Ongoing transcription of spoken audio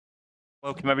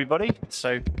Welcome everybody.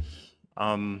 Thank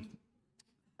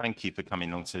you for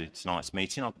coming along to tonight's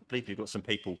meeting. I believe you've got some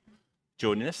people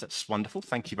joining us. That's wonderful.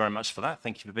 Thank you very much for that.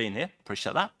 Thank you for being here.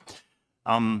 Appreciate that.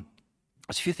 There's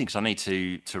a few things I need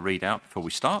to read out before we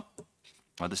start.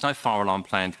 There's no fire alarm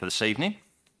planned for this evening.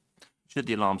 Should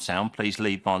the alarm sound, please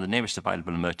leave by the nearest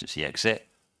available emergency exit.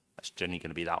 That's generally going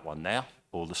to be that one there,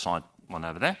 or the side one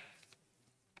over there.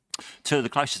 Two of the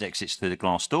closest exits through the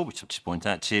glass door, which I'll just point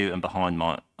out to you, and behind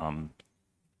my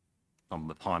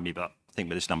behind me, but I think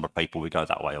with this number of people, we go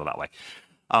that way or that way.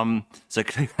 So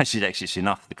closest exits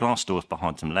enough. The glass doors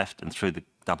behind to the left, and through the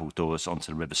double doors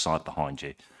onto the riverside behind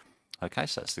you. Okay,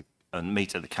 so that's the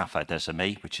meet at the Café des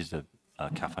Amis, which is the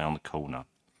cafe on the corner.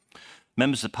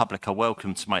 Members of the public are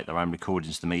welcome to make their own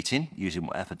recordings of the meeting using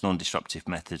whatever non-disruptive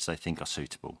methods they think are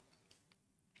suitable.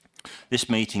 This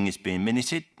meeting is being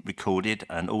minuted, recorded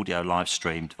and audio live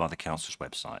streamed via the Council's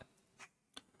website.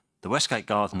 The Westgate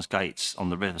Gardens gates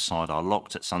on the riverside are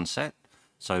locked at sunset,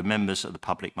 so members of the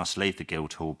public must leave the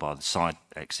Guildhall by the side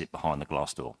exit behind the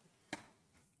glass door.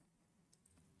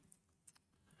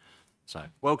 So,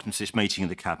 welcome to this meeting of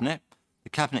the Cabinet.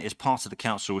 The Cabinet is part of the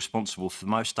Council responsible for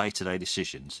most day-to-day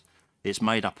decisions. It's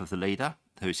made up of the leader,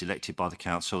 who is elected by the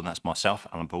Council, and that's myself,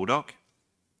 Alan Baldock.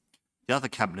 The other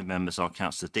Cabinet members are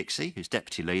Councillor Dixie, who's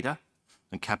Deputy Leader,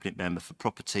 and Cabinet Member for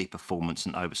Property, Performance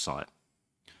and Oversight.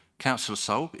 Councillor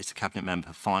Solb is the Cabinet Member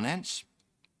for Finance.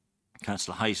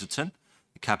 Councillor Hazelton,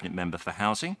 the Cabinet Member for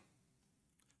Housing.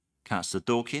 Councillor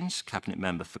Dawkins, Cabinet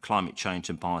Member for Climate Change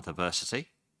and Biodiversity.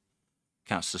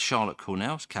 Councillor Charlotte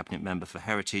Cornell, Cabinet Member for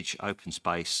Heritage, Open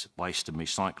Space, Waste and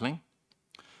Recycling.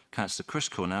 Councillor Chris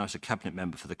Cornell is a Cabinet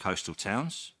Member for the Coastal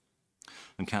Towns.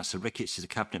 And Councillor Ricketts is a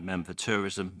Cabinet Member for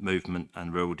Tourism, Movement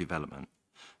and Rural Development.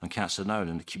 And Councillor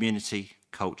Nolan, the Community,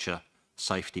 Culture,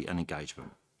 Safety and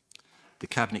Engagement. The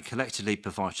Cabinet collectively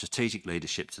provides strategic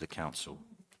leadership to the Council.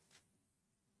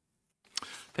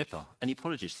 Pippa, any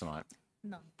apologies tonight?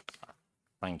 None.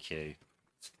 Thank you.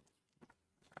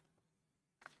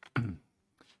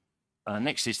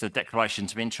 Next is the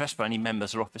declarations of interest for any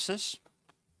members or officers.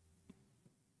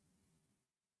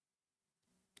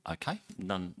 Okay,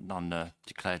 none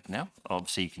declared now.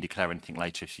 Obviously, you can declare anything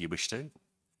later if you wish to.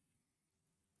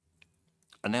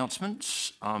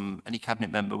 Announcements. Any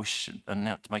Cabinet member wish to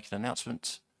make an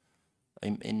announcement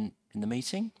in the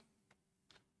meeting?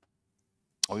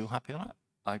 Are you all happy with that?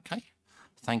 Okay,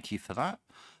 thank you for that.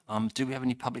 Do we have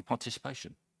any public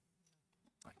participation?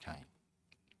 Okay.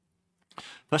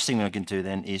 First thing we're going to do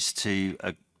then is to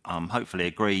hopefully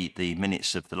agree the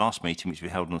minutes of the last meeting, which we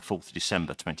held on the 4th of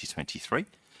December 2023.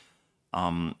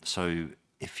 So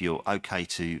if you're okay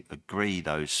to agree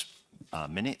those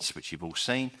minutes, which you've all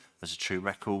seen as a true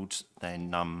record,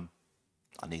 then I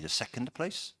need a seconder,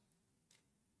 please.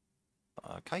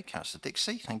 Okay, Councillor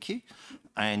Dixie, thank you.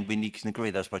 And can agree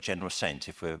those by general assent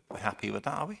if we're happy with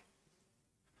that, are we?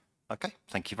 Okay,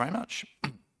 thank you very much.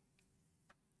 Okay,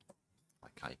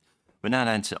 we're now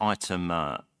down to item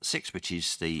 6, which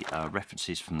is the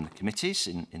references from the committees,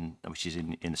 which is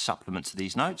in the supplement to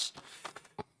these notes.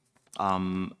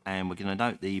 And we're going to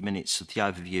note the minutes of the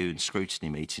overview and scrutiny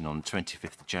meeting on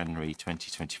 25th of January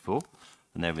 2024,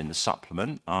 and they're in the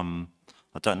supplement. I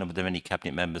don't know whether any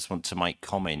Cabinet members want to make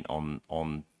comment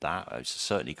on that. It was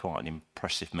certainly quite an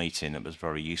impressive meeting. It was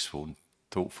very useful and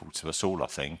thoughtful to us all, I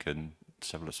think, and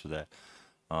several of us were there.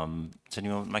 Does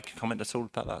anyone make a comment at all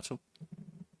about that at all?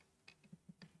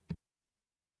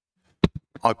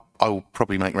 I will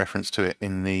probably make reference to it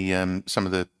in the some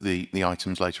of the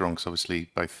items later on, because obviously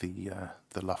both the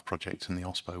Luff project and the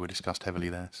OSPO were discussed heavily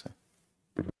there. So.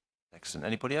 Excellent.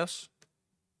 Anybody else?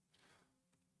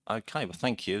 Okay, well,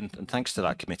 thank you, and thanks to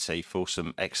that committee for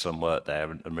some excellent work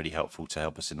there and really helpful to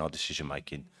help us in our decision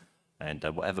making. And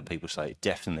whatever people say, it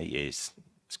definitely is.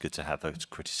 It's good to have those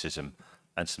criticism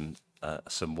and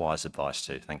some wise advice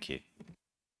too. Thank you.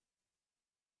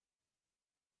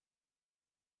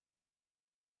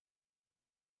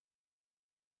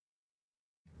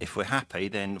 If we're happy,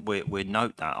 then we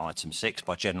note that item 6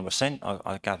 by general assent.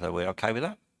 I gather we're okay with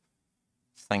that.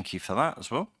 Thank you for that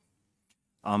as well.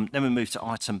 Then we move to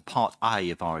item part A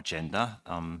of our agenda.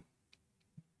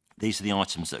 These are the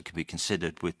items that can be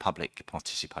considered with public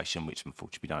participation, which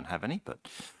unfortunately we don't have any. But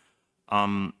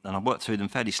and I worked through them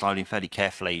fairly slowly and fairly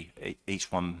carefully,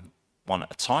 each one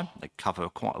at a time. They cover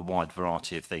quite a wide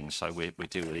variety of things, so we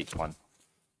deal with each one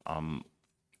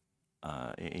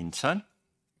in turn.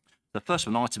 The first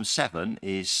one, item 7,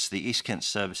 is the East Kent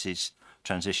Services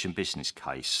Transition Business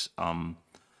Case.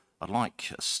 I'd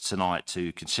like us tonight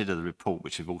to consider the report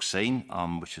which we've all seen,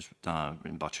 which was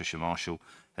written by Tricia Marshall,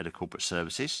 Head of Corporate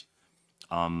Services.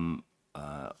 The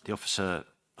officer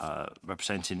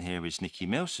representing here is Nikki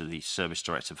Mills, the Service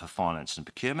Director for Finance and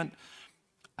Procurement,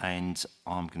 and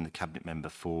I'm going to be the Cabinet Member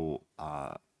for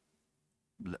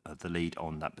the lead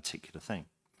on that particular thing.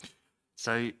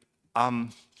 So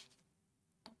I'm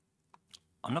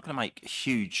not going to make a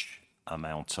huge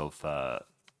amount of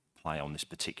play on this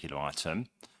particular item.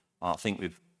 I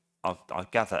think I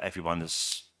gather everyone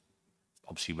has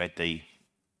obviously read the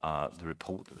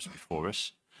report that was before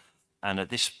us, and at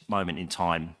this moment in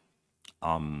time,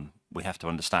 we have to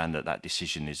understand that that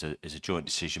decision is a joint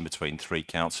decision between 3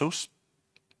 councils,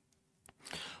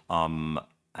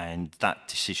 and that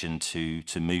decision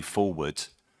to move forward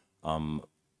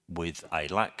with a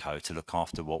LATCO to look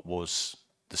after what was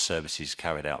the services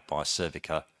carried out by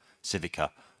Civica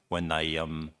when they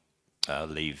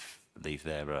leave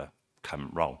their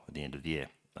current role at the end of the year,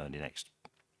 early next.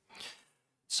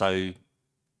 So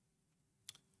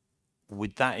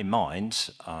with that in mind,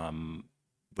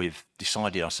 we've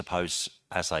decided, I suppose,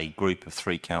 as a group of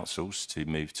 3 councils to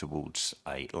move towards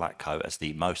a LATCO as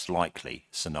the most likely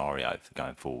scenario for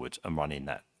going forward and running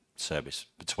that service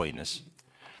between us.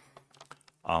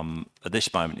 At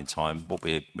this moment in time, what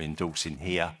we're endorsing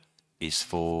here is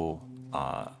for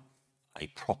a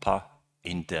proper,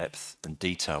 in-depth and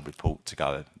detailed report to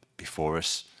go before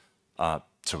us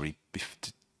to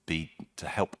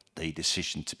help the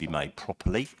decision to be made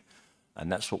properly,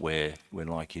 and that's what we're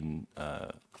liking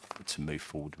to move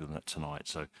forward with that tonight.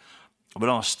 So I would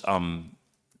ask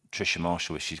Tricia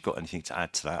Marshall if she's got anything to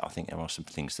add to that. I think there are some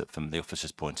things that, from the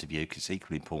officer's point of view, because it's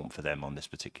equally important for them on this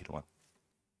particular one.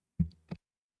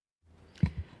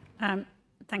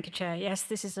 Thank you, Chair. Yes,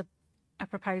 this is a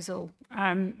proposal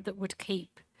that would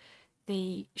keep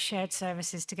the shared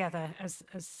services together, as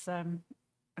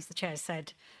the Chair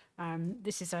said.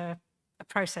 This is a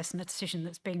process and a decision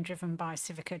that's being driven by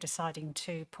Civica deciding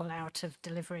to pull out of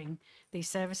delivering these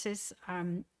services.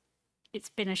 It's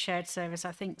been a shared service,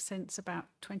 I think, since about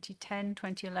 2010,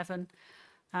 2011,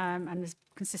 and has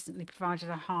consistently provided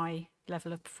a high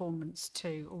level of performance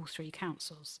to all 3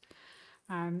 councils.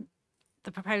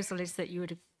 The proposal is that you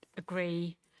would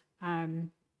agree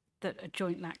that a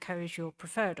joint LATCO is your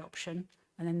preferred option,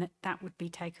 and then that would be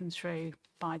taken through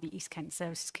by the East Kent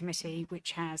Services Committee,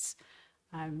 which has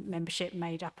membership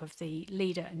made up of the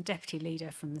leader and deputy leader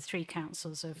from the 3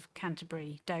 councils of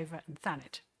Canterbury, Dover and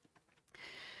Thanet.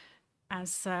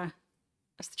 As the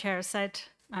Chair has said,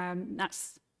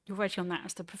 you're voting on that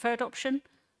as the preferred option,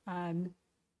 and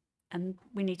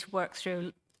we need to work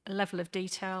through a level of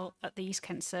detail at the East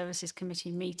Kent Services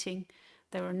Committee meeting.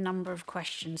 There were a number of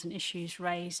questions and issues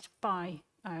raised by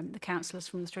the councillors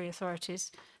from the 3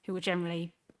 authorities, who were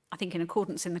generally, I think, in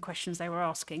accordance in the questions they were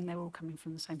asking. They were all coming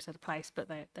from the same sort of place, but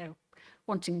they're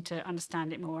wanting to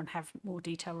understand it more and have more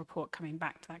detailed report coming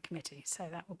back to that committee. So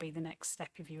that will be the next step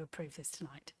if you approve this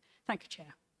tonight. Thank you,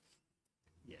 Chair.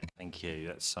 Yeah, thank you.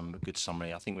 That's a good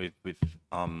summary. I think we've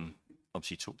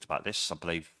obviously talked about this. I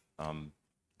believe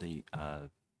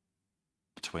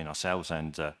between ourselves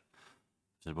and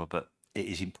but it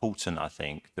is important, I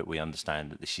think, that we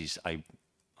understand that this is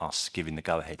us giving the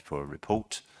go-ahead for a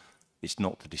report. It's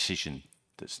not the decision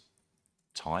that's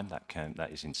time.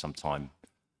 That is in some time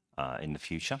in the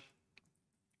future.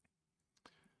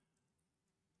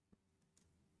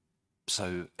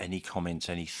 So any comments,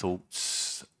 any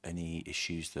thoughts, any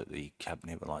issues that the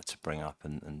Cabinet would like to bring up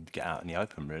and get out in the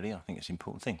open, really? I think it's an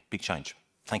important thing. Big change.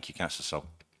 Thank you, Councillor Sol.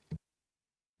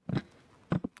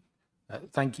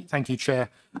 Thank you, Chair.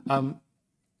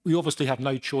 We obviously have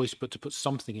no choice but to put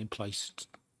something in place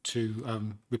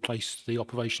to replace the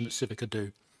operation that Civica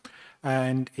do.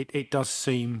 And it does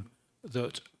seem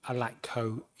that a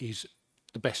LATCO is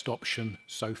the best option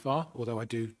so far, although I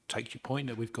do take your point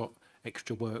that we've got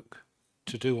extra work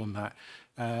to do on that.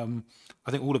 I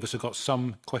think all of us have got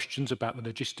some questions about the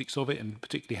logistics of it, and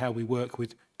particularly how we work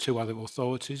with 2 other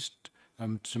authorities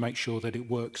to make sure that it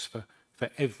works for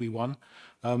everyone.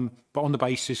 But on the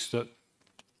basis that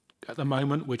at the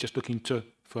moment we're just looking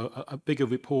for a bigger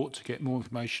report to get more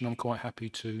information, I'm quite happy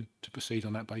to proceed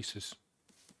on that basis.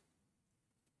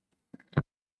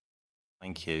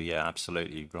 Thank you. Yeah,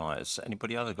 absolutely right. Has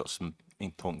anybody other got some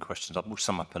important questions? We'll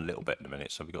sum up a little bit in a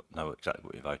minute, so we've got to know exactly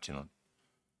what you're voting on.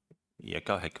 Yeah,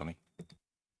 go ahead, Connie.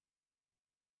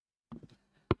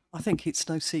 I think it's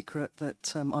no secret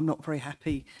that I'm not very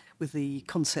happy with the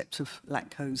concept of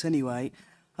LATCOs anyway.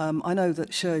 I know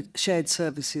that shared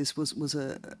services was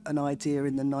an idea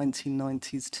in the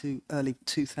 1990s to early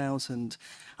 2000.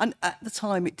 And at the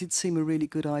time, it did seem a really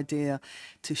good idea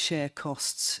to share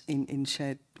costs in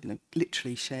shared,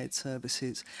 literally shared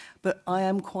services. But I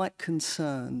am quite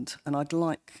concerned, and I'd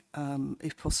like,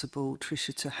 if possible,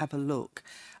 Tricia, to have a look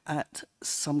at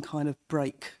some kind of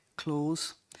break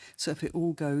clause. So if it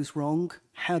all goes wrong,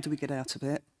 how do we get out of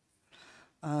it?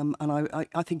 And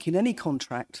I think in any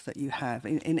contract that you have,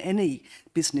 in any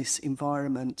business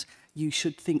environment, you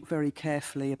should think very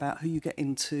carefully about who you get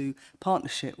into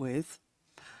partnership with.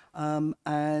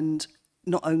 And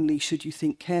not only should you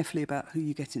think carefully about who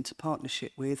you get into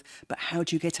partnership with, but how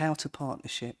do you get out of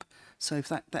partnership? So if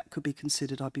that could be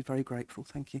considered, I'd be very grateful.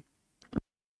 Thank you.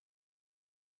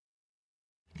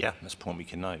 Yeah, that's a point we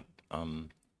can note.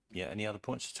 Yeah, any other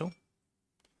points at all?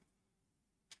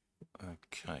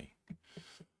 Okay.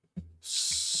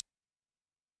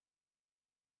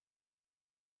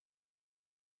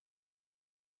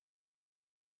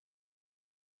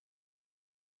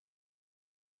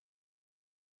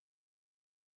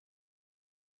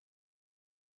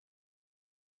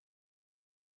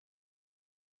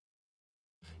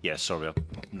 Yeah, sorry, I'm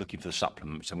looking for the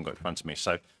supplement, which I haven't got in front of me.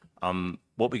 So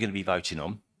what we're going to be voting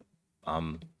on,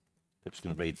 I'm just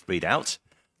going to read out,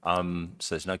 so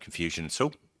there's no confusion at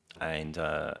all. And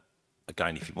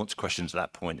again, if you want questions at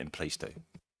that point, then please do.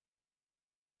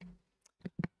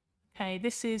 Okay,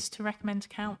 this is to recommend to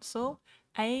Council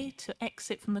A, to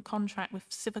exit from the contract with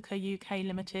Civica UK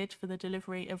Limited for the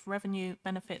delivery of revenue,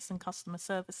 benefits and customer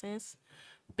services.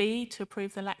 B, to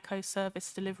approve the LATCO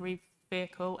service delivery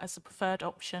vehicle as the preferred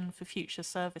option for future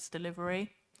service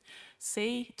delivery.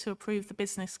 C, to approve the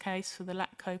business case for the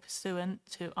LATCO pursuant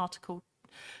to Article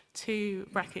 2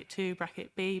 (2)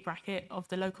 (b) of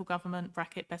the Local Government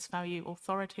 (Best Value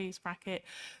Authorities)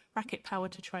 Power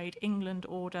to Trade England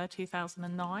Order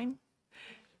 2009.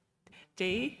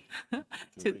 D,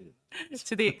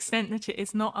 to the extent that it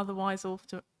is not otherwise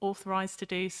authorised to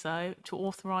do so, to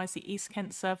authorise the East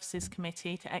Kent Services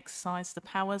Committee to exercise the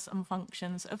powers and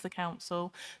functions of the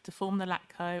Council to form the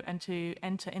LATCO and to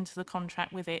enter into the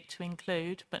contract with it to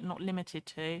include, but not limited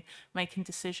to, making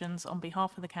decisions on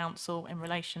behalf of the Council in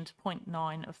relation to point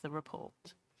 9 of the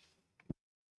report.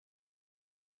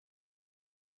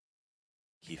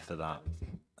 Thank you for that.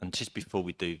 And just before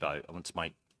we do vote, I want to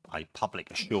make a public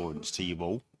assurance to you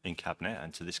all in Cabinet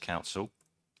and to this Council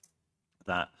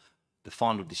that the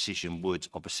final decision would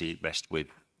obviously rest with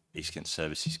East Kent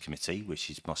Services Committee, which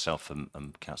is myself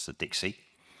and Councillor Dixie,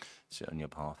 sit on your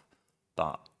behalf.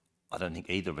 But I don't think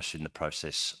either of us are in the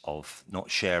process of not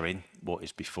sharing what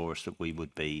is before us that we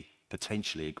would be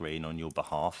potentially agreeing on your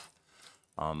behalf.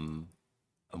 And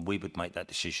we would make that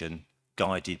decision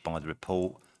guided by the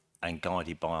report and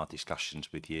guided by our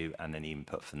discussions with you and any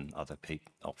input from other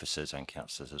officers and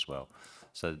councillors as well.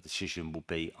 So the decision will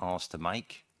be ours to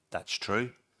make, that's true,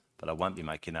 but I won't be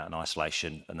making that in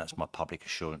isolation, and that's my public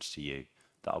assurance to you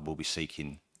that I will be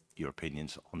seeking your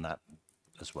opinions on that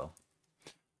as well.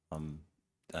 And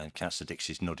Councillor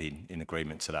Dixie's nodding in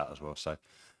agreement to that as well, so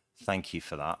thank you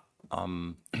for that.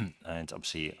 And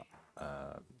obviously,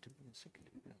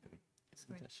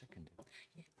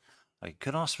 I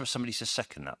could ask for somebody to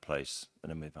second that, please,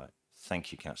 and then we vote.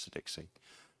 Thank you, Councillor Dixie.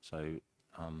 So, do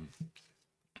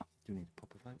we need to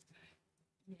pop a vote?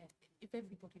 Yeah, if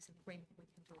everybody's in agreement, we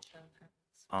can do a show of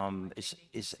hands.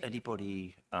 Is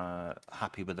anybody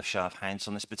happy with a show of hands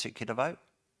on this particular vote?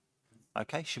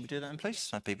 Okay, should we do that then, please?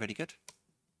 That'd be really good.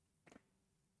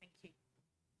 Thank you.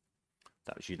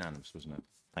 That was unanimous, wasn't it?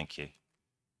 Thank you.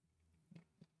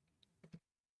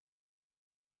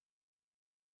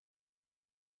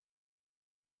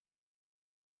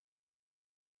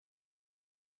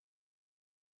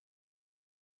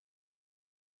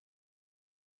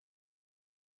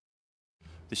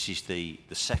 This is the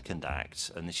second act,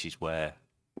 and this is where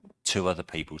two other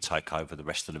people take over the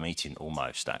rest of the meeting,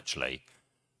 almost, actually.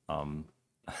 And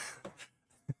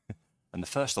the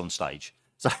first on stage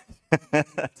so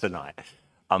tonight,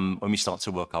 when we start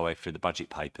to work our way through the budget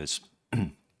papers,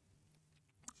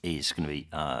 is going to be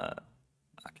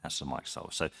Councillor Mike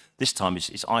Sole. So this time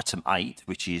it's item 8,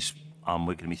 which is we're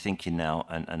going to be thinking now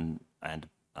and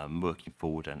working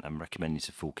forward and recommending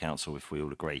to full council, if we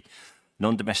all agree.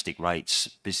 Non-domestic rates,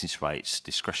 business rates,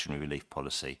 discretionary relief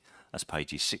policy. That's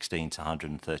pages 16 to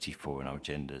 134 in our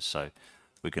agendas. So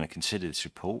we're going to consider this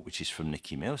report, which is from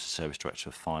Nikki Mills, Service Director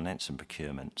of Finance and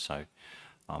Procurement. So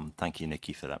thank you,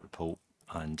 Nikki, for that report.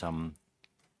 And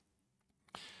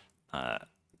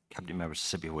Cabinet Member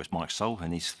Sibyl is Mike Sole,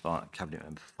 and he's Cabinet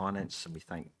Member for Finance. And we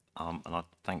thank and I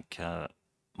thank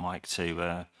Mike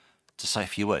to to say a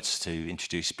few words to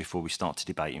introduce before we start to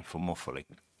debate more fully.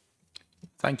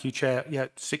 Thank you, Chair. Yeah,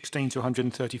 16 to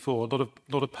 134, a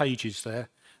lot of pages there,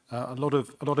 a lot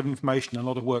of information, a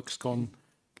lot of work's gone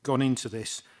into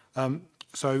this.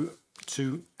 So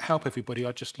to help everybody,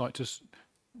 I'd just like to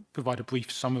provide a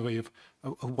brief summary of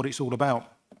what it's all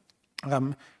about.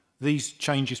 These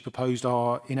changes proposed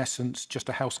are, in essence, just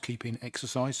a housekeeping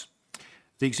exercise.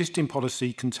 The existing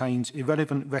policy contains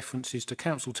irrelevant references to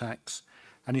council tax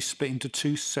and is split into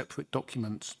two separate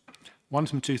documents, one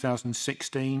from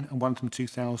 2016 and one from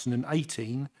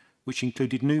 2018, which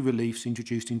included new reliefs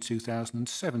introduced in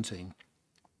 2017.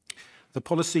 The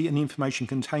policy and the information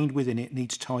contained within it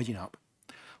needs tidying up,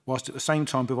 whilst at the same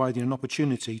time providing an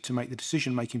opportunity to make the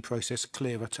decision-making process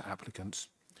clearer to applicants.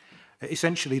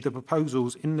 Essentially, the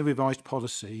proposals in the revised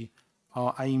policy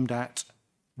are aimed at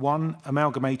 1.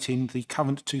 Amalgamating the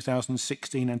current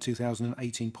 2016 and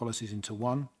 2018 policies into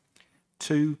one.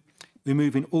 2.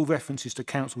 Removing all references to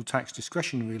council tax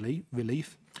discretionary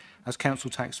relief, as council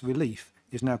tax relief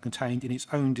is now contained in its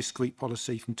own discrete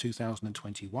policy from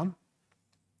 2021.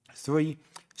 3.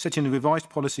 Setting the revised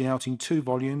policy out in 2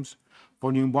 volumes,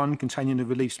 Volume 1 containing the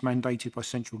reliefs mandated by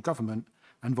central government,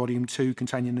 and Volume 2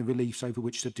 containing the reliefs over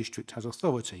which the district has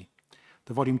authority.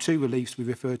 The Volume 2 reliefs we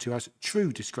refer to as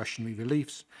true discretionary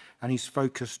reliefs and is the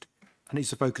focus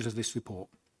of this report.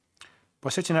 By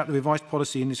setting out the revised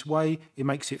policy in this way, it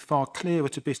makes it far clearer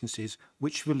to businesses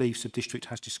which reliefs the district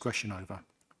has discretion over.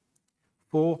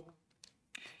 4.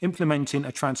 Implementing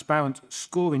a transparent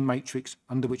scoring matrix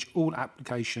under which all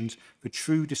applications for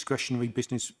true discretionary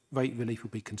business rate relief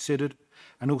will be considered,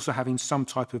 and also having some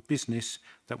type of business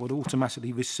that would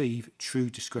automatically receive true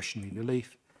discretionary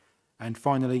relief. And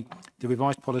finally, the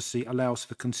revised policy allows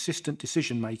for consistent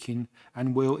decision-making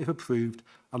and will, if approved,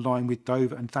 align with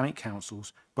Dover and Thanet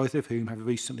councils, both of whom have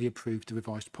recently approved the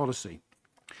revised policy.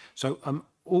 So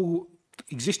all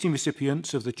existing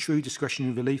recipients of the true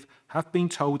discretionary relief have been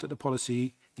told that the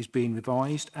policy is being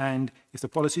revised, and if the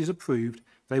policy is approved,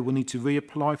 they will need to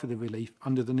reapply for the relief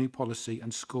under the new policy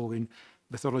and scoring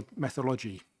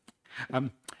methodology.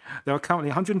 There are currently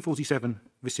 147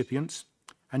 recipients,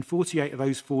 and 48 of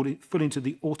those fall into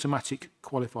the automatic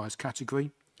qualifiers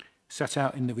category, set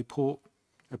out in the report,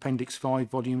 Appendix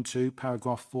 5, Volume 2,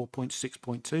 Paragraph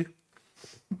 4.6.2.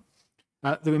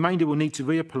 The remainder will need to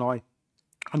reapply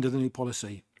under the new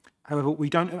policy. However, we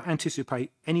don't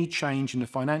anticipate any change in the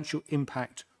financial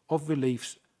impact of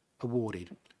reliefs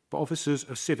awarded, but officers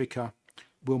of Civica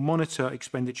will monitor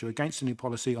expenditure against the new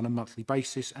policy on a monthly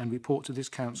basis and report to this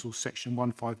council's Section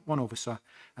 151 officer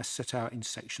as set out in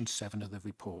Section 7 of the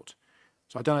report.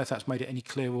 So I don't know if that's made it any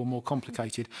clearer or more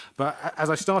complicated, but as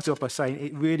I started off by saying,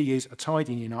 it really is a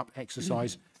tidying up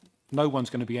exercise. No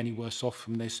one's going to be any worse off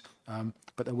from this,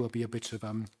 but there will be a bit of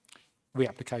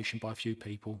reapplication by a few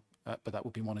people, but that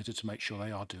will be monitored to make sure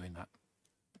they are doing that.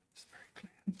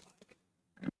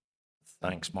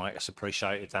 Thanks, Mike. It's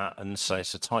appreciated that, and so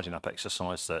it's a tidying up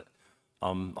exercise that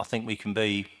I think we can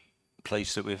be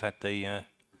pleased that we've had the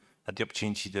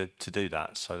opportunity to do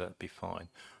that. So that'd be fine.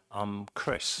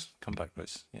 Chris, come back,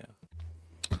 Chris. Yeah.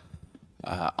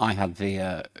 I had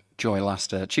the joy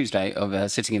last Tuesday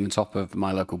of sitting in the top of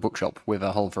my local bookshop with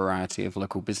a whole variety of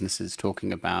local businesses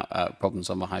talking about problems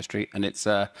on the high street, and it's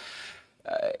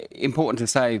important to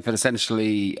say that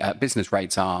essentially business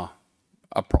rates are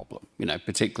a problem, you know,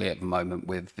 particularly at the moment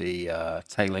with the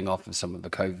tailing off of some of the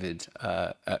COVID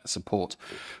support.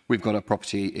 We've got a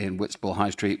property in Whitstable High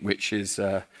Street, which is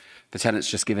the tenant's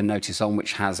just given notice on,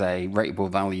 which has a rateable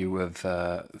value of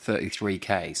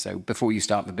 33k. So before you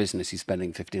start the business, you're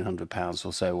spending £1,500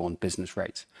 or so on business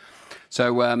rates.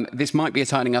 So this might be a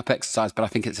tidying up exercise, but I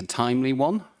think it's a timely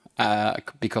one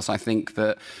because I think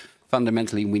that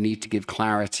fundamentally, we need to give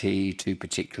clarity to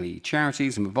particularly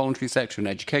charities and the voluntary sector and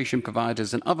education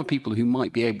providers and other people who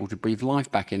might be able to breathe life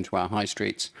back into our high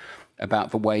streets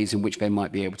about the ways in which they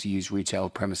might be able to use retail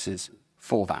premises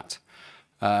for that.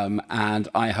 And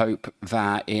I hope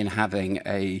that in having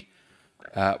a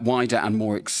wider and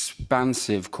more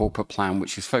expansive corporate plan,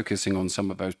 which is focusing on some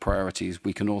of those priorities,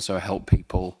 we can also help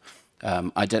people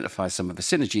identify some of the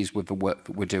synergies with the work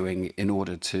that we're doing in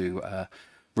order to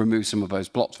remove some of those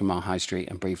blocks from our high street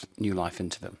and breathe new life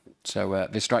into them. So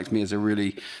this strikes me as a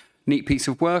really neat piece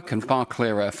of work and far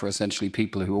clearer for essentially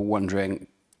people who are wondering,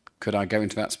 could I go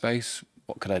into that space?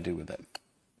 What could I do with it?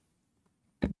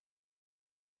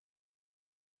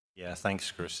 Yeah, thanks,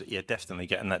 Chris. Yeah, definitely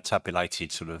getting that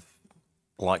tabulated sort of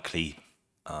likely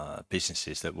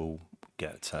businesses that will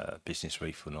get business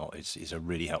relief or not is a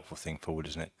really helpful thing forward,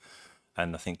 isn't it?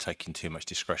 And I think taking too much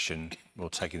discretion or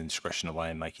taking the discretion away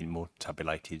and making it more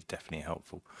tabulated is definitely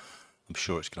helpful. I'm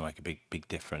sure it's going to make a big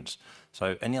difference.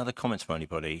 So any other comments from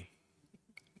anybody?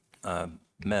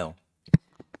 Mel?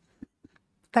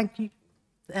 Thank you.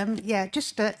 Yeah,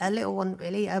 just a little one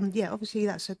really. Yeah, obviously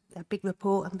that's a big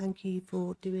report, and thank you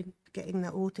for getting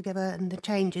that all together and the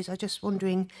changes. I just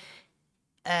wondering,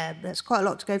 there's quite a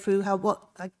lot to go through.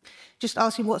 Just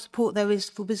asking what support there is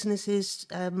for businesses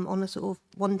on a sort of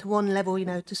one-to-one level, you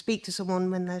know, to speak to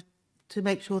someone to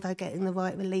make sure they're getting the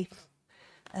right relief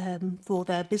for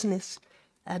their business,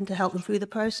 and to help them through the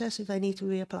process if they need to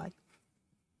reapply.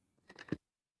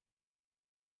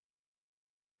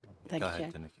 Go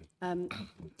ahead, Danica.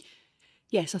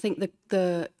 Yes, I think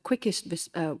the quickest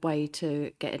way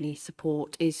to get any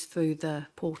support is through the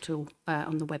portal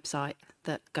on the website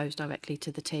that goes directly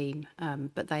to the team,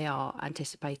 but they are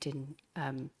anticipating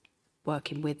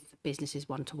working with businesses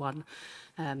one-to-one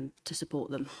to support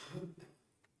them.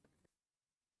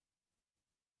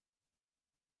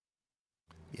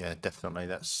 Yeah, definitely.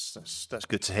 That's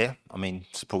good to hear. I mean,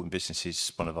 supporting businesses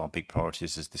is one of our big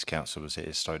priorities as this council as it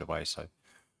is stowed away. So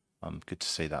good to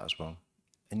see that as well.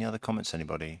 Any other comments,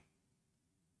 anybody?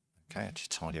 Okay, I'll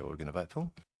just tidy up what we're going to vote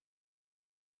for.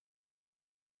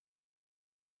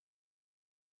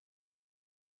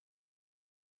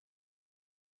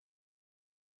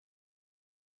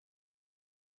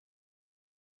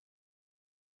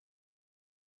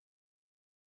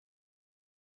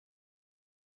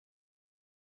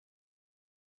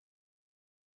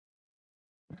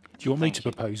 Do you want me to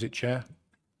propose it, Chair?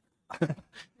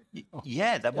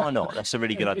 Yeah, why not? That's a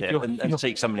really good idea. And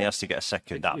seek somebody else to get a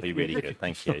second. That'd be really good.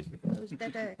 Thank you.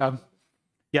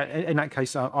 Yeah, in that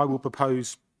case, I will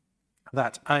propose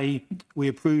that A, we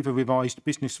approve a revised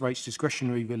business rates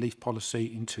discretionary relief policy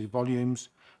in 2 volumes.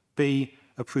 B,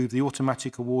 approve the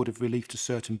automatic award of relief to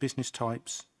certain business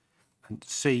types. And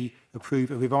C,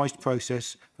 approve a revised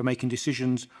process for making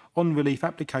decisions on relief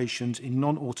applications in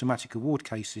non-automatic award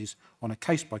cases on a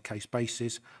case-by-case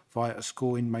basis via a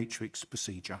scoring matrix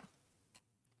procedure.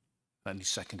 That needs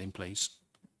seconding, please.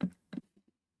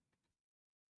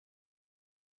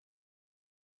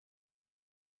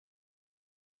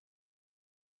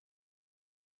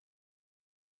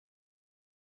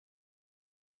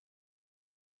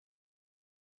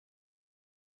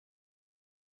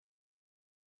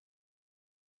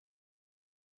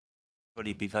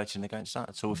 Anybody be voting against that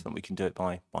at all? If not, we can do it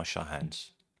by show of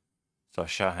hands. So a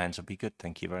show of hands would be good.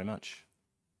 Thank you very much.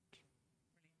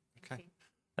 Okay,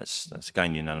 that's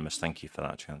again unanimous. Thank you for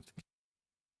that, Chair.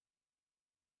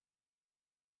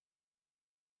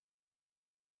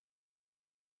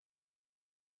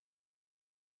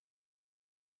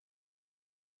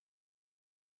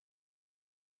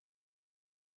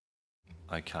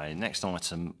 Okay, next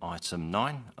item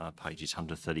 9, pages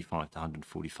 135 to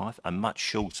 145, and much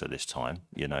shorter this time,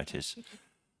 you notice.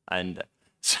 And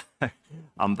so,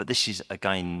 but this is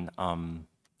again a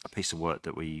piece of work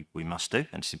that we must do,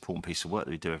 and it's an important piece of work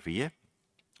that we do every year.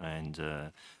 And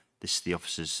this, the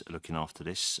officers looking after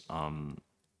this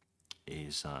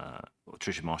is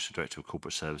Tricia Marshall, Director of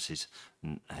Corporate Services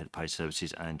and Head of Paid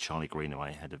Services, and Charlie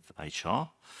Greenaway, Head of HR.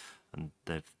 And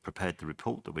they've prepared the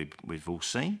report that we've all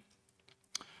seen.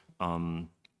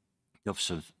 The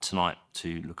officer tonight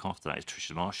to look after that is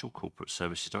Tricia Marshall, Corporate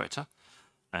Services Director.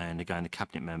 And again, the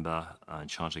Cabinet member in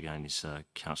charge again is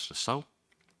Councillor Soul.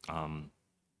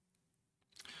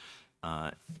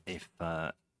 If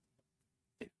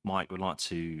Mike would like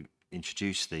to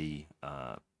introduce the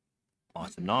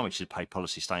item 9, which is Paid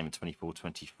Policy Statement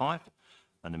 24/25,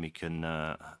 and then we can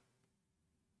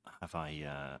have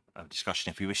a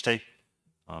discussion if we wish to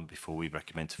before we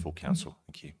recommend to full council.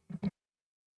 Thank you.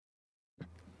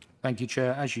 Thank you,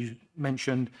 Chair. As you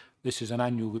mentioned, this is an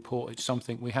annual report. It's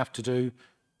something we have to do.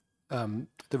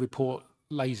 The report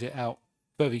lays it out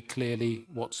very clearly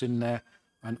what's in there,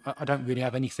 and I don't really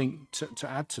have anything to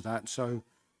add to that. So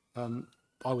I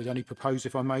would only propose,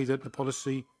 if I may, that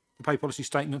the pay policy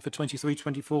statement for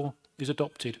 23/24 is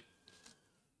adopted.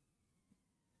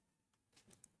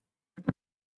 Could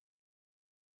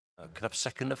I have a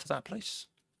seconder for that, please?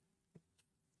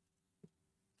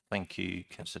 Thank you,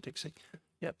 Councillor Dixie.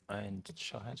 Yep, and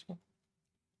show of hands again.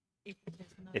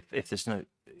 If there's no,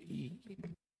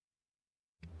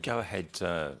 go ahead,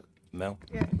 Mel.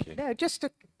 Yeah, no, just a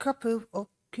couple of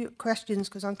questions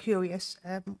because I'm curious.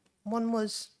 One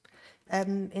was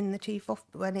in the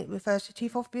when it refers to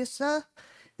chief officer,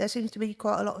 there seems to be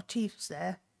quite a lot of chiefs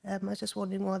there. I was just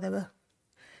wondering why there were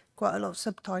quite a lot of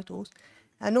subtitles.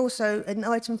 And also in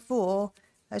item 4,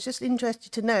 I was just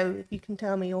interested to know if you can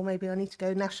tell me, or maybe I need to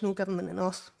go national government and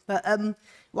ask, but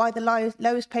why the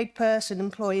lowest paid person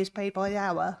employee is paid by the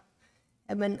hour,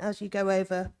 and then as you go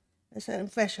over a certain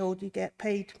threshold, you get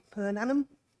paid per annum.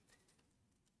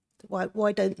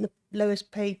 Why don't the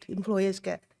lowest paid employers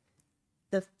get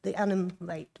the annum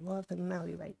rate rather than an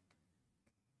hourly rate?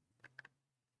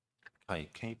 Okay,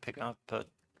 can you pick up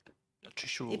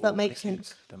Tricia? If that makes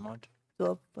sense. Don't mind.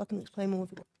 So I can explain more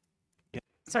of it.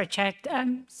 Sorry, Chair.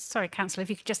 Sorry, Councillor, if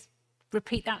you could just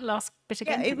repeat that last bit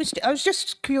again. Yeah, I was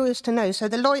just curious to know. So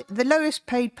the lowest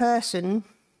paid person,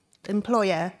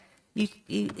 employer,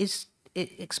 it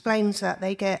explains that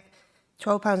they get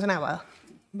 £12 an hour.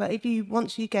 But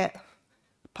once you get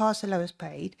past the lowest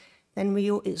paid, then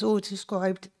it's all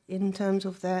described in terms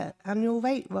of their annual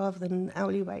rate rather than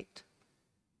hourly rate.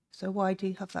 So why do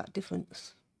you have that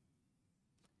difference?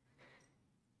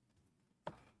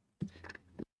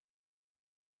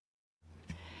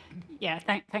 Yeah,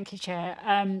 thank you,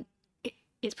 Chair.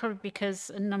 It's probably because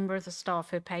a number of the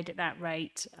staff who are paid at that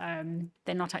rate,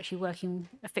 they're not actually working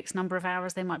a fixed number of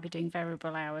hours. They might be doing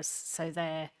variable hours, so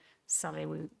their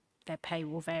salary, their pay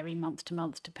will vary month to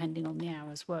month depending on the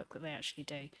hours work that they actually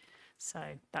do. So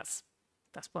that's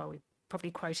why we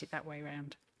probably quote it that way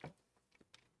around.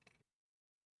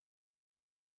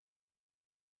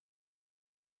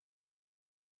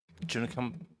 Do you want to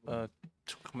come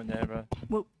comment there?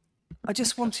 Well, I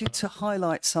just wanted to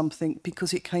highlight something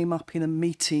because it came up in a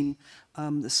meeting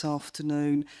this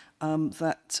afternoon,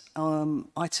 that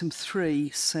item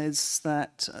 3 says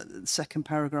that, the second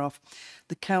paragraph,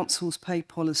 the council's pay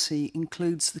policy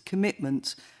includes the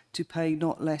commitment to pay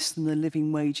not less than the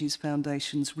Living Wages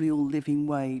Foundation's real living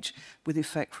wage with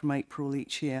effect from April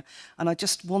each year. And I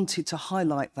just wanted to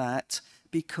highlight that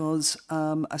because,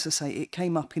 as I say, it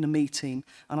came up in a meeting,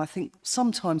 and I think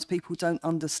sometimes people don't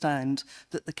understand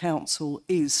that the council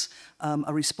is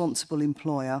a responsible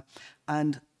employer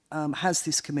and has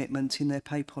this commitment in their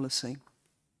pay policy.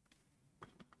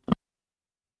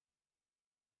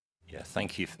 Yeah,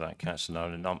 thank you for that,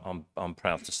 Councillor Nolan. I'm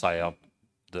proud to say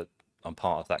that I'm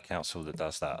part of that council that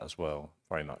does that as well,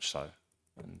 very much so,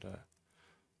 and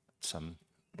some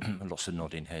lots of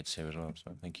nodding heads here as well.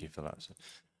 So thank you for that. So,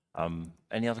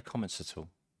 any other comments at all?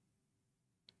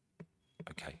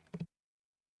 Okay.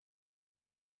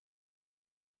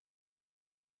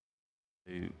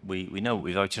 We know what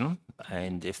we're voting on,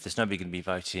 and if there's nobody going to be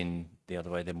voting the other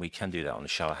way, then we can do that on a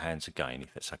show of hands again,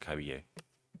 if it's okay with you.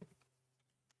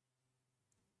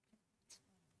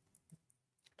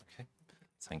 Okay,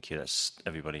 thank you. That's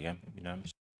everybody again.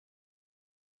 Unanimous.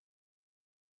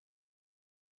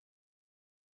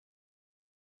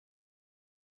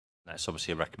 That's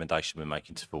obviously a recommendation we're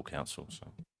making to full council.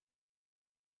 So.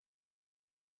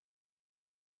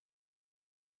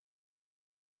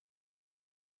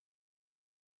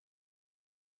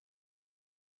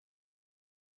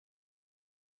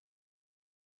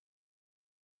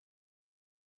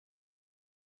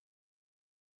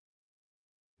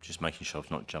 Just making sure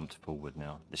I've not jumped forward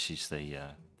now. This is the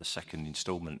second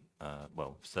instalment,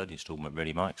 well, third instalment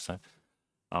really, Mike. So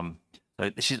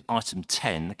this is item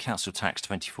 10, the council tax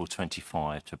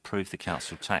 24/25, to approve the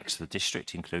council tax for the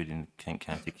district, including Kent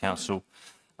County Council,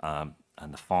 and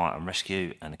the fire and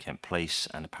rescue, and the Kent Police,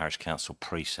 and the parish council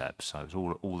precept. So it's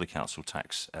all the council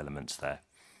tax elements there.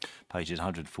 Pages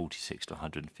 146 to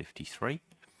 153.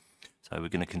 So we're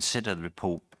going to consider the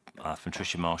report from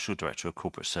Tricia Marshall, Director of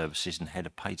Corporate Services and Head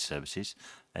of Paid Services,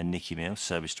 and Nikki Mills,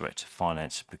 Service Director of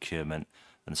Finance and Procurement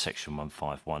and Section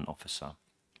 151 Officer.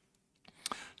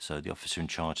 So the officer in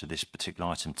charge of this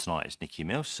particular item tonight is Nikki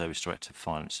Mills, Service Director of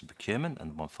Finance and Procurement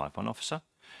and the 151 Officer.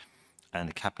 And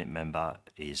the Cabinet member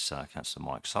is Councillor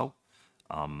Mike Soul.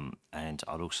 And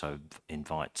I'll also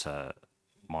invite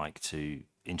Mike to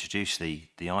introduce the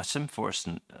item for us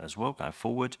as well going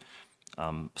forward.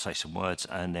 Say some words,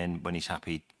 and then when he's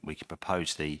happy, we can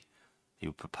propose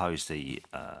he'll propose the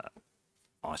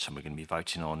item we're going to be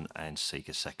voting on and seek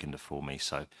a seconder for me.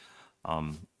 So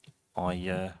I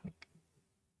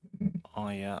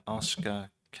ask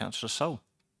Councillor Soul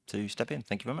to step in.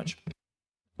 Thank you very much.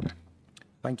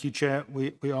 Thank you, Chair.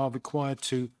 We are required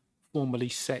to formally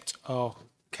set our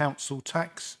council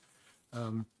tax.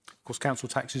 Of course, council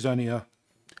tax is only a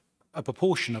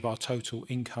proportion of our total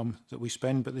income that we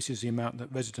spend, but this is the amount that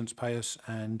residents pay us,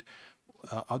 and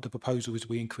the proposal is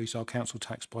we increase our council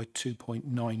tax by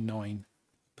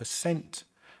 2.99%,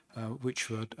 which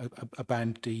for a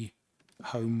Band D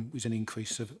home is an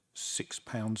increase of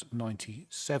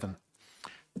 £6.97.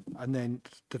 And then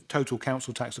the total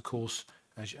council tax, of course,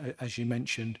 as you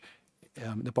mentioned,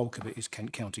 the bulk of it is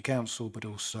Kent County Council, but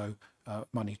also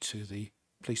money to the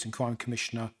Police and Crime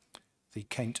Commissioner, the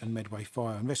Kent and Medway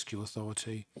Fire and Rescue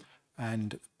Authority,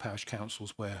 and parish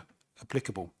councils where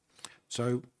applicable.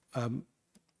 So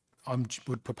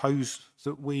would propose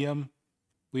that we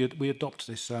adopt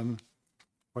this. I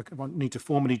need to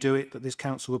formally do it, that this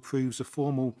council approves a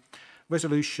formal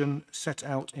resolution set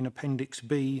out in Appendix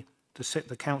B to set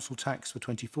the council tax for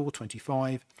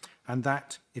 24-25, and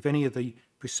that if any of the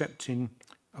precepting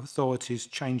authorities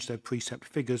change their precept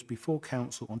figures before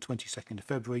council on 22nd of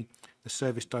February, the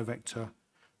Service Director,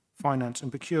 Finance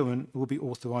and Procurement will be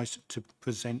authorised to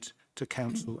present to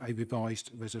council a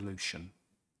revised resolution.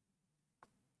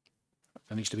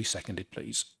 That needs to be seconded,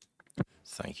 please.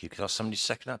 Thank you. Could I ask somebody to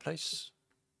second that, please?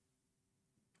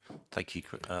 Thank you,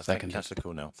 Second. Councillor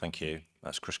Cornell. Thank you.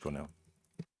 That's Chris Cornell.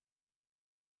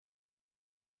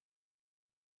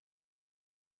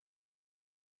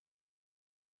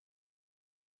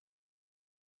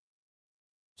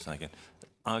 Second.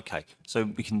 Okay, so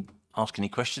we can ask any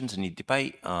questions, any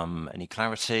debate, any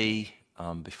clarity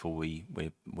before we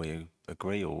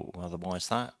agree or otherwise.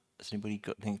 That has anybody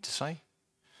got anything to say?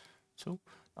 So,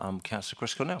 Councillor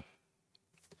Chris Cornell.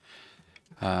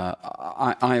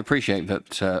 I appreciate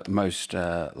that most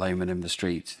laymen in the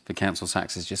street, the council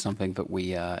tax is just something that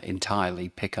we entirely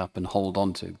pick up and hold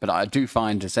on to. But I do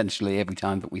find essentially every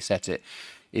time that we set it,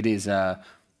 it is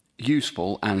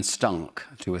useful and stunk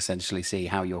to essentially see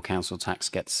how your council tax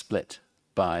gets split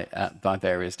by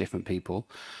various different people.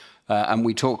 And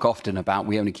we talk often about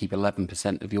we only keep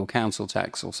 11% of your council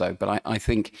tax or so, but I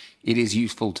think it is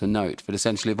useful to note that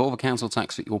essentially of all the council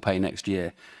tax that you'll pay next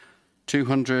year,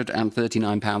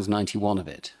 £239.91 of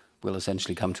it will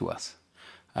essentially come to us.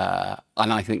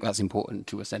 And I think that's important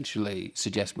to essentially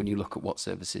suggest when you look at what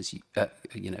services you get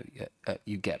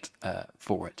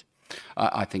for it.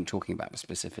 I think talking about the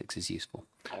specifics is useful,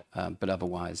 but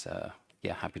otherwise,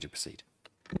 yeah, happy to proceed.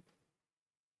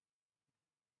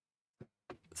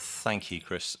 Thank you,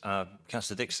 Chris.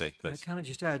 Councillor Dixie, please. Can I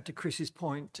just add to Chris's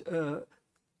point?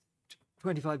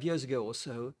 25 years ago or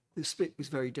so, the split was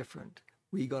very different.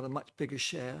 We got a much bigger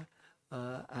share,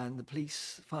 and the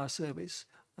police, fire service,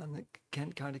 and the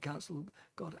Kent County Council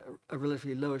got a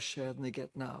relatively lower share than they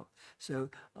get now. So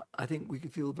I think we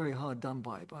could feel very hard done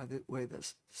by the way the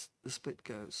split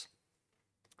goes.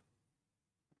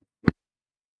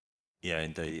 Yeah,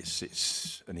 indeed,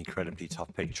 it's an incredibly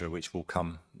tough picture, which will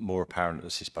come more apparent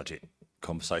as this budget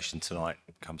conversation tonight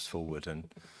comes forward,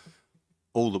 and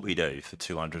all that we do for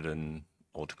 200 and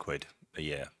odd quid a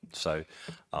year. So,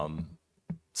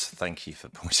 thank you for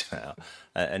pointing that out,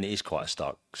 and it is quite a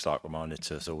stark reminder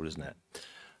to us all, isn't it?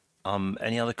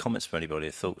 Any other comments from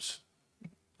anybody? Thoughts?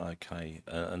 Okay,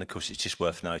 and of course, it's just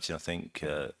worth noting, I think,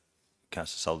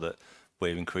 Councillor Sol, that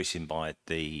we're increasing by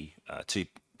the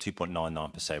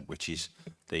 2.99%, which is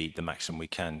the maximum we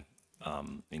can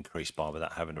increase by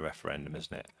without having a referendum,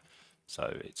 isn't it?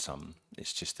 So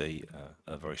it's just a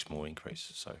very small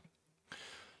increase. So,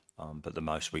 but the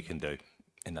most we can do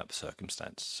in that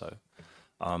circumstance. So,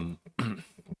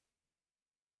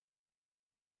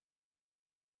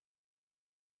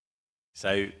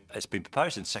 so it's been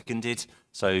proposed and seconded.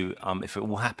 So, if we're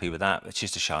all happy with that, it's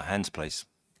just a show of hands, please.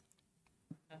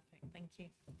 Perfect. Thank you.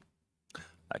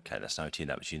 Okay, that's noted.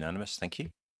 That was unanimous. Thank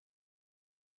you.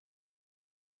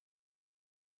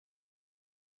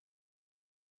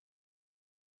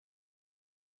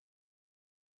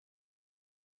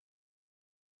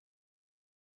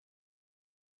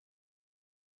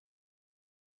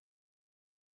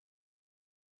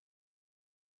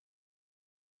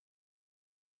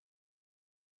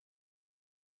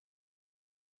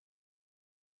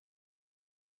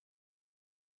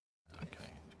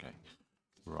 Okay.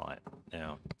 Right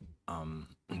now,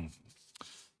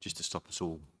 just to stop us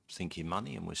all thinking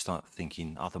money, and we'll start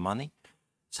thinking other money.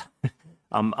 So,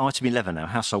 item 11 now,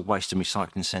 household waste and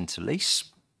recycling centre lease.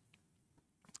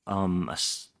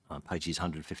 That's pages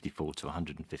 154 to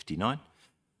 159.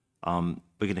 We're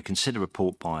going to consider a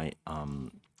report by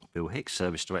Bill Hicks,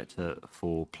 Service Director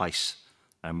for Place,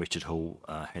 and Richard Hall,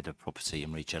 Head of Property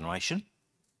and Regeneration.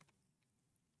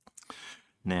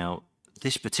 Now,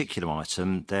 this particular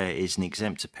item, there is an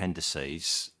exempt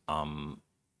appendices, and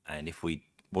if we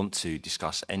want to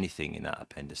discuss anything in that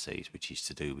appendices, which is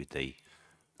to do with the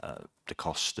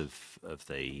cost of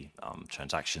the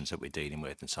transactions that we're dealing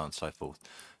with and so on and so forth,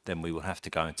 then we will have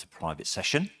to go into private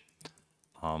session.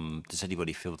 Does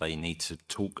anybody feel they need to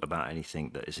talk about anything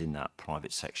that is in that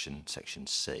private section, section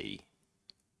C?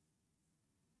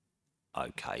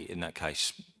 Okay, in that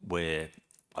case, we're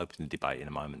open to debate in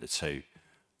a moment or two.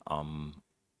 On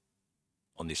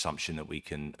the assumption that we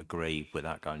can agree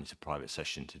without going into private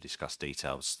session to discuss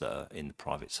details that are in the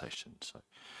private session. So,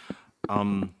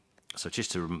 so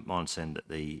just to remind then that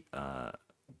the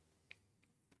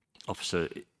officer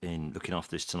in looking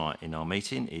after this tonight in our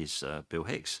meeting is Bill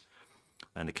Hicks.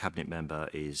 and the Cabinet member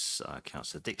is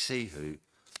Councillor Dixie, who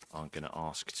I'm going to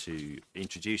ask to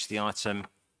introduce the item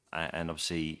and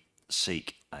obviously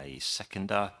seek a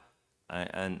seconder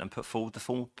and put forward the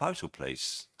formal proposal,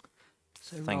 please.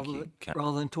 So Thank you.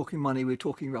 rather than talking money, we're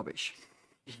talking rubbish.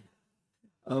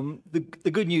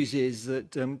 The good news is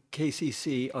that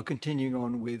KCC are continuing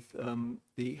on with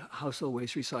the household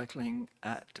waste recycling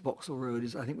at Vauxhall Road.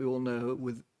 As I think we all know,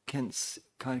 with Kent's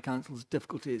County Council's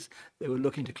difficulties, they were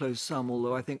looking to close some,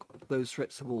 although I think those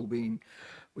threats have all been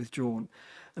withdrawn.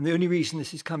 And the only reason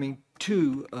this is coming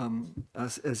to,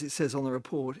 as it says on the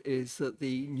report, is that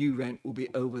the new rent will be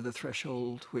over the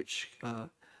threshold which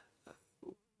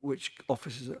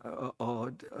officers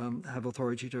have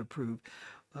authority to approve.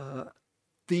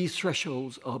 These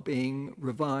thresholds are being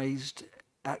revised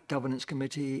at Governance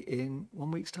Committee in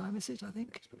 1 week's time, is it, I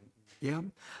think? Yeah.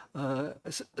 A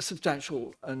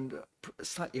substantial and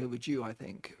slightly overdue, I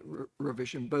think,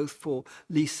 revision, both for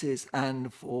leases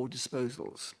and for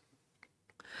disposals.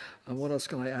 And what else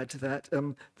can I add to that?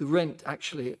 The rent,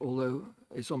 actually, although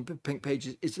it's on pink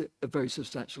pages, is a very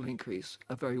substantial increase,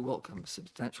 a very welcome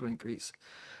substantial increase.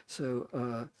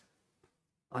 So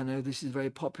I know this is very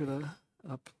popular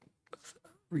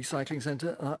recycling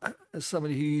centre as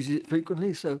somebody who uses it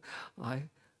frequently, so I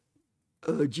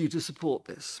urge you to support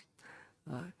this.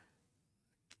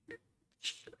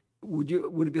 Would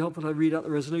it be helpful if I read out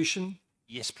the resolution?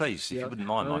 Yes, please, if you wouldn't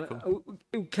mind, Michael.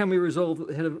 Can we resolve that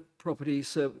the head of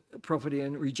property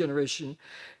and regeneration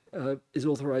is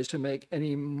authorised to make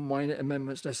any minor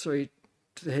amendments necessary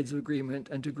to the heads of agreement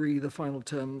and to agree the final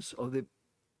terms of the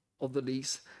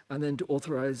lease, and then to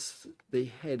authorise the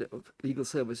head of legal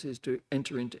services to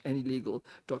enter into any legal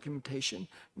documentation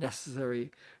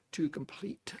necessary to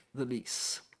complete the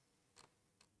lease.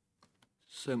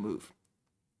 So move.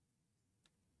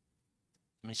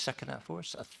 Let me second that for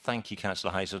us. Thank you,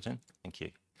 Councillor Hazelton. Thank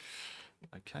you.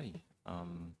 Okay.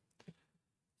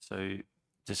 So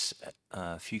just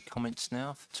a few comments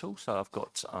now at all. So I've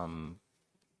got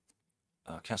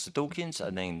Councillor Dawkins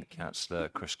and then Councillor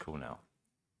Chris Cornell.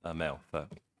 Mel.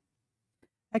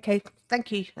 Okay,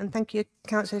 thank you. And thank you,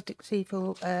 Councillor Dixie,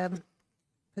 for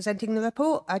presenting the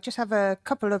report. I just have a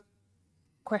couple of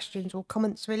questions or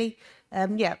comments, really.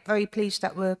 Yeah, very pleased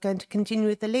that we're going to continue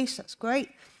with the lease. That's great.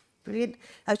 Brilliant.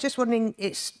 I was just wondering,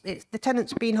 it's the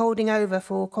tenant's been holding over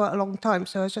for quite a long time,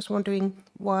 so I was just wondering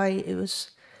why it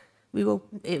was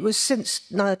since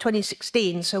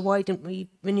 2016, so why didn't we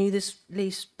renew this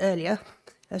lease earlier,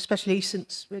 especially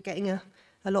since we're getting a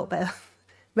lot better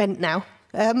rent now.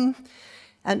 And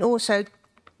also,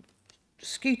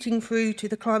 scooting through to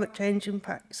the climate change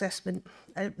impact assessment,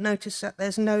 I noticed that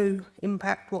there's no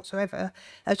impact whatsoever.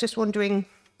 I was just wondering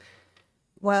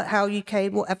how you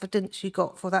came, what evidence you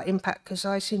got for that impact, because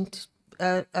I seen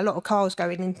a lot of cars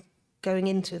going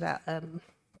into that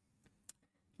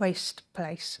waste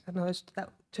place, and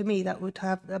to me that would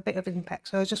have a bit of impact.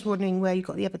 So I was just wondering where you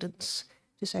got the evidence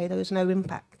to say there was no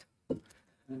impact.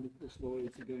 And of course, lawyers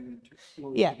are going into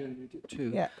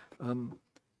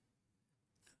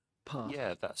part.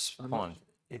 Yeah, that's fine.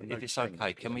 If it's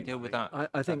okay, can we deal with that?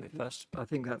 I think first. I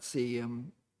think that's the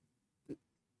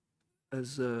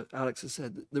as Alex has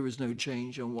said, there is no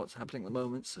change on what's happening at the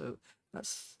moment, so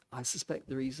that's, I suspect,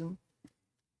 the reason.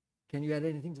 Can you add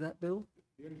anything to that, Bill?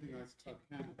 The only thing I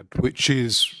add, which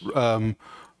is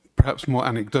perhaps more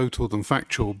anecdotal than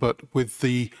factual, but with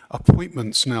the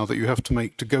appointments now that you have to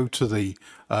make to go to the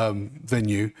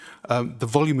venue, the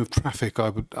volume of traffic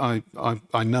I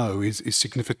know is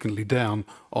significantly down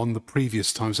on the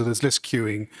previous time. So there's less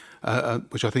queuing,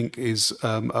 which I think is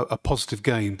a positive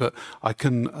gain. But I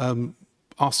can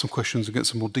ask some questions and get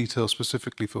some more detail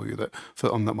specifically for you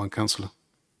on that one, Councillor.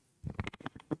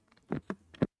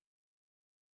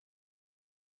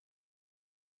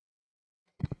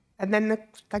 And then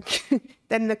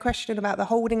then the question about the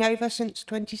holding over since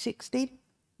 2016.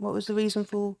 What was the reason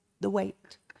for the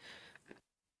wait?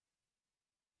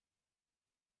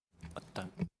 I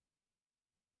don't.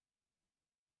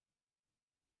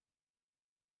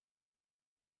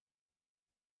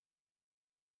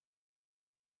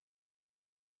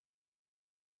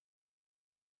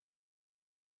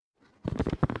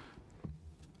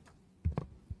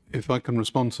 If I can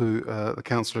respond to the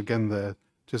councillor again there.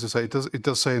 Just to say, it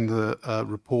does say in the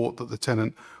report that the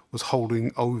tenant was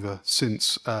holding over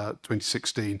since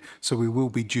 2016, so we will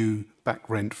be due back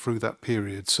rent through that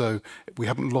period. So we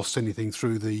haven't lost anything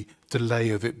through the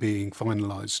delay of it being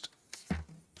finalised.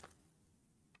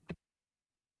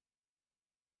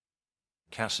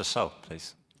 Councillor Sole,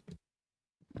 please.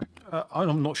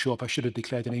 I'm not sure if I should have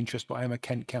declared an interest, but I am a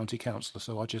Kent County councillor,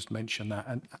 so I'll just mention that.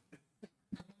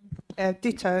 And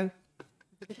ditto.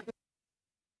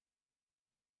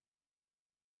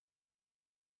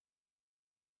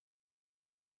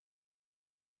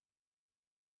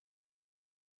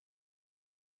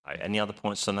 Okay, any other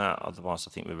points on that? Otherwise,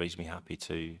 I think we're reasonably happy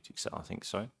to accept. I think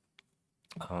so.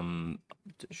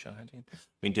 Show of hands again.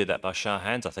 We can do that by show of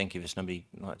hands. I think if there's nobody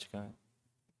like to go.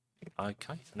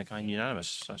 Okay, and again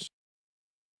unanimous.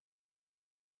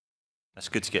 That's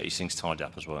good to get these things tied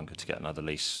up as well, and good to get another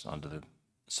lease under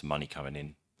some money coming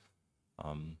in.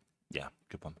 Yeah,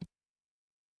 good one.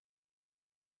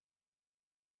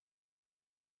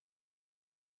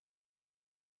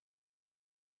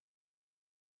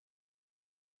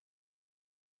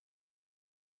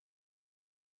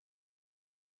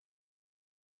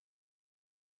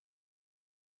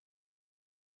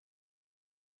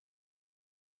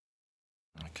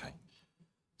 Okay,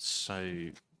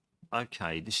 so,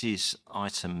 okay, this is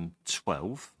item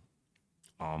 12,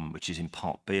 which is in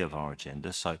part B of our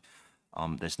agenda. So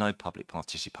there's no public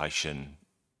participation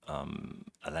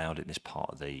allowed in this part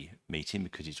of the meeting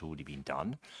because it's already been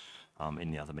done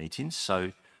in the other meetings.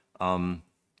 So mainly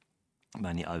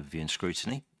overview and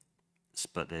scrutiny,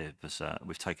 but there was,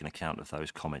 we've taken account of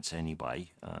those comments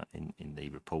anyway in the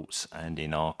reports and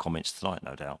in our comments tonight,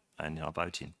 no doubt, and in our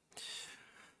voting.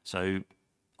 So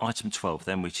item 12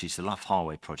 then, which is the Lough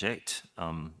Highway project,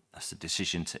 that's the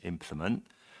decision to implement.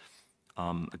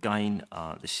 Again,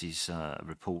 this is a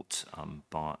report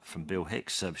from Bill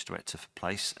Hicks, Service Director for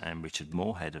Place, and Richard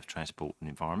Moore, Head of Transport and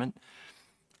Environment.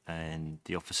 And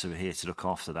the officer here to look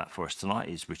after that for us tonight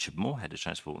is Richard Moore, Head of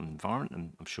Transport and Environment,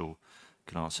 and I'm sure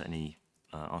can answer any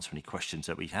questions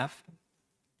that we have.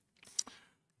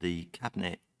 The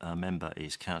Cabinet member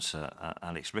is Councillor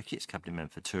Alex Ricketts, Cabinet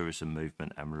Member for Tourism,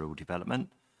 Movement and Rural Development.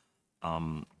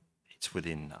 It's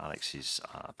within Alex's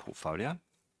portfolio.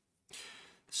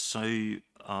 So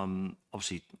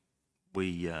obviously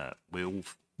we're all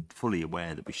fully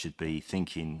aware that we should be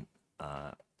thinking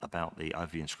about the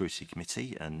Overview and Scrutiny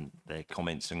Committee and their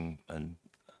comments and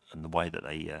the way that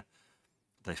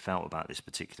they felt about this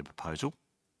particular proposal.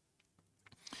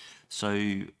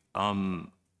 So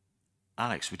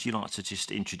Alex, would you like to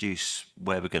just introduce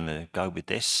where we're going to go with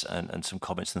this and some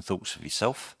comments and thoughts of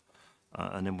yourself,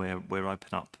 and then we're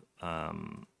open up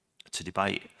to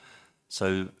debate.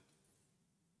 So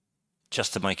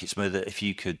just to make it smoother, if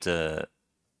you could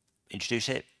introduce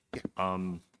it,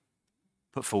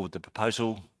 put forward the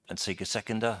proposal and seek a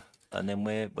seconder, and then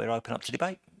we're open up to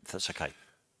debate, if that's okay.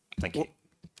 Thank you.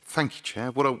 Thank you,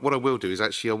 Chair. What I will do is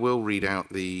actually I will read out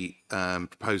the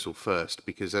proposal first,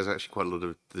 because there's actually quite a lot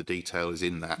of the detail is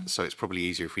in that, so it's probably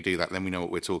easier if we do that, then we know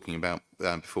what we're talking about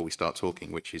before we start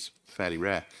talking, which is fairly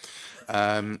rare.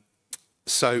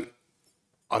 So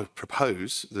I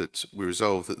propose that we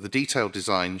resolve that the detailed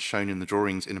design shown in the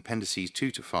drawings in appendices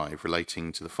 2 to 5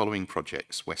 relating to the following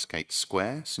projects: Westgate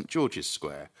Square, St George's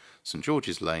Square, St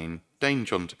George's Lane, Dane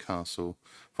John to Castle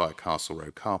via Castle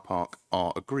Row Car Park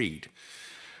are agreed.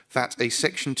 That a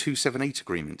Section 278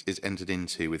 agreement is entered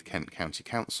into with Kent County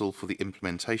Council for the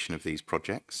implementation of these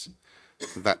projects.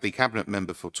 That the Cabinet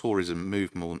Member for Tourism,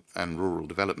 Movement and Rural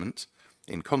Development,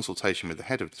 in consultation with the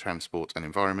Head of Transport and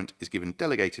Environment, is given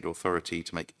delegated authority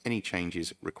to make any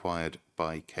changes required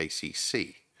by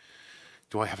KCC.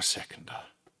 Do I have a seconder?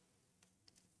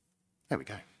 There we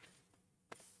go.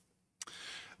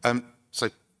 So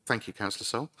thank you, Councillor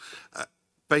Sol.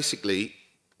 Basically,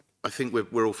 I think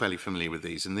we're all fairly familiar with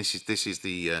these, and this is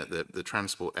the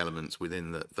transport elements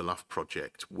within the Lough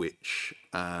project, which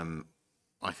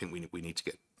I think we need to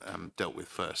get dealt with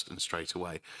first and straight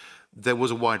away. There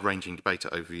was a wide-ranging debate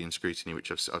at Overview and Scrutiny,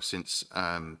 which I've since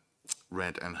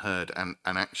read and heard, and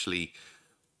actually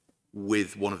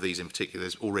with one of these in particular,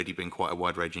 there's already been quite a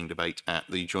wide-ranging debate at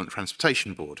the Joint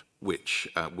Transportation Board, which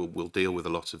will deal with a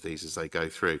lot of these as they go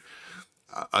through.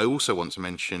 I also want to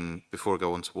mention, before I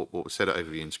go on to what was said at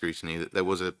Overview and Scrutiny, that there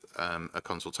was a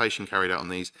consultation carried out on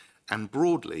these, and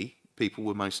broadly, people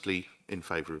were mostly in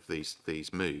favour of these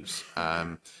moves.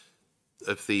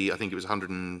 Of the, I think it was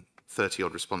 130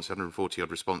 odd responses, 140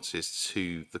 odd responses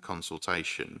to the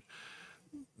consultation,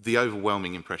 the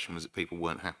overwhelming impression was that people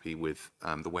weren't happy with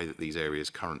the way that these areas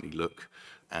currently look,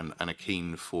 and are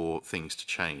keen for things to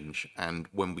change. And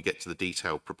when we get to the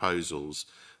detailed proposals,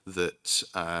 that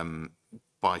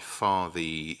by far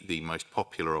the most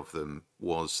popular of them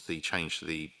was the change to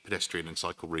the pedestrian and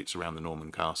cycle routes around the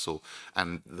Norman Castle,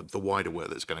 and the wider work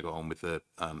that's going to go on with the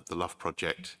Lough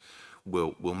project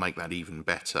will make that even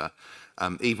better.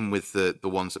 Even with the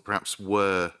ones that perhaps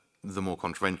were the more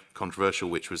controversial,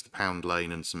 which was the Pound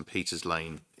Lane and St Peter's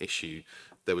Lane issue,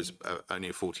 there was only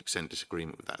a 40%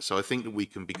 disagreement with that. So I think that we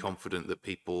can be confident that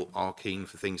people are keen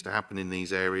for things to happen in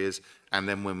these areas, and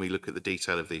then when we look at the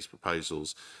detail of these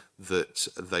proposals, that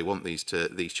they want these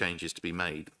changes to be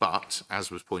made. But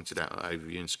as was pointed out at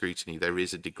Overview and Scrutiny, there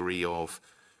is a degree of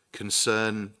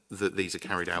concern that these are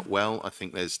carried out well. I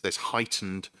think there's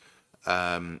heightened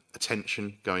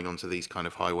attention going on to these kind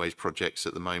of highways projects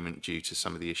at the moment due to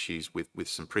some of the issues with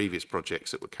some previous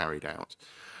projects that were carried out.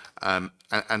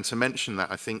 And to mention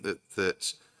that, I think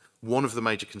that one of the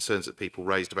major concerns that people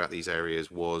raised about these areas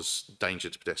was danger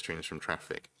to pedestrians from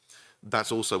traffic.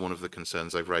 That's also one of the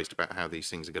concerns they've raised about how these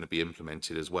things are going to be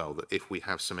implemented as well, that if we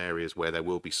have some areas where there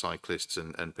will be cyclists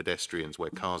and pedestrians, where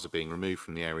cars are being removed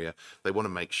from the area, they want to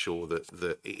make sure that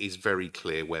it is very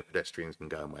clear where pedestrians can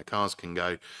go and where cars can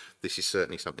go. This is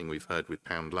certainly something we've heard with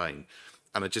Pound Lane.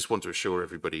 And I just want to assure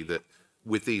everybody that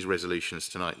with these resolutions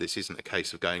tonight, this isn't a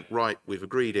case of going, right, we've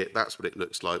agreed it, that's what it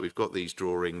looks like, we've got these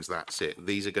drawings, that's it.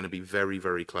 These are going to be very,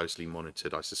 very closely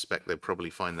monitored. I suspect they'll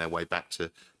probably find their way back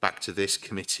to this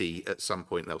committee at some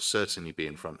point. They'll certainly be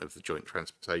in front of the Joint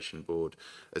Transportation Board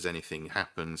as anything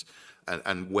happens.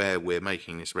 And where we're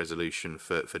making this resolution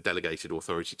for delegated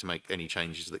authority to make any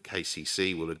changes that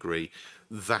KCC will agree,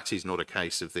 that is not a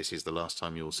case of this is the last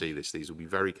time you'll see this. These will be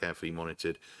very carefully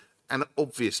monitored. And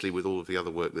obviously with all of the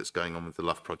other work that's going on with the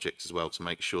Luff project as well, to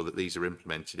make sure that these are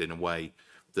implemented in a way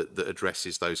that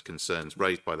addresses those concerns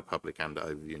raised by the public and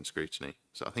overview and scrutiny.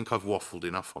 So I think I've waffled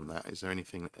enough on that. Is there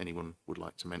anything that anyone would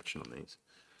like to mention on these?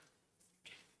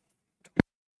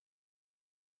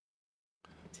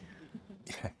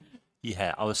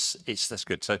 Yeah, that's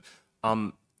good. So, if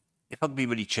I could be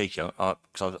really cheeky, because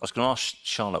I was going to ask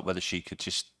Charlotte whether she could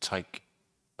just take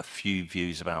a few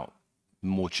views about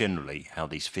more generally how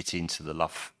these fit into the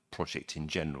Luff project in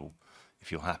general,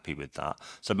 if you're happy with that.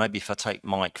 So maybe if I take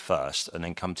Mike first and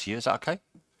then come to you, is that okay?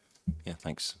 Yeah,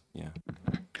 thanks. Yeah.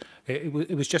 It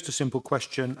was just a simple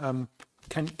question.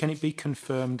 Can it be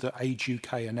confirmed that Age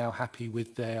UK are now happy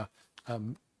with their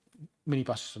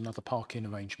minibuses and other parking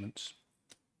arrangements?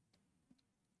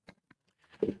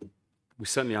 We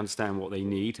certainly understand what they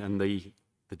need, and the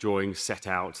drawings set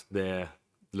out their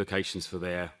locations for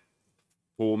their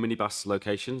 4 minibus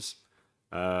locations.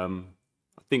 I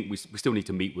think we still need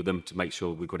to meet with them to make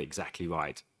sure we've got it exactly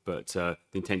right. But the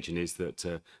intention is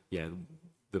that, yeah,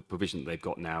 the provision that they've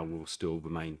got now will still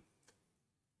remain.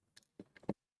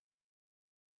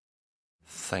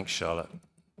 Thanks, Charlotte.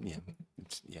 Yeah,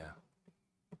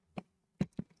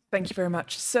 Thank you very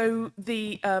much. So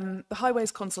the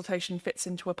highways consultation fits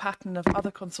into a pattern of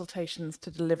other consultations to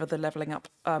deliver the Levelling Up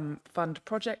Fund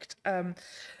project.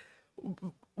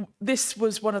 This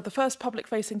was one of the first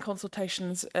public-facing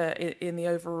consultations in the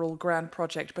overall grand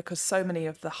project, because so many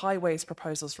of the highways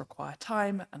proposals require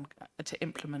time and to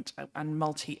implement and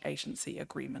multi-agency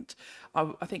agreement.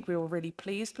 I think we were really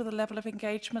pleased with the level of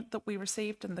engagement that we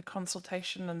received, and the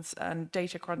consultation and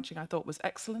data crunching I thought was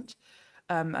excellent.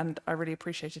 And I really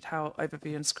appreciated how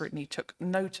Overview and Scrutiny took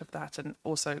note of that and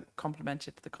also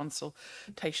complemented the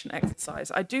consultation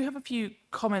exercise. I do have a few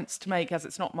comments to make, as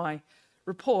it's not my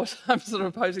report. I'm sort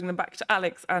of posing them back to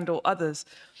Alex and or others.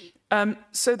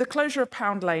 So the closure of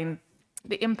Pound Lane,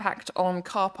 the impact on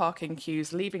car parking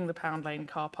queues leaving the Pound Lane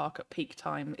car park at peak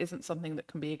time isn't something that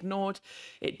can be ignored.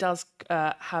 It does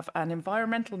have an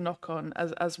environmental knock-on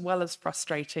as well as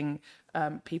frustrating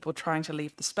people trying to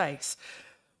leave the space.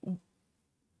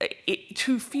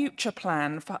 To future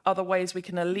plan for other ways we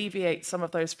can alleviate some of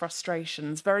those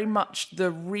frustrations, very much the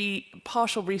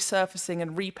partial resurfacing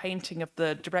and repainting of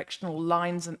the directional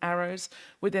lines and arrows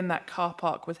within that car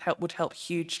park would help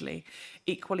hugely.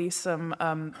 Equally, some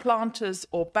planters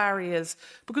or barriers,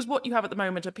 because what you have at the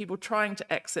moment are people trying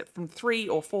to exit from 3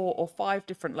 or 4 or 5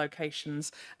 different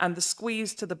locations, and the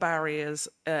squeeze to the barriers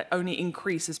only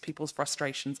increases people's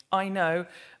frustrations. I know,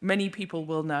 many people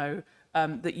will know,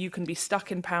 that you can be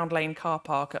stuck in Pound Lane car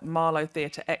park at Marlow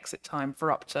Theatre exit time for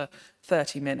up to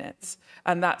 30 minutes.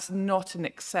 And that's not an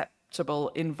acceptable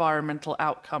environmental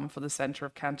outcome for the centre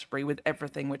of Canterbury with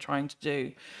everything we're trying to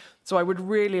do. So I would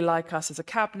really like us as a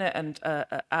cabinet and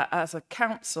as a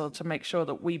council to make sure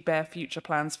that we bear future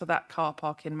plans for that car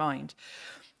park in mind.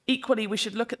 Equally, we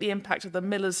should look at the impact of the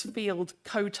Millers Field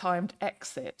co-timed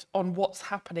exit on what's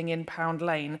happening in Pound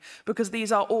Lane, because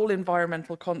these are all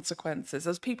environmental consequences.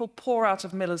 As people pour out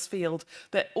of Millers Field,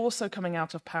 they're also coming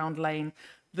out of Pound Lane.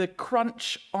 The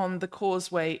crunch on the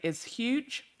causeway is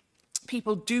huge.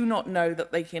 People do not know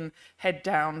that they can head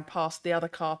down past the other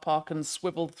car park and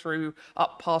swivel through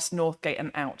up past Northgate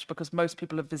and out, because most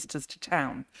people are visitors to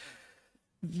town.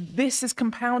 This is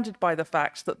compounded by the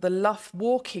fact that the Luff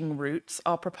walking routes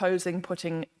are proposing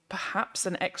putting perhaps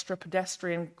an extra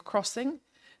pedestrian crossing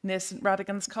near St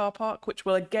Radigan's car park, which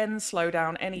will again slow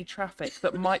down any traffic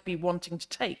that might be wanting to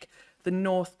take the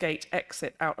Northgate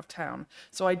exit out of town.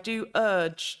 So I do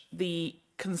urge the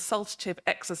consultative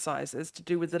exercises to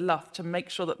do with the LUF to make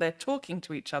sure that they're talking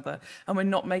to each other and we're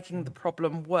not making the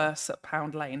problem worse at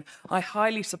Pound Lane. I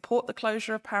highly support the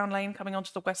closure of Pound Lane coming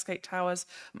onto the Westgate Towers.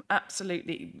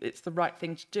 Absolutely, it's the right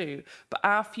thing to do. But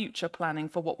our future planning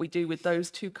for what we do with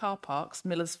those two car parks,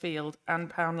 Millers Field and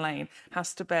Pound Lane,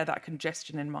 has to bear that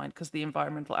congestion in mind, because the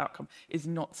environmental outcome is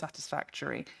not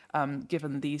satisfactory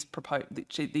given these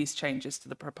changes to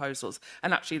the proposals.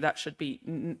 And actually that should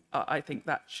be, I think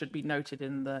that should be noted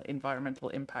in the environmental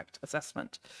impact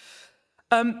assessment.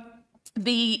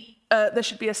 There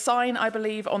should be a sign, I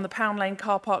believe, on the Pound Lane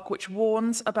car park which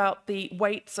warns about the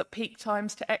waits at peak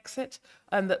times to exit,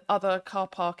 and that other car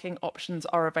parking options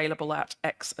are available at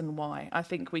X and Y. I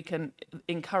think we can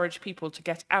encourage people to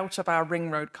get out of our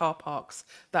ring road car parks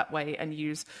that way and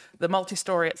use the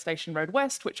multi-storey at Station Road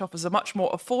West, which offers a much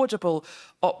more affordable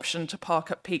option to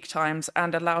park at peak times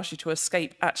and allows you to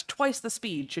escape at twice the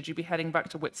speed should you be heading back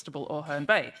to Whitstable or Herne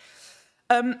Bay.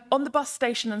 On the bus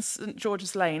station in St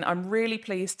George's Lane, I'm really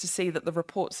pleased to see that the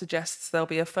report suggests there'll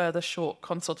be a further short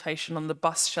consultation on the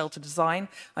bus shelter design.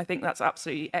 I think that's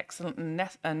absolutely excellent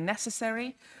and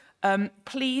necessary.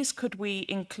 Please could we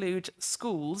include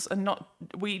schools, and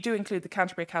we do include the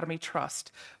Canterbury Academy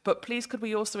Trust, but please could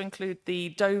we also include the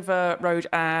Dover Road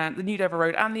and the New Dover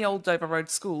Road and the Old Dover Road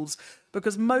schools,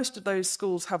 because most of those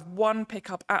schools have one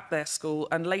pickup at their school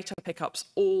and later pickups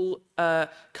all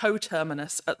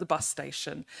co-terminus at the bus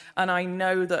station. And I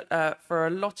know that for a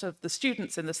lot of the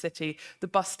students in the city, the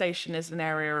bus station is an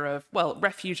area of, well,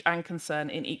 refuge and concern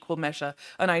in equal measure.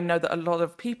 And I know that a lot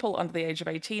of people under the age of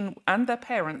 18 and their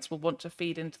parents will want to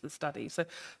feed into the study. So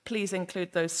please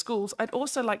include those schools. I'd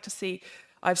also like to see,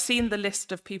 I've seen the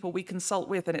list of people we consult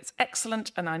with, and it's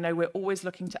excellent, and I know we're always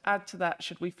looking to add to that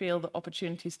should we feel that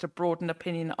opportunities to broaden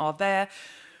opinion are there.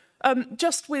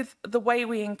 Just with the way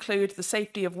we include the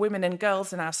safety of women and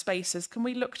girls in our spaces, can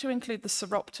we look to include the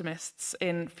Seroptimists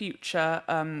in future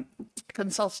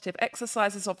consultative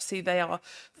exercises? Obviously, they are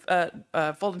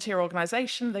a volunteer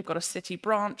organisation. They've got a city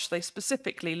branch. They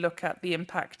specifically look at the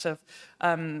impact of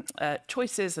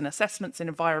choices and assessments in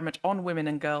environment on women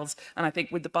and girls. And I think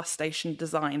with the bus station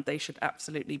design, they should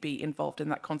absolutely be involved in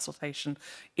that consultation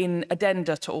in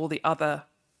addenda to all the other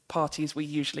parties we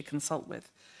usually consult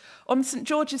with. On St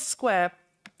George's Square,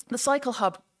 the cycle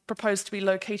hub proposed to be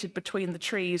located between the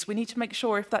trees. We need to make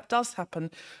sure, if that does happen,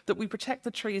 that we protect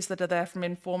the trees that are there from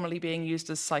informally being used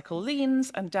as cycle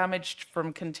lanes and damaged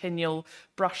from continual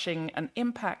brushing and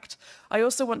impact. I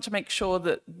also want to make sure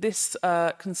that this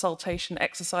consultation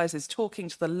exercise is talking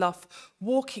to the LUF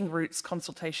walking routes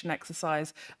consultation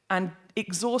exercise and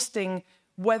exhausting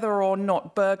whether or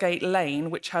not Burgate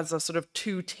Lane, which has a sort of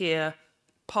two-tier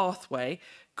pathway,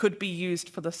 could be used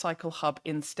for the cycle hub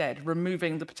instead,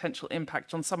 removing the potential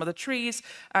impact on some of the trees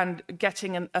and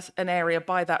getting an area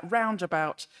by that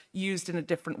roundabout used in a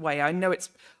different way. I know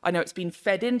it's been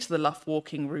fed into the LUF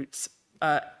walking routes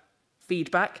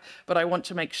feedback, but I want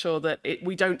to make sure that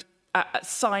we don't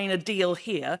sign a deal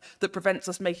here that prevents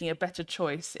us making a better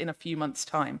choice in a few months'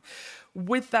 time.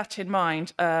 With that in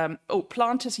mind,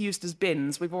 planters used as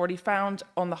bins. We've already found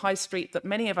on the high street that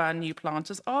many of our new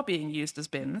planters are being used as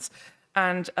bins.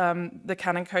 And the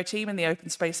Cannon Co team and the Open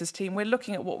Spaces team, we're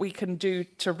looking at what we can do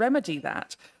to remedy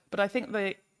that. But I think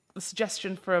the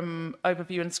suggestion from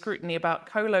Overview and Scrutiny about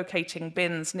co-locating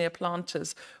bins near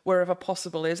planters wherever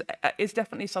possible is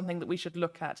definitely something that we should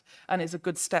look at and is a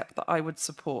good step that I would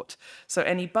support. So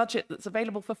any budget that's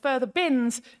available for further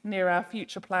bins near our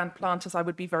future planned planters, I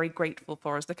would be very grateful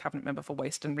for as the Cabinet Member for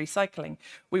Waste and Recycling.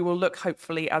 We will look,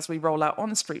 hopefully, as we roll out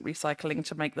on-street recycling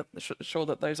to make sure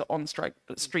that those are on-street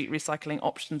recycling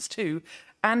options too.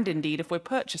 And indeed, if we're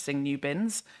purchasing new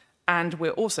bins, and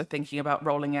we're also thinking about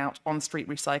rolling out on-street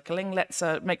recycling, let's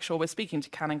make sure we're speaking to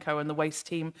Cannon Co and the waste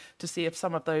team to see if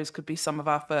some of those could be some of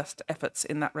our first efforts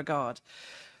in that regard.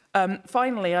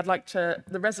 Finally, I'd like to,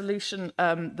 the resolution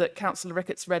that Councillor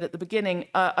Ricketts read at the beginning,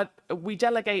 we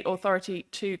delegate authority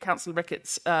to Councillor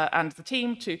Ricketts and the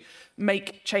team to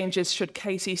make changes should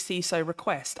KCC so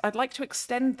request. I'd like to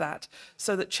extend that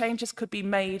so that changes could be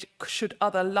made should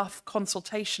other LUF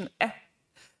consultation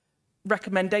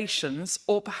recommendations,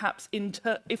 or perhaps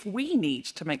if we need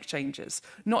to make changes,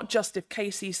 not just if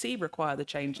KCC require the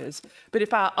changes, but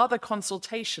if our other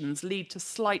consultations lead to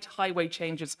slight highway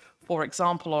changes, for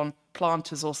example, on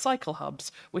planters or cycle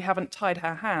hubs, we haven't tied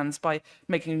our hands by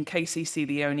making KCC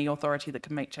the only authority that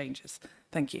can make changes.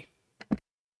 Thank you.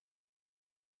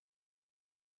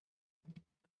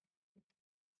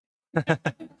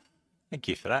 Thank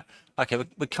you for that. Okay,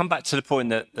 we'll come back to the point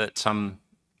that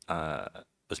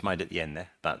was made at the end there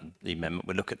about the amendment.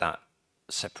 We'll look at that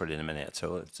separately in a minute at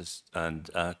all.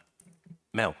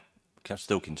 Mel,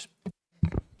 Councillor Dawkins.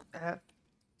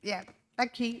 Yeah,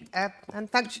 thank you, and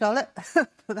thanks, Charlotte,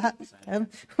 for that.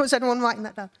 Was anyone writing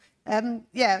that down?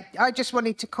 Yeah, I just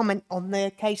wanted to comment on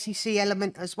the KCC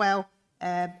element as well,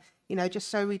 you know, just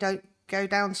so we don't go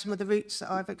down some of the routes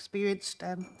that I've experienced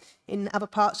in other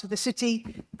parts of the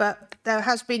city. But there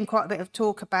has been quite a bit of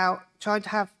talk about trying to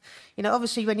have, you know,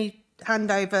 obviously when you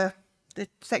hand over the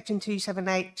Section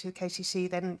 278 to KCC,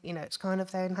 then, you know, it's kind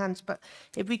of there in hands. But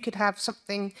if we could have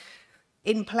something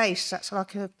in place that's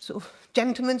like a sort of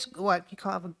gentleman's, well, you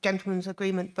can't have a gentleman's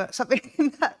agreement, but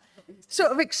something that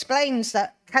sort of explains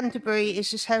that Canterbury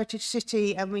is this heritage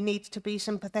city and we need to be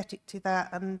sympathetic to that,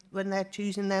 and when they're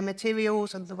choosing their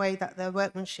materials and the way that their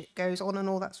workmanship goes on and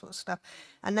all that sort of stuff.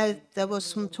 I know there was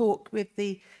some talk with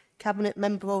the cabinet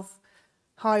member of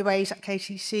highways at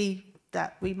KCC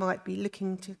that we might be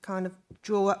looking to kind of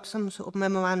draw up some sort of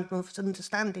memorandum of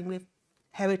understanding with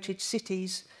heritage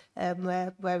cities,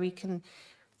 where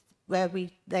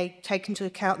they take into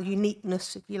account the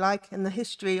uniqueness, if you like, and the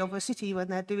history of a city when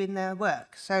they're doing their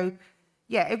work. So,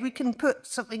 yeah, if we can put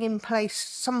something in place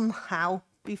somehow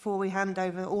before we hand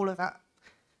over all of that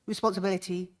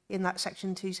responsibility in that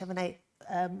Section 278,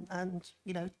 and,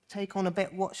 you know, take on a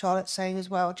bit what Charlotte's saying as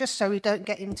well, just so we don't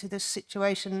get into this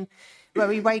situation where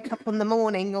we wake up on the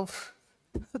morning of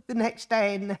the next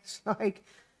day and there's like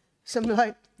some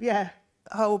like, yeah,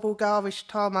 horrible garbage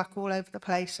tarmac all over the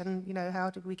place, and, you know, how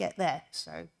did we get there?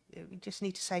 So we just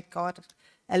need to safeguard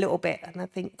a little bit, and I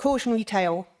think cautionary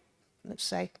tale, let's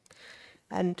say,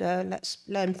 and let's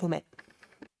learn from it.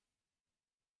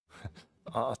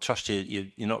 I trust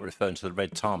you're not referring to the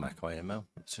red tarmac, are you, Mel?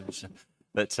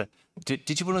 But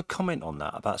did you want to comment on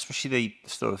that, about especially the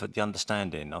sort of the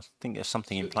understanding? I think there's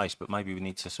something in place, but maybe we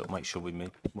need to sort of make sure we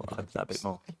move that a bit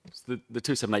more. The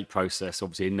 278 process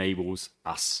obviously enables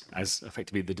us, as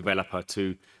effectively the developer,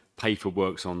 to pay for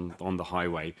works on the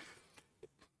highway.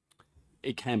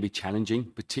 It can be challenging,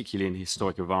 particularly in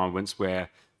historic environments where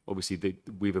obviously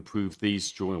we've approved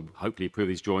these drawings, hopefully approved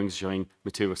these drawings showing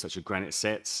materials such as granite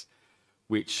sets,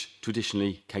 which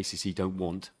traditionally KCC don't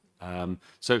want.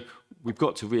 So we've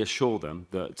got to reassure them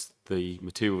that the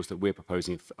materials that we're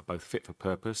proposing are both fit for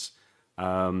purpose,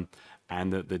 and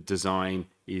that the design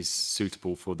is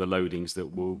suitable for the loadings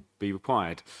that will be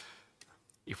required.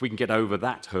 If we can get over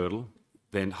that hurdle,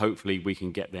 then hopefully we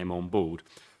can get them on board.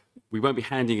 We won't be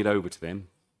handing it over to them,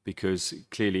 because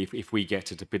clearly if we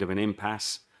get at a bit of an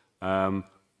impasse,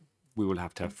 we will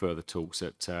have to have further talks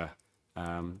at,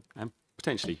 and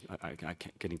potentially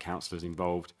getting councillors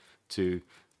involved to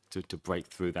break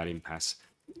through that impasse.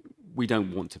 We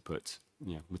don't want to put,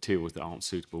 you know, materials that aren't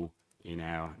suitable in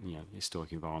our, you know,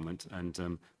 historic environment,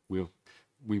 and we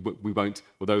won't.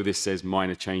 Although this says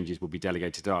minor changes will be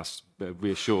delegated to us, but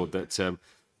reassured that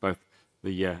both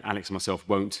Alex and myself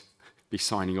won't be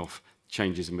signing off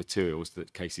changes in materials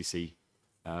that KCC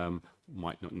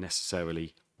might not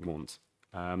necessarily want.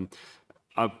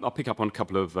 I'll pick up on a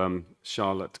couple of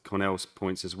Charlotte Cornell's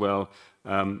points as well.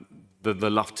 The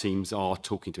LUF teams are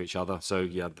talking to each other. So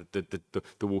yeah,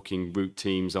 the walking route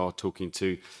teams are talking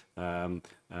to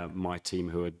my team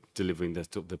who are delivering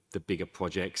the bigger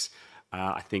projects.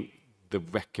 I think the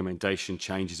recommendation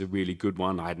change is a really good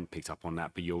one. I hadn't picked up on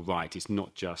that, but you're right. It's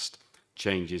not just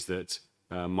changes that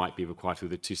might be required through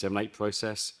the 278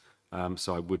 process.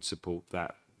 So I would support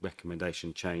that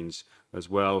recommendation change as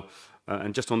well.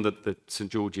 And just on the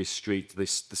St George's Street, the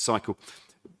cycle,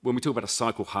 when we talk about a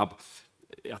cycle hub,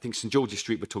 I think St George's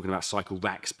Street, we're talking about cycle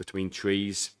racks between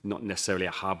trees, not necessarily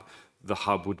a hub. The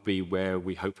hub would be where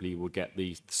we hopefully will get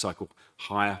the cycle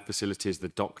hire facilities, the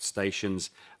docked stations,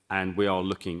 and we are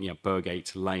looking, you know,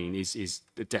 Burgate Lane is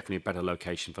definitely a better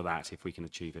location for that if we can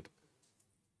achieve it.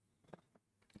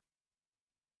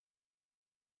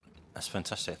 That's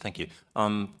fantastic, thank you.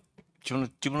 Do you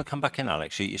want to come back in,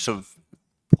 Alex? You're sort of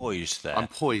poised there. I'm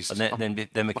poised. And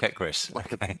then we get Chris.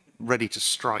 Okay. Ready to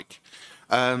strike.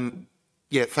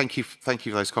 Yeah, thank you for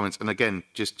those comments. And again,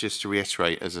 just to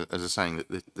reiterate, as a saying,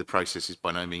 that the process is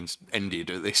by no means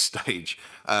ended at this stage.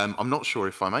 I'm not sure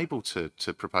if I'm able to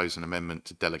propose an amendment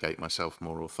to delegate myself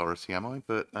more authority, am I?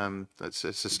 But it's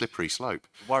a slippery slope.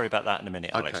 We'll worry about that in a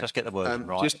minute, Alex. Okay. Let's get the word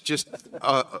right. Just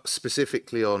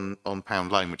specifically on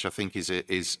Pound Lane, which I think is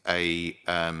a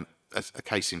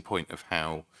case in point of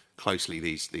how closely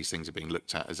these things are being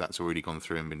looked at, as that's already gone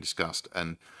through and been discussed.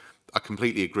 And I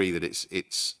completely agree that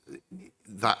it's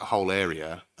that whole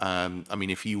area. I mean,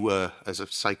 if you were, as I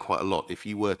say quite a lot, if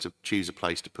you were to choose a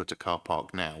place to put a car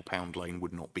park now, Pound Lane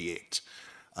would not be it.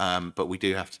 But we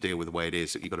do have to deal with the way it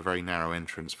is, that you've got a very narrow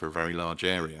entrance for a very large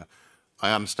area.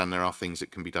 I understand there are things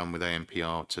that can be done with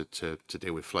ANPR to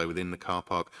deal with flow within the car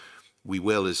park. We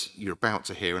will, as you're about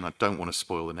to hear, and I don't want to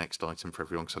spoil the next item for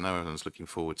everyone because I know everyone's looking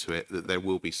forward to it, that there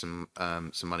will be some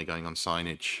money going on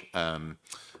signage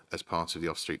as part of the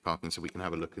off-street parking, so we can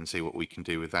have a look and see what we can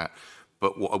do with that.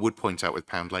 But what I would point out with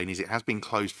Pound Lane is it has been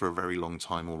closed for a very long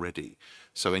time already.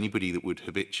 So anybody that would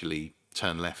habitually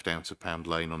turn left out of Pound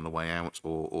Lane on the way out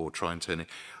or try and turn it,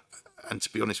 and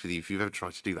to be honest with you, if you've ever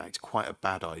tried to do that, it's quite a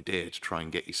bad idea to try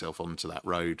and get yourself onto that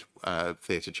road,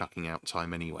 theatre chucking out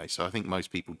time anyway. So I think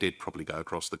most people did probably go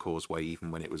across the causeway even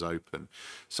when it was open.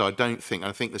 So I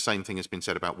think the same thing has been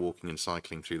said about walking and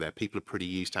cycling through there. People are pretty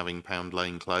used to having Pound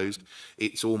Lane closed.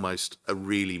 It's almost a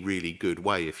really, really good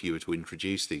way, if you were to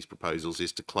introduce these proposals,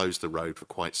 is to close the road for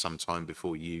quite some time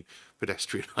before you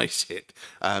pedestrianise it,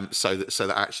 so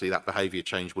that actually that behaviour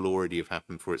change will already have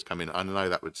happened before it's come in. I know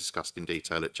that was discussed in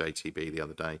detail at JTB the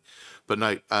other day, but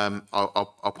no,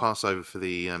 I'll pass over for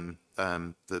the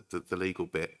legal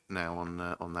bit now on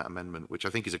that amendment, which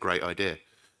I think is a great idea.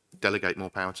 Delegate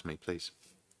more power to me, please.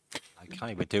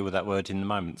 Okay, we'll deal with that word in a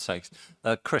moment. So,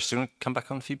 Chris, do you want to come back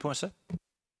on a few points there?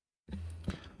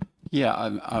 Yeah,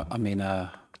 I mean,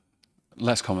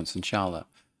 less comments than Charlotte.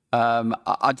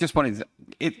 I just wanted,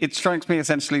 it strikes me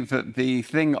essentially that the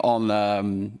thing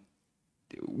on,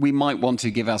 we might want to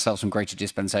give ourselves some greater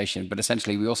dispensation, but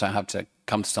essentially we also have to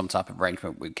come to some type of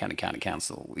arrangement with County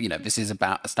Council. You know, this is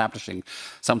about establishing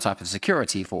some type of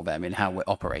security for them in how we're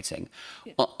operating.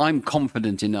 Yeah. I'm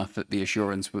confident enough that the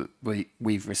assurance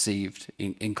we've received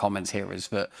in comments here is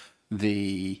that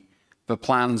the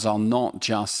plans are not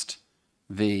just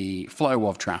the flow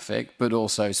of traffic, but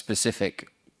also specific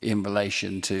in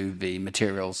relation to the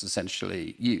materials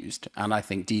essentially used. And I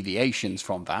think deviations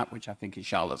from that, which I think is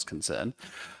Charlotte's concern,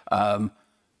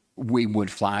 we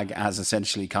would flag as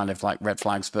essentially kind of like red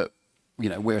flags that, you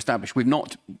know, we're established. We've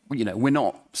not, you know, we're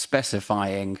not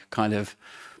specifying kind of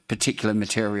particular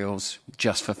materials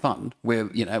just for fun.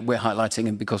 We're, you know, we're highlighting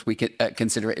them because we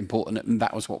consider it important, and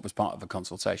that was what was part of the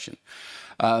consultation.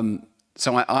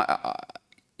 So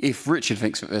if Richard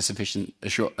thinks that there's sufficient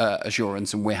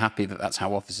assurance, and we're happy that that's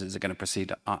how officers are going to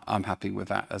proceed, I'm happy with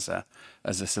that as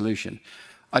a solution.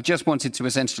 I just wanted to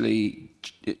essentially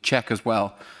check as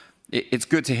well. It's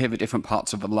good to hear the different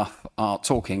parts of the LUF are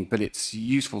talking, but it's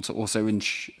useful to also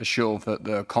ensure that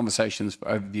the conversations for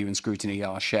overview and scrutiny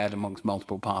are shared amongst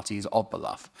multiple parties of the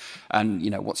LUF. And, you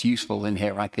know, what's useful in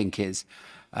here, I think, is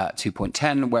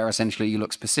 2.10, where essentially you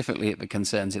look specifically at the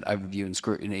concerns in overview and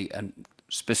scrutiny and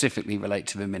specifically relate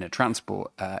to the minute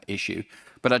transport issue.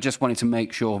 But I just wanted to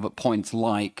make sure that points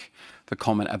like the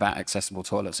comment about accessible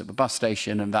toilets at the bus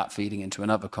station and that feeding into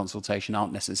another consultation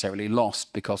aren't necessarily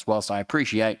lost, because whilst I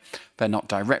appreciate they're not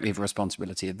directly the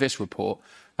responsibility of this report,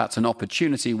 that's an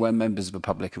opportunity where members of the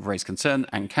public have raised concern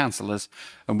and councillors,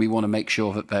 and we want to make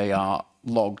sure that they are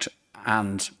logged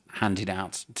and handed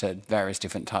out to various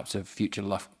different types of future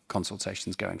LUF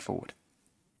consultations going forward.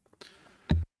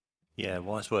 Yeah,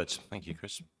 wise words. Thank you,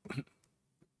 Chris.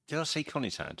 Did I see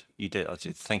Connie's hand? You did. I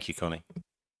did. Thank you, Connie.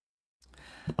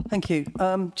 Thank you.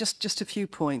 Just a few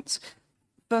points.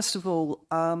 First of all,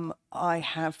 I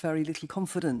have very little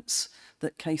confidence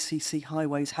that KCC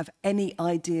Highways have any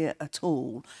idea at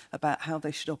all about how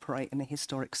they should operate in a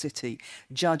historic city,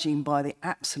 judging by the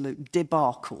absolute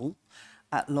debacle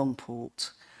at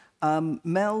Longport.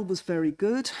 Mel was very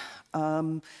good.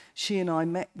 She and I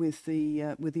met with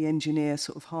the engineer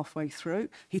sort of halfway through.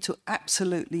 He took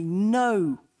absolutely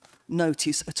no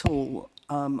notice at all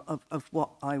of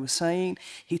what I was saying.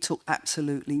 He took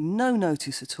absolutely no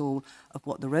notice at all of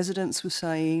what the residents were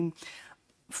saying.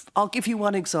 I'll give you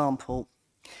one example.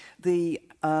 The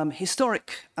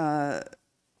historic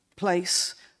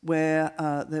place where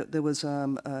there was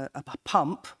a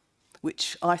pump,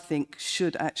 which I think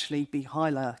should actually be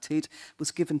highlighted,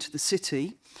 was given to the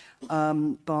city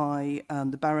by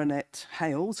the Baronet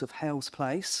Hales of Hales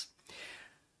Place.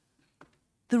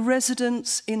 The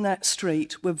residents in that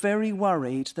street were very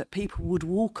worried that people would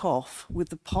walk off with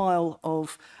the pile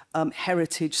of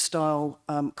heritage-style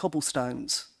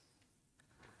cobblestones.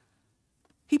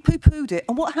 He poo-pooed it,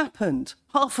 and what happened?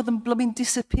 Half of them blooming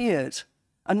disappeared,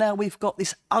 and now we've got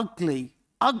this ugly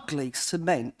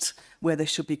cement where there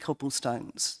should be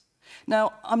cobblestones.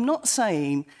 Now, I'm not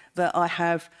saying that I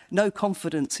have no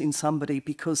confidence in somebody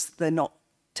because they're not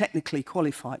technically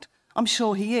qualified. I'm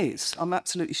sure he is. I'm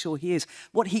absolutely sure he is.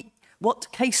 What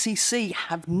KCC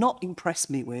have not impressed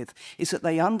me with is that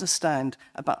they understand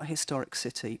about a historic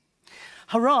city.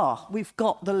 Hurrah, we've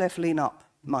got the levelling up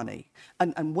money.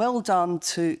 And well done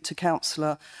to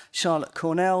Councillor Charlotte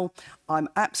Cornell. I'm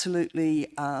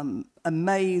absolutely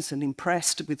amazed and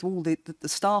impressed with all the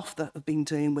staff that have been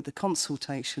doing with the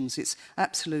consultations. It's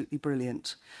absolutely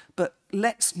brilliant. But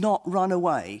let's not run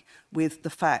away with the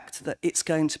fact that it's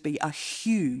going to be a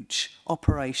huge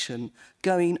operation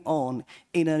going on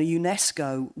in a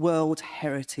UNESCO World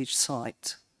Heritage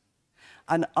Site.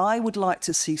 And I would like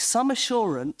to see some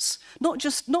assurance,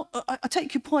 I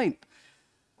take your point,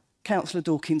 Councillor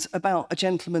Dawkins, about a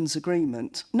gentleman's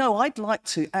agreement. No, I'd like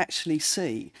to actually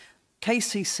see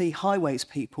KCC Highways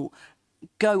people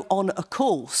go on a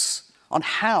course on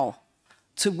how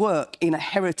to work in a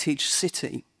heritage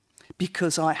city,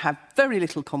 because I have very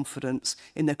little confidence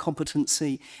in their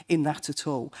competency in that at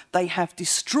all. They have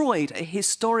destroyed a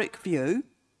historic view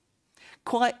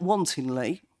quite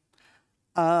wantonly.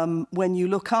 When you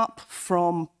look up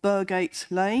from Burgate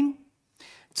Lane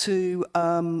to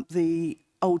the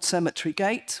Old Cemetery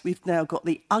Gate, we've now got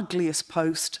the ugliest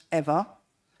post ever.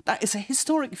 That is a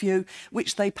historic view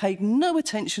which they paid no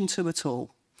attention to at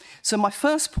all. So my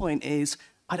first point is,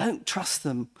 I don't trust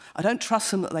them. I don't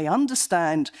trust them that they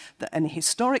understand that a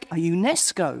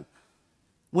UNESCO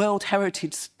World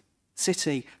Heritage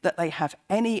City, that they have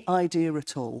any idea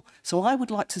at all. So I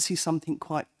would like to see something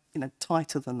quite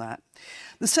tighter than that.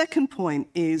 The second point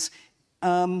is,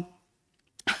 I'm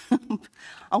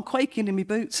quaking in my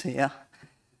boots here,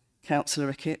 Councillor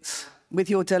Ricketts, with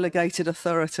your delegated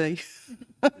authority.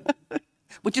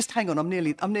 Well, just hang on, I'm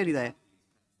nearly there.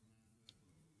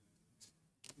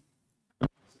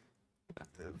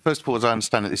 First of all, as I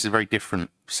understand it, this is a very different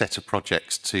set of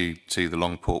projects to the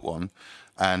Longport one,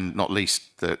 and not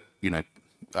least that,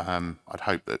 I'd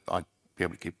hope that I'd be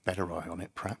able to keep a better eye on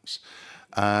it, perhaps.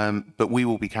 But we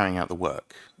will be carrying out the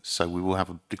work, so we will have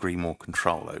a degree more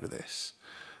control over this.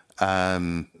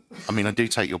 I do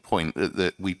take your point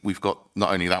that we've got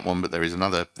not only that one, but there's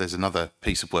another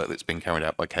piece of work that's been carried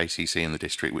out by KCC in the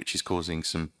district, which is causing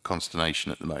some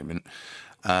consternation at the moment.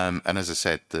 And as I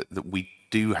said, that we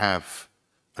do have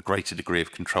a greater degree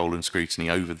of control and scrutiny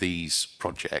over these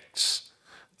projects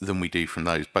than we do from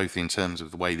those, both in terms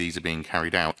of the way these are being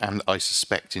carried out, and I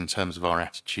suspect in terms of our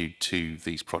attitude to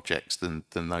these projects than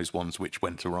those ones which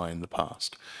went awry in the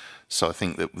past. So I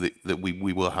think that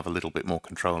we will have a little bit more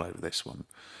control over this one.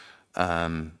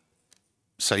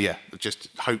 So yeah, just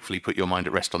hopefully put your mind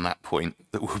at rest on that point,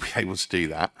 that we'll be able to do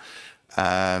that.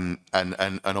 And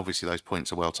obviously those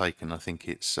points are well taken. I think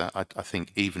it's I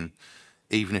think even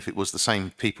if it was the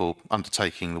same people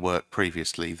undertaking the work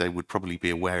previously, they would probably be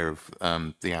aware of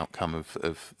the outcome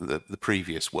of the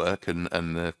previous work and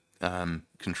the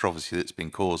controversy that's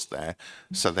been caused there.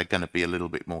 So they're going to be a little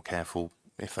bit more careful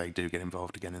if they do get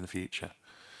involved again in the future.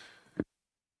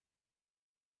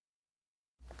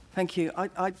 Thank you.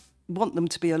 I want them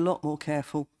to be a lot more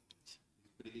careful.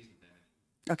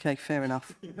 Okay, fair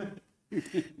enough.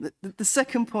 The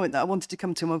second point that I wanted to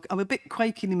come to, I'm a bit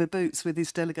quaking in my boots with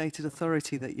this delegated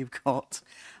authority that you've got.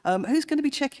 Who's going to be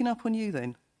checking up on you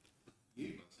then?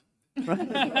 You.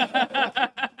 Right.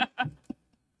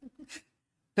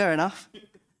 Fair enough.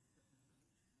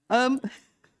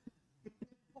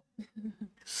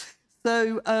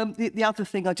 So the other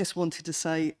thing I just wanted to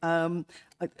say, I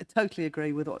totally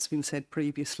agree with what's been said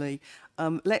previously.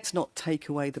 Let's not take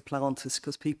away the planters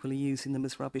because people are using them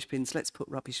as rubbish bins. Let's put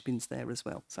rubbish bins there as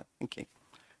well. So thank you.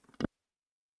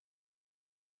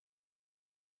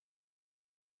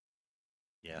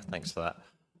 Yeah, thanks for that.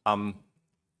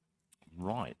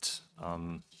 Right.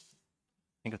 I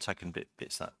think I've taken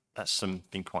bits that's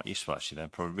been quite useful actually. Then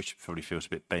probably Richard probably feels a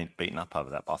bit beaten up over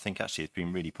that, but I think actually it's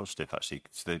been really positive actually.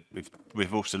 So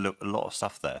we've also looked at a lot of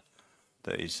stuff there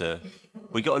that is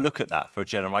we got to look at that for a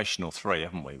generation or three,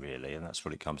 haven't we? Really, and that's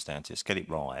what it comes down to. Let's get it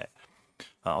right.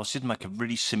 I was going to make a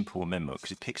really simple amendment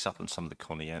because it picks up on some of the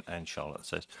Connie and Charlotte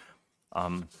says.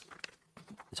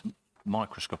 It's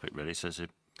microscopic really. It says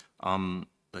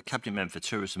the Cabinet Member for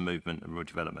Tourism, Movement and Rural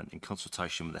Development, in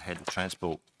consultation with the Head of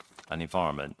Transport and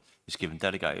Environment, is given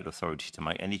delegated authority to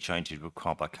make any changes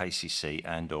required by KCC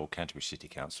and/or Canterbury City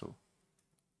Council.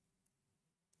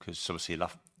 Because obviously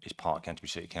Luff is part of Canterbury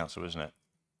City Council, isn't it?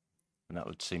 And that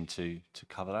would seem to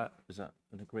cover that. Is that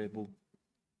an agreeable?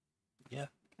 Yeah.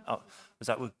 Oh,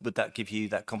 would that give you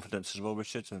that confidence as well,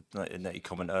 Richard? In that you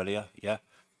comment earlier, yeah.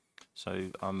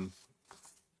 So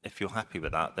if you're happy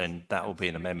with that, then that will be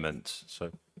an amendment.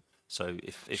 So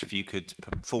if you could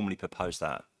formally propose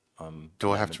that.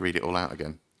 Do I have to read it all out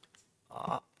again?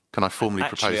 Can I formally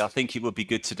propose? Actually, I think it would be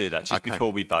good to do that just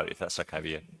before we vote, if that's okay with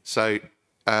you. So,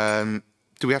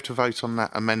 do we have to vote on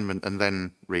that amendment and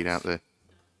then read out the?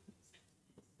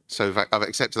 So I've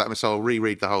accepted that, so I'll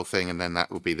reread the whole thing, and then that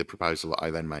will be the proposal that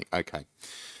I then make. Okay.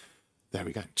 There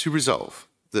we go. To resolve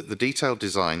that the detailed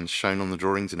designs shown on the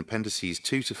drawings in appendices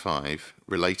 2 to 5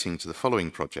 relating to the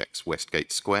following projects: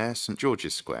 Westgate Square, St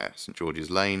George's Square, St George's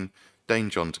Lane, Dane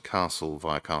John to Castle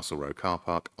via Castle Row Car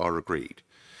Park are agreed.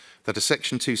 That a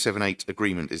Section 278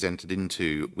 agreement is entered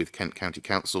into with Kent County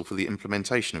Council for the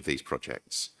implementation of these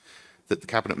projects. That the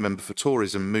Cabinet Member for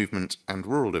Tourism, Movement and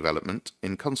Rural Development,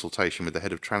 in consultation with the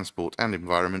Head of Transport and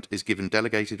Environment, is given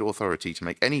delegated authority to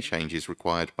make any changes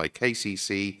required by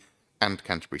KCC and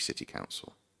Canterbury City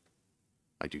Council.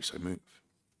 I do so move.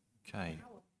 Okay.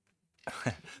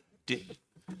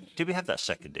 Did we have that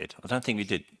seconded? I don't think we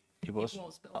did. It was,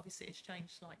 but obviously it's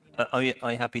changed slightly.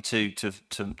 are you happy to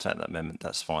take that amendment?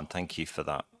 That's fine. Thank you for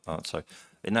that. So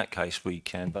in that case, we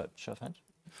can vote. Show of hands.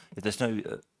 If there's no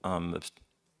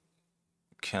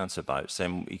counter votes,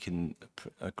 then we can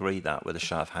agree that with a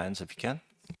show of hands, if you can.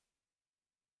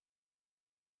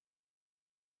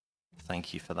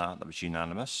 Thank you for that. That was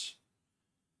unanimous.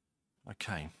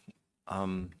 Okay.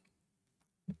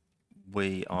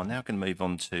 We are now going to move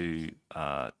on to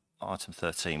item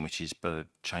 13, which is the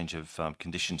change of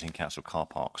conditions in council car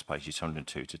parks, pages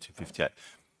 202 to 258.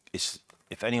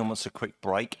 If anyone wants a quick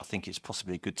break, I think it's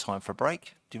possibly a good time for a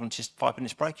break. Do you want just 5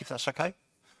 minutes break, if that's okay?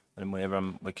 And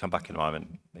we'll come back in a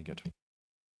moment. Very good.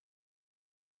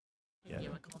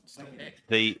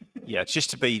 Yeah. Just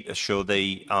to be assured,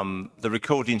 the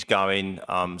recording's going.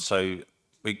 So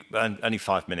only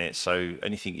 5 minutes. So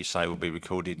anything you say will be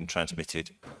recorded and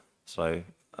transmitted. So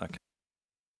okay.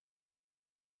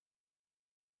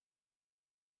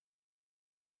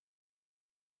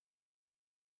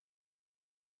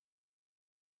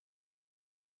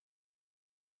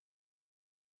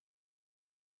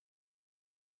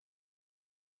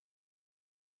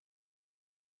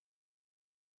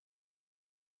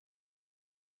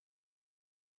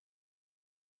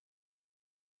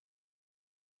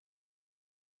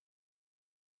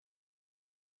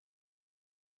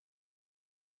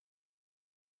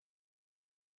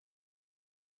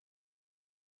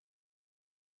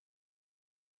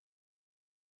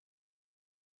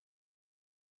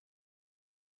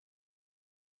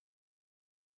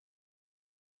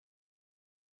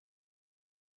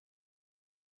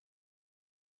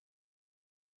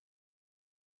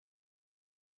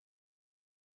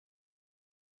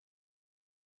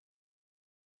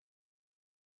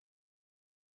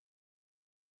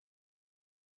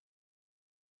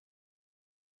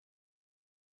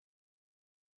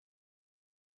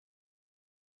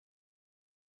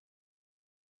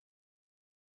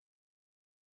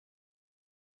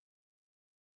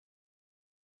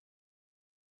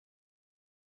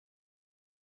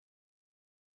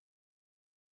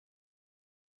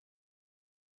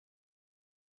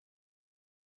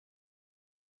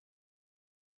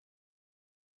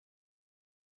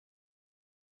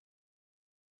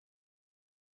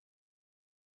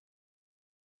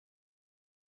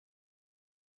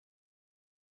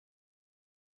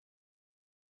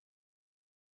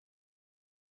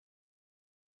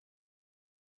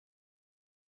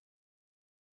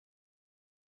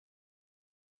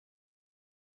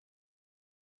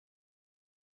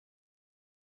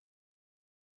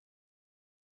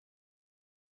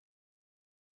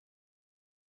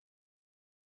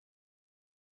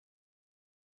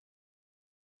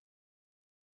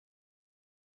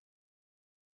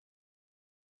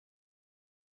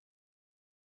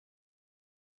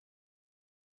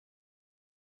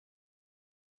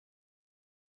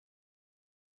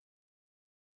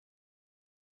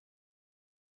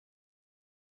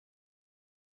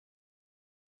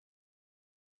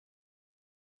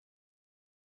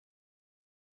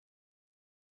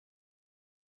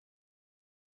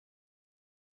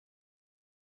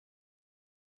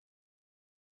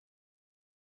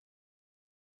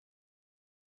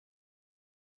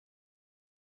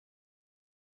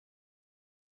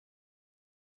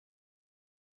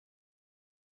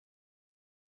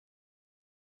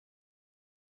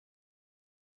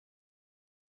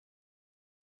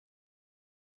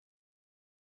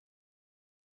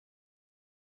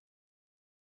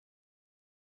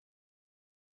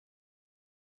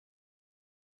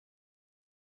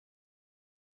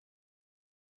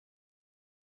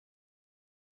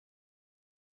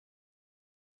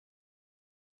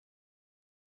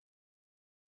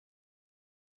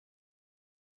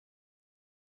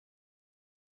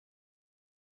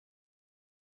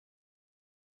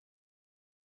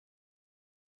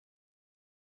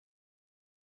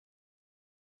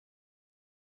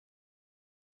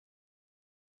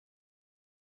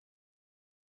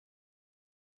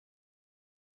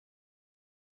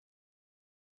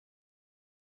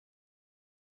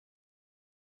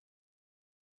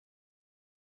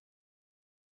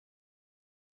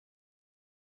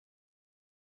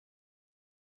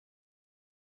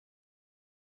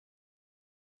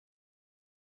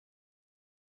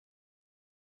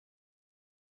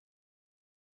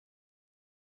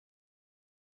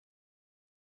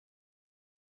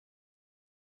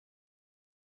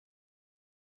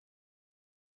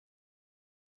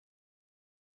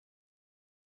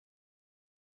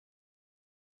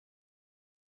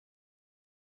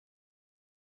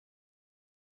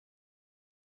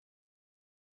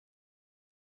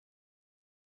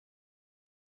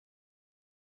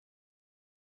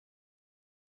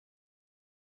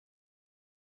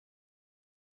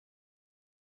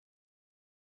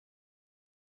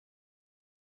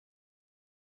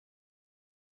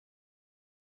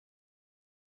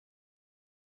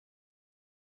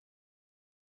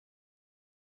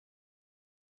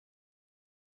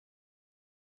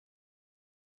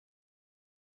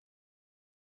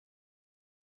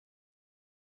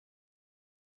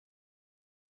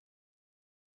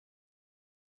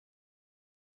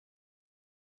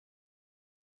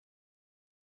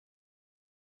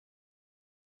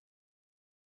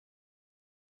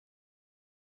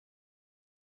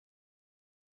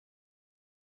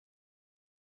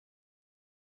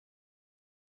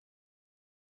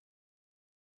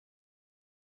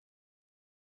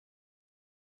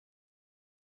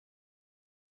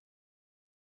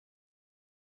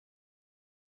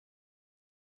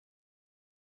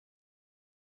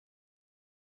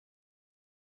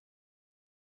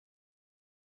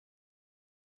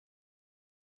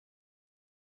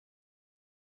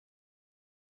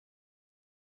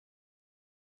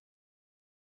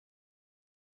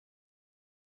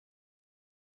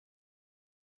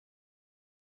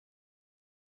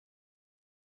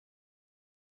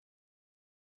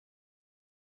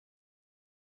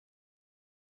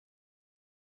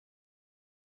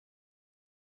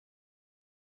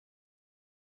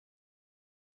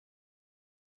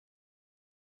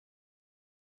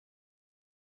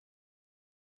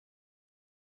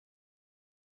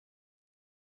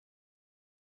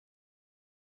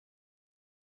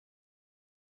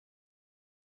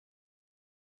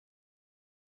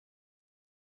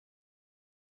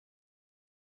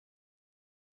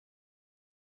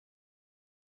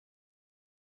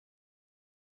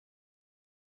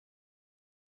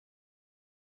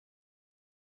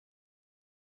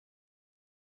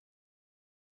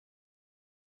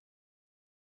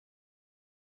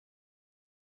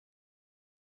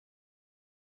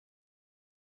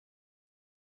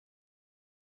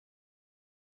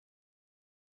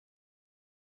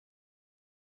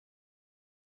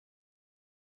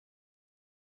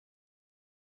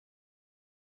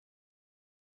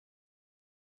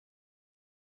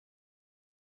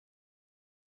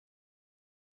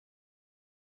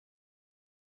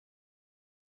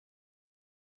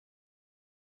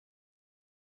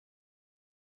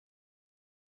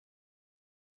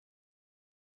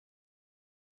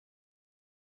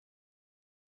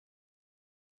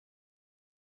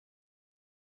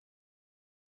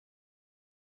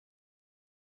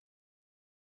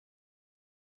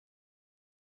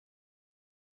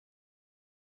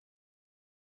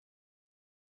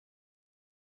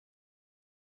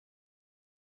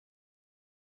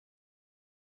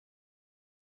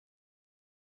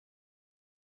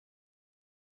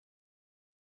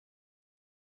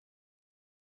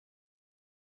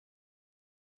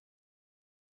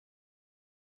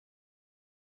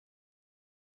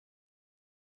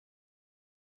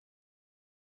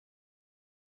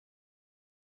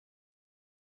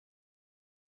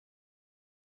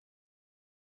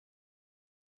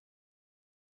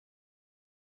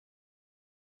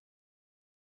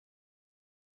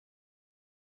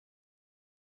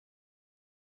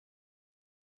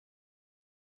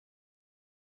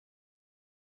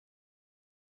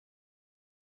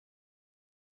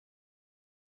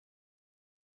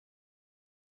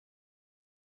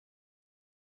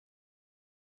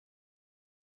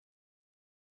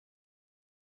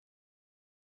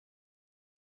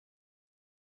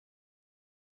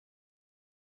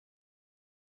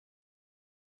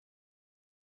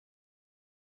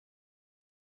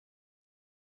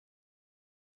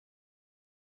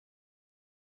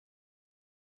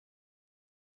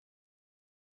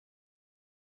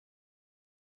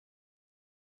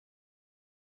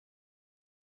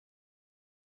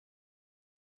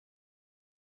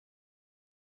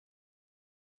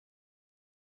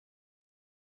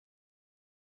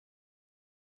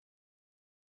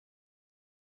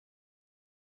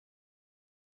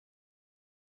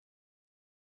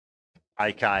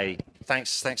 Okay,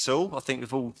 thanks all. I think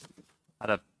we've all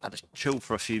had a chill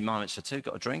for a few moments or two,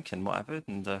 got a drink and whatever,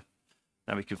 and now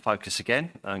we can focus again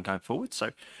and going forward.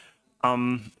 So,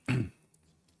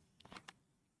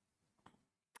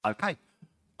 okay.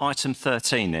 Item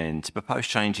 13 then, to propose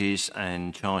changes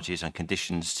and charges and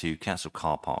conditions to council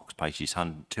car parks, pages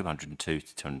 202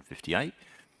 to 258.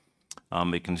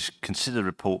 We can consider the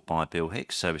report by Bill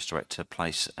Hicks, Service Director,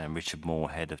 Place, and Richard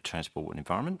Moore, Head of Transport and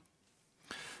Environment.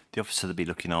 The officer that will be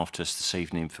looking after us this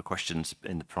evening for questions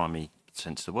in the primary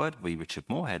sense of the word will be Richard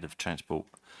Moore, Head of Transport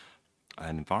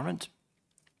and Environment.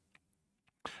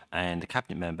 And the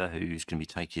Cabinet member who's going to be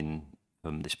taking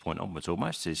from this point onwards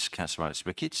almost is Councillor Alex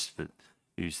Ricketts,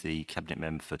 who's the Cabinet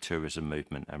member for Tourism,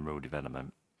 Movement and Rural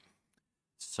Development.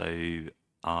 So,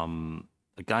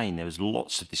 again, there was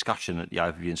lots of discussion at the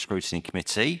Overview and Scrutiny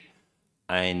Committee,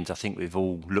 and I think we've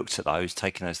all looked at those,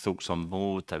 taken those thoughts on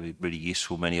board. They were really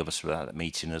useful. Many of us were at that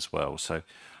meeting as well. So,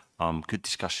 good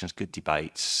discussions, good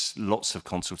debates, lots of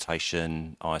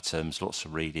consultation items, lots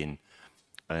of reading.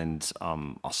 And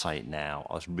I'll say it now,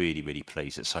 I was really, really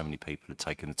pleased that so many people had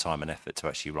taken the time and effort to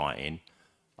actually write in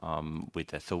with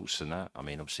their thoughts and that. I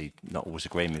mean, obviously, not always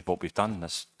agreeing with what we've done,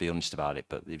 let's be honest about it,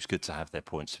 but it was good to have their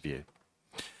points of view.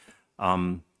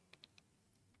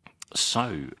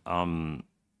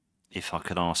 If I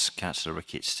could ask Councillor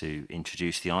Ricketts to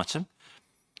introduce the item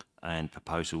and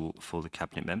proposal for the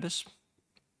Cabinet members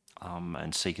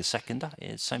and seek a seconder,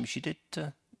 same as you did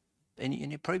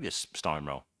in your previous starring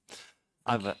role.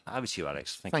 Over to you,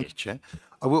 Alex. Thank you, Chair.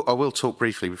 I will talk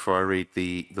briefly before I read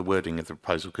the wording of the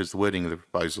proposal, because the wording of the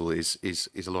proposal is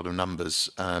a lot of numbers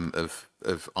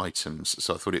of items.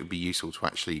 So I thought it would be useful to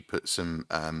actually put some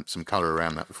colour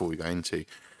around that before we go into.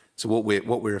 So what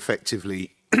we're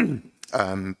effectively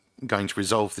going to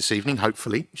resolve this evening,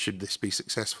 hopefully, should this be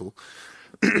successful,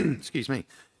 excuse me,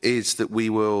 is that we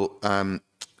will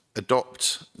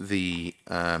adopt the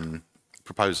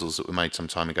proposals that were made some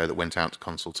time ago that went out to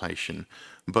consultation,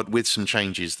 but with some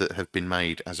changes that have been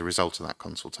made as a result of that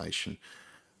consultation.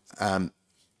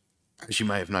 As you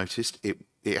may have noticed,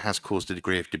 it has caused a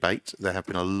degree of debate. There have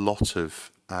been a lot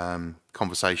of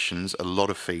conversations, a lot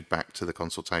of feedback to the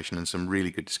consultation, and some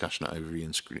really good discussion at Overview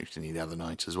and Scrutiny the other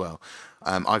night as well.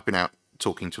 I've been out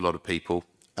talking to a lot of people.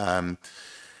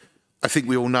 I think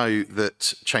we all know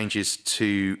that changes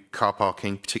to car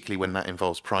parking, particularly when that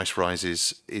involves price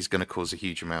rises, is going to cause a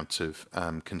huge amount of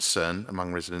concern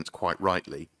among residents, quite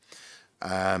rightly.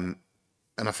 And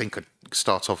I think I'd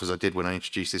start off as I did when I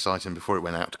introduced this item before it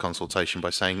went out to consultation by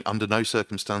saying, under no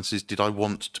circumstances did I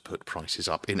want to put prices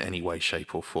up in any way,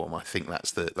 shape or form. I think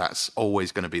that's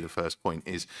always going to be the first point,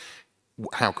 is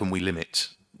how can we limit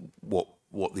what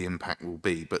the impact will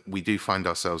be. But we do find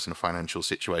ourselves in a financial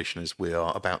situation, as we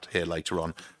are about to hear later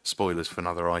on, spoilers for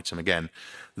another item again,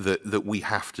 that we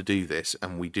have to do this,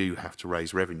 and we do have to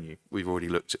raise revenue. We've already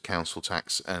looked at council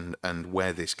tax and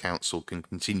where this council can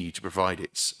continue to provide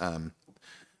its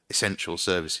essential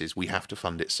services, we have to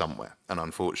fund it somewhere. And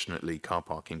unfortunately, car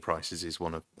parking prices is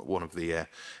one of the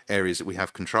areas that we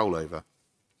have control over.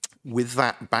 With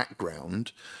that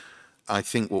background, I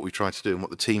think what we try to do, and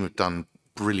what the team have done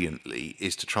brilliantly,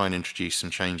 is to try and introduce some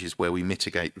changes where we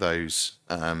mitigate those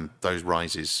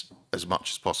rises as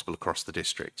much as possible across the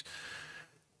district.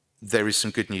 There is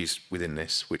some good news within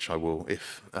this, which I will,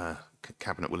 if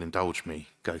Cabinet will indulge me,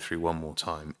 go through one more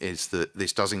time, is that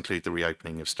this does include the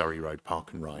reopening of Sturry Road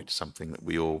Park and Ride, something that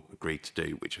we all agreed to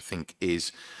do, which I think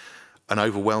is an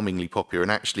overwhelmingly popular,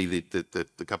 and actually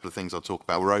the couple of things I'll talk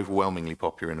about were overwhelmingly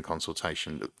popular in the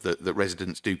consultation, that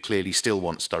residents do clearly still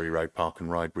want Sturry Road Park and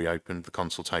Ride reopened. The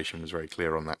consultation was very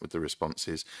clear on that with the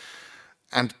responses.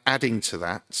 And adding to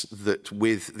that, that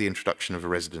with the introduction of a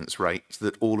residence rate,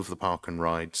 that all of the park and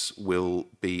rides will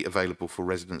be available for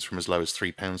residents from as low as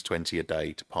 £3.20 a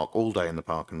day to park all day in the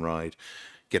park and ride,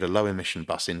 get a low emission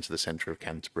bus into the centre of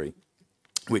Canterbury,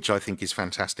 which I think is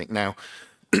fantastic. Now,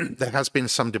 there has been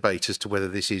some debate as to whether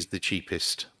this is the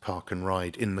cheapest park and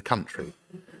ride in the country.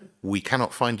 We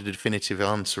cannot find a definitive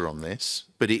answer on this,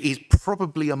 but it is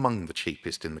probably among the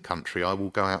cheapest in the country. I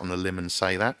will go out on a limb and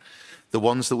say that. The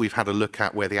ones that we've had a look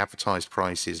at where the advertised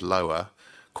price is lower,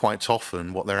 quite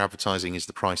often what they're advertising is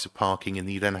the price of parking, and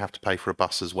you then have to pay for a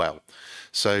bus as well.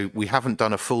 So we haven't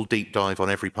done a full deep dive on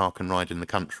every park and ride in the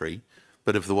country,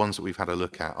 but of the ones that we've had a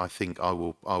look at, I think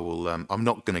I'm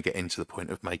not going to get into the point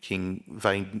of making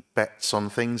vain bets on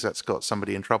things. That's got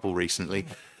somebody in trouble recently.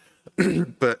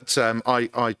 But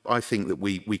I think that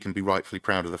we can be rightfully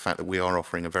proud of the fact that we are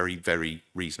offering a very, very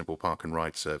reasonable park and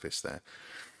ride service there.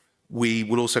 We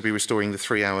will also be restoring the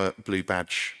 3-hour blue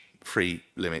badge free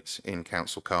limit in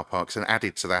council car parks, and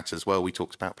added to that as well, we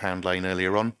talked about Pound Lane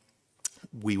earlier on.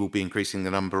 we will be increasing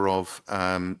the number of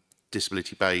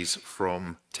disability bays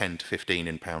from 10 to 15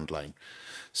 in Pound Lane.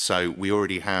 So we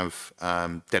already have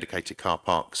dedicated car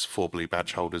parks for blue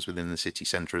badge holders within the city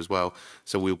centre as well.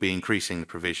 So we'll be increasing the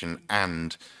provision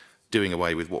and doing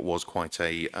away with what was quite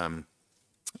a,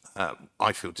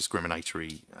 I feel,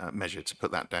 discriminatory measure to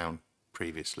put that down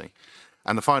previously.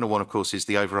 And the final one, of course, is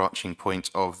the overarching point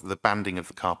of the banding of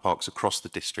the car parks across the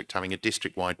district, having a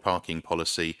district-wide parking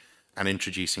policy and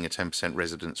introducing a 10%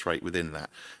 residence rate within that.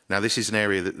 Now, this is an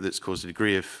area that's caused a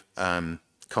degree of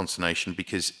consternation,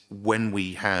 because when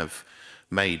we have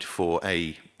made for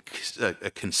a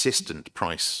consistent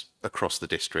price across the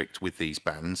district with these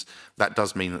bans, that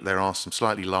does mean that there are some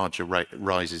slightly larger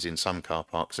rises in some car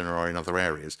parks than there are in other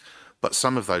areas. But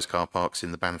some of those car parks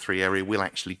in the Band 3 area will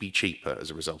actually be cheaper as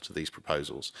a result of these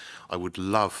proposals. I would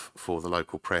love for the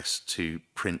local press to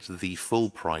print the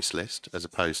full price list as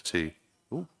opposed to...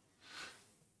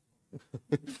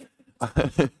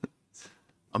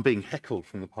 I'm being heckled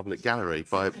from the public gallery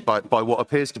by what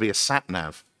appears to be a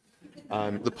sat-nav.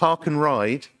 The park and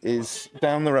ride is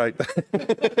down the road.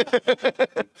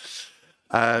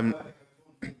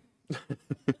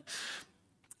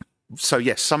 So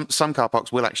yes, some car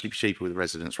parks will actually be cheaper with the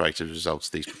residence rate as a result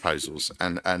of these proposals,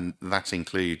 and that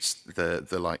includes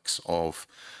the likes of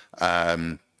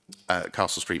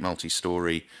Castle Street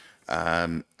multi-storey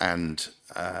and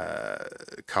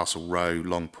Castle Row,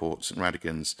 Longport, St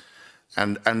Radigans,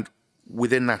 and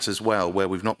within that as well, where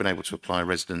we've not been able to apply a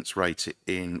residence rate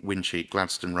in Wincheat,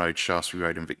 Gladstone Road, Shaftesbury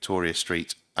Road and Victoria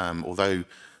Street, although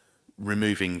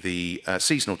removing the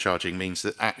seasonal charging means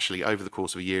that actually over the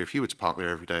course of a year, if you were to park there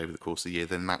every day over the course of the year,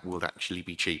 then that would actually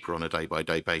be cheaper on a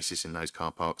day-by-day basis in those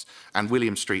car parks. And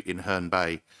William Street in Herne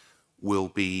Bay will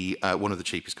be one of the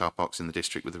cheapest car parks in the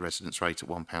district with a residence rate at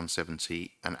 £1.70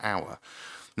 an hour.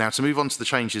 Now, to move on to the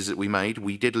changes that we made,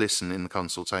 we did listen in the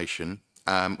consultation.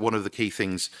 One of the key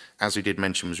things, as we did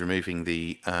mention, was removing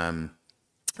the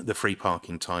free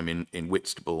parking time in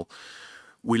Whitstable.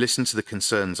 We listened to the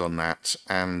concerns on that,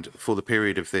 and for the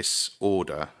period of this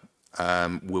order,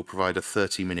 we'll provide a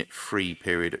 30-minute free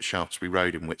period at Shaftesbury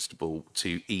Road in Whitstable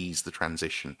to ease the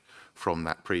transition from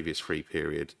that previous free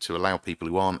period, to allow people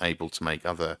who aren't able to make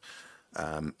other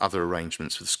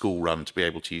arrangements for the school run to be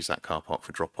able to use that car park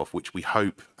for drop-off, which we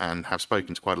hope, and have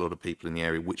spoken to quite a lot of people in the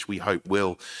area, which we hope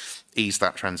will ease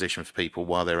that transition for people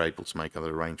while they're able to make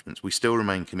other arrangements. We still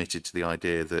remain committed to the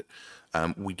idea that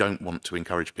we don't want to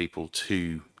encourage people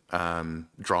to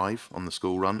drive on the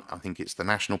school run. I think it's the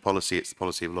national policy, it's the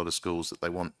policy of a lot of schools that they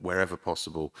want, wherever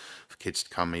possible, for kids to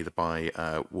come either by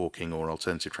walking or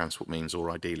alternative transport means, or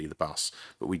ideally the bus.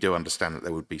 But we do understand that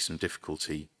there would be some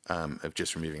difficulty of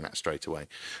just removing that straight away.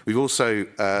 We've also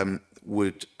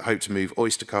would hope to move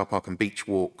Oyster Car Park and Beach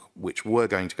Walk, which were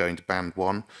going to go into Band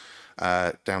 1,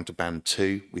 down to Band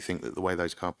 2. We think that the way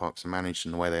those car parks are managed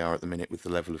and the way they are at the minute with the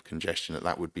level of congestion,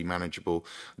 that would be manageable.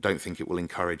 I don't think it will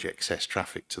encourage excess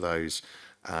traffic to those,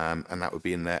 and that would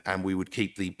be in there. And we would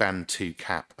keep the Band 2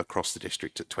 cap across the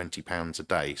district at £20 a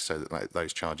day, so that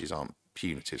those charges aren't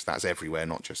punitive. That's everywhere,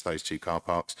 not just those two car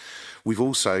parks. We've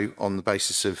also, on the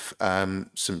basis of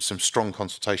some strong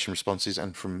consultation responses,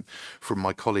 and from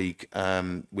my colleague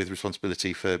with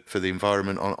responsibility for the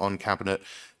environment on Cabinet,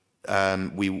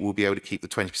 we will be able to keep the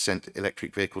 20%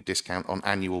 electric vehicle discount on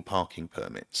annual parking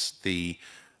permits. The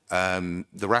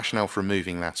rationale for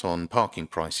removing that on parking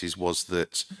prices was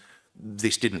that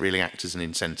this didn't really act as an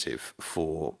incentive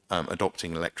for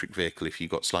adopting an electric vehicle if you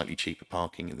got slightly cheaper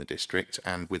parking in the district,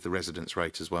 and with the residence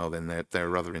rate as well, then there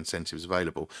are other incentives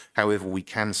available. However, we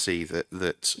can see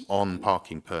that on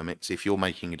parking permits, if you're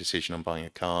making a decision on buying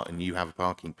a car and you have a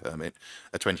parking permit,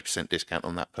 a 20% discount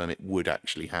on that permit would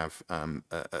actually have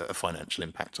a financial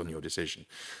impact on your decision.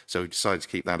 So we decided to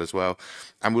keep that as well.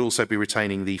 And we'll also be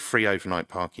retaining the free overnight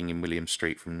parking in William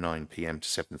Street from 9 PM to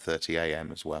 7:30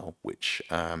 AM as well, which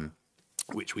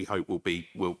we hope will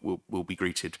be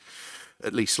greeted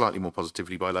at least slightly more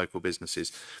positively by local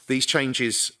businesses. These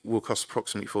changes will cost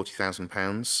approximately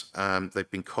 £40,000. They've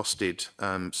been costed,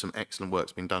 some excellent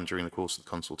work's been done during the course of the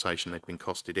consultation. They've been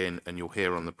costed in, and you'll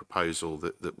hear on the proposal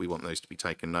that we want those to be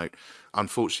taken note.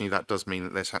 Unfortunately, that does mean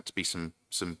that there's had to be some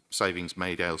savings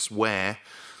made elsewhere.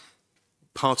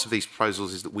 Part of these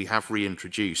proposals is that we have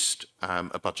reintroduced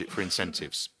a budget for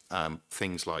incentives.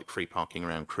 Things like free parking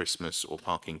around Christmas or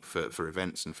parking for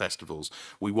events and festivals.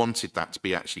 We wanted that to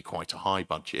be actually quite a high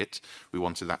budget. We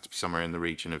wanted that to be somewhere in the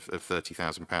region of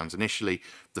 £30,000 initially.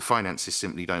 The finances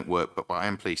simply don't work, but I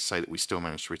am pleased to say that we still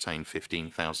managed to retain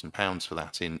 £15,000 for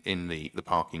that in the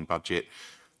parking budget.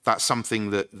 that's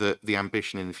something that the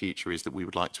ambition in the future is that we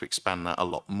would like to expand that a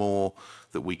lot more,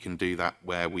 that we can do that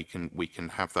where we can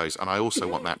have those. And I also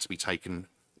want that to be taken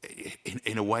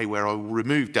in a way where I will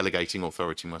remove delegating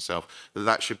authority myself,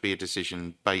 that should be a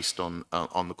decision based on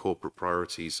the corporate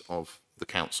priorities of the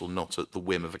council, not at the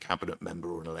whim of a cabinet member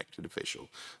or an elected official.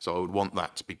 So I would want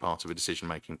that to be part of a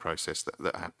decision-making process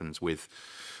that happens with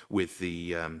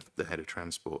the head of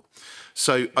transport.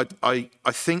 So I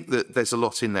think that there's a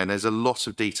lot in there. And there's a lot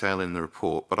of detail in the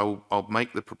report, but I'll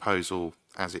make the proposal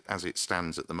as it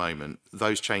stands at the moment.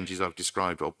 Those changes I've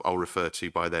described, I'll refer to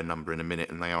by their number in a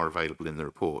minute, and they are available in the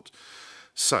report.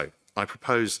 So I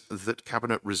propose that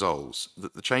Cabinet resolves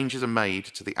that the changes are made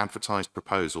to the advertised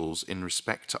proposals in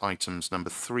respect to items number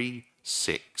 3,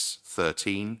 6,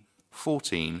 13,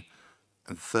 14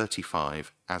 and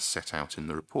 35 as set out in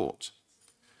the report.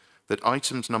 That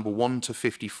items number 1 to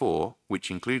 54,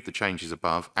 which include the changes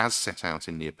above as set out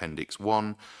in the Appendix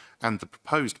 1, and the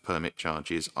proposed permit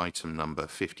charges, item number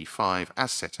 55,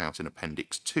 as set out in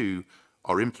Appendix 2,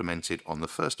 are implemented on the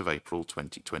 1st of April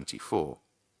 2024.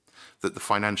 That the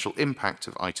financial impact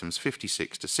of items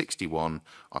 56 to 61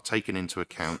 are taken into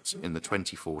account in the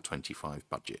 24-25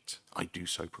 budget. I do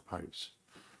so propose.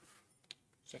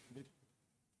 Seconded.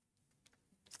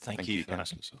 Thank you,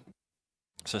 Councillor Salt.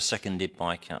 So seconded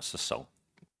by Councillor Salt.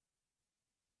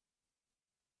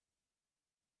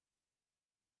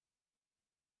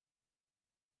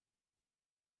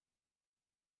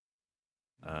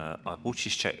 I will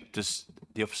just check. Does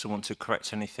the officer want to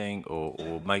correct anything,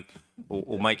 or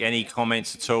make any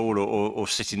comments at all, or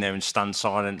sitting there in stunned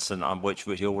silence, and which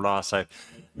you all are? So,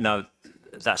 no,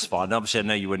 that's fine. Obviously, I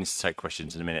know you're willing to take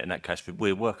questions in a minute. In that case,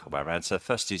 we'll work our way around. So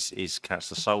first is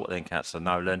Councillor Salt, then Councillor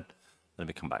Nolan, then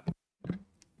we come back.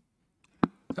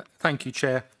 Thank you,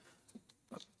 Chair.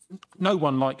 No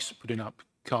one likes putting up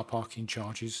car parking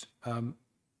charges,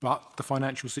 but the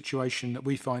financial situation that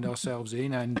we find ourselves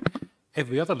in, and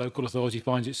every other local authority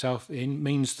finds itself in,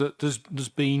 means that there's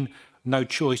been no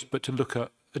choice but to look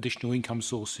at additional income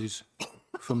sources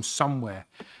from somewhere.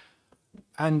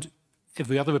 And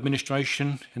every other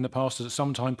administration in the past has at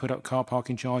some time put up car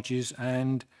parking charges,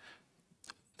 and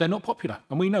they're not popular,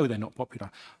 and we know they're not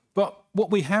popular. But what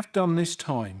we have done this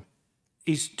time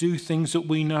is do things that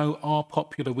we know are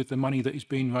popular with the money that is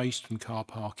being raised from car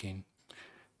parking.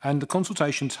 And the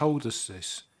consultation told us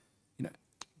this.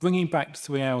 Bringing back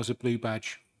 3 hours of blue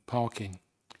badge parking,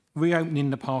 reopening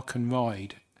the park and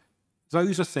ride,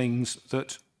 those are things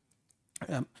that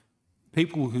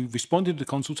people who responded to the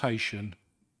consultation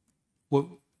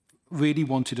really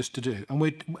wanted us to do, and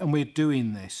we're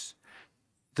doing this.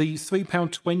 The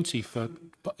 £3.20 for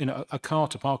a car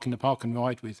to park in the park and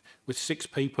ride with 6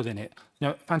 people in it,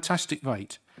 fantastic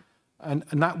rate, and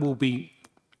that will be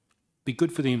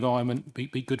good for the environment,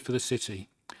 be good for the city,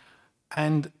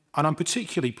 and I'm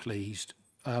particularly pleased.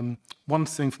 One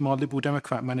thing from our Liberal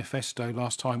Democrat manifesto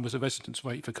last time was a residence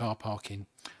rate for car parking,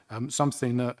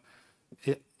 something that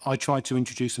I tried to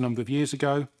introduce a number of years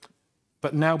ago,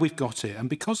 but now we've got it. And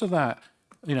because of that,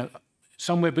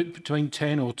 somewhere between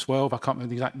 10 or 12, I can't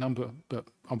remember the exact number, but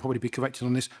I'll probably be corrected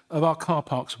on this, of our car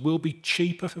parks will be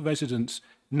cheaper for residents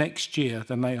next year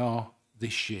than they are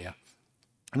this year.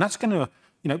 And that's going to,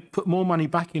 put more money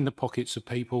back in the pockets of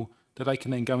people that they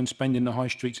can then go and spend in the high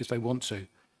streets if they want to.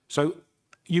 So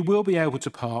you will be able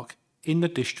to park in the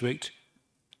district,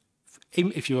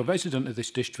 if you're a resident of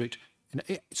this district,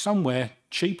 somewhere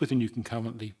cheaper than you can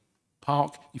currently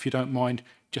park, if you don't mind,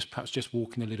 perhaps just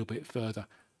walking a little bit further.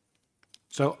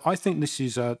 So I think this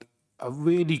is a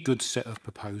really good set of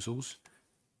proposals.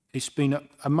 It's been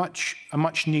a much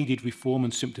needed reform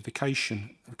and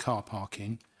simplification of car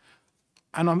parking.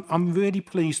 And I'm really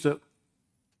pleased that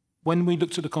when we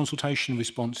looked at the consultation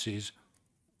responses,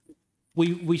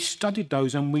 we studied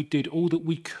those and we did all that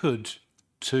we could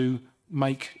to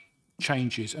make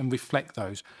changes and reflect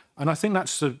those. And I think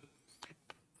that's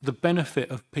the benefit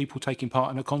of people taking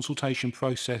part in a consultation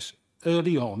process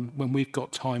early on when we've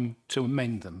got time to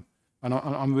amend them. And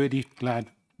I'm really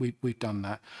glad we've done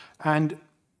that. And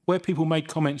where people made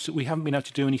comments that we haven't been able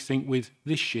to do anything with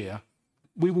this year,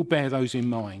 we will bear those in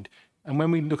mind. And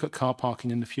when we look at car parking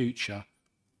in the future,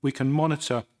 we can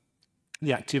monitor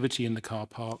the activity in the car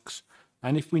parks,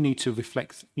 and if we need to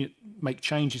reflect, make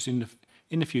changes in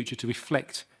the future to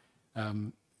reflect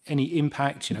any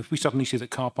impact, if we suddenly see that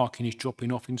car parking is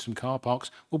dropping off in some car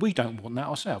parks, well, we don't want that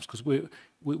ourselves because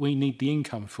we need the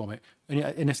income from it.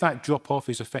 And if that drop off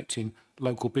is affecting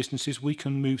local businesses, we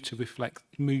can move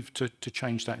to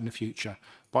change that in the future.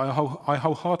 But I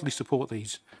wholeheartedly support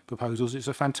these proposals. It's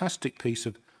a fantastic piece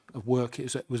of work.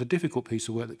 It was a difficult piece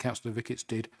of work that Councillor Ricketts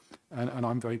did, and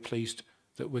I'm very pleased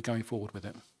that we're going forward with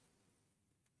it.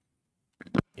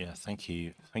 Yeah, thank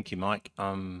you, Mike.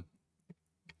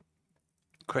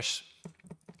 Chris.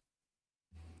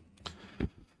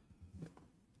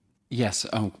 Yes.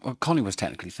 Oh, well, Connie was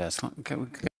technically first.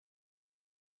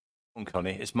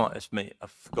 Connie, it's me. I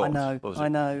forgot. I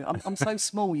know. I'm so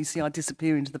small. You see, I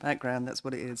disappear into the background. That's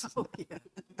what it is. Oh, yeah.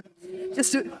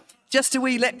 Just a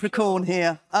wee leprechaun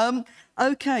here.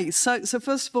 Okay. So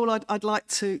first of all, I'd like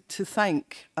to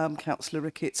thank Councillor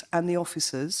Ricketts and the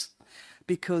officers,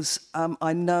 because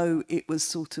I know it was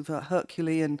sort of a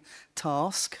Herculean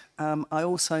task. I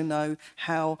also know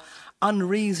how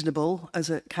unreasonable as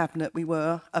a cabinet we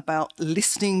were about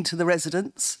listening to the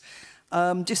residents.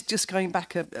 Just going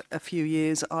back a few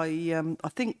years, I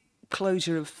think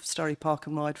closure of Sturry Park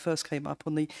and Ride first came up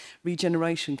on the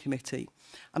Regeneration Committee.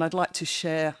 And I'd like to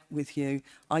share with you,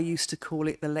 I used to call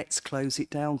it the Let's Close It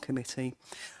Down Committee,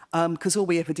 because all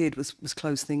we ever did was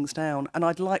close things down. And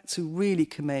I'd like to really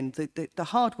commend the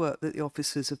hard work that the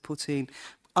officers have put in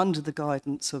under the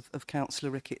guidance of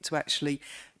Councillor Rickett to actually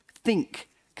think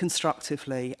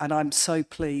constructively, and I'm so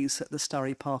pleased that the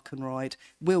Sturry Park and Ride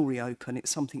will reopen.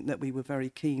 It's something that we were very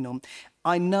keen on.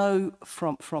 I know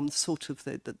from sort of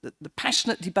the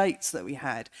passionate debates that we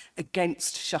had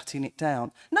against shutting it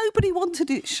down, nobody wanted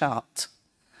it shut.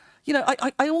 You know,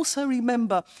 I also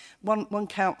remember one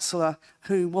councillor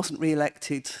who wasn't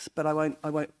re-elected, but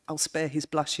I'll spare his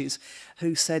blushes,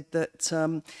 who said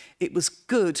that it was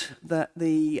good that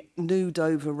the new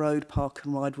Dover Road Park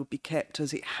and Ride would be kept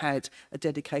as it had a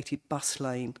dedicated bus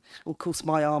lane. Of course,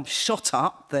 my arm shot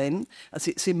up then, as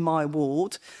it's in my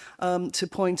ward, to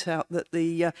point out that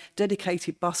the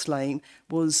dedicated bus lane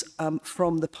was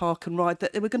from the Park and Ride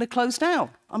that they were going to close down.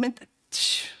 I mean,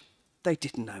 they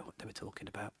didn't know what they were talking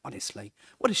about, honestly.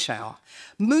 What a shower.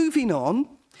 Moving on,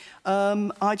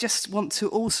 I just want to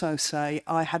also say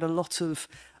I had a lot of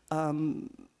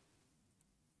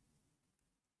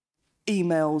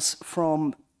emails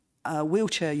from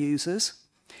wheelchair users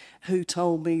who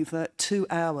told me that 2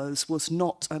 hours was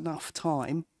not enough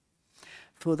time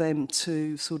for them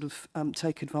to sort of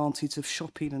take advantage of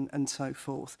shopping and so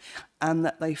forth, and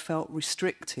that they felt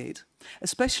restricted,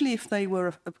 especially if they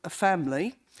were a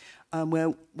family where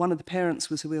one of the parents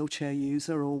was a wheelchair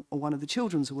user or one of the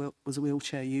children was a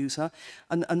wheelchair user.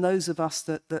 And those of us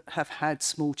that have had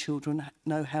small children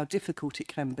know how difficult it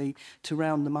can be to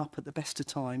round them up at the best of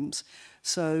times.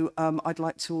 So I'd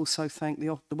like to also thank the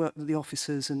work that the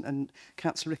officers and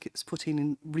Councillor Ricketts put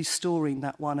in restoring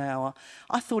that 1 hour.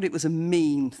 I thought it was a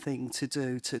mean thing to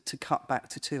do, to cut back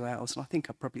to 2 hours. And I think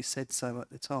I probably said so at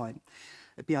the time.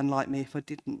 It'd be unlike me if I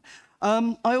didn't.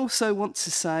 I also want to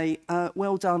say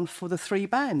well done for the 3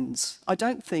 bands. I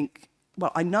don't think,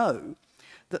 well, I know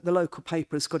that the local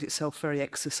paper has got itself very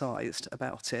exercised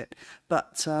about it,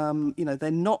 but, you know, they're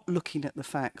not looking at the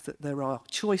fact that there are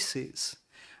choices.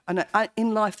 And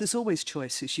in life, there's always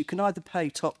choices. You can either pay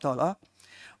top dollar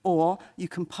or you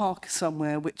can park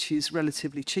somewhere which is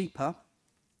relatively cheaper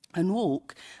and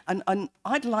walk. And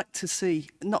I'd like to see,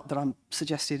 not that I'm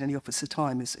suggesting any officer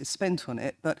time is spent on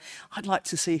it, but I'd like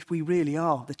to see if we really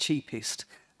are the cheapest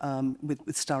with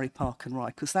Sturry Park and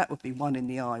Ride, because that would be one in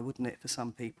the eye, wouldn't it, for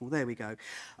some people? There we go.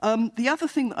 The other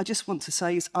thing that I just want to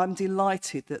say is I'm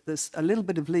delighted that there's a little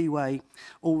bit of leeway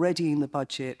already in the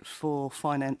budget for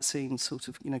financing sort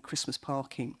of, you know, Christmas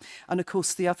parking. And of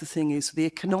course, the other thing is the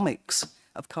economics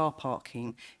of car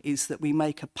parking is that we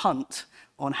make a punt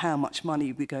on how much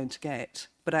money we're going to get.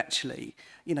 But actually,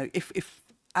 you know, if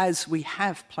as we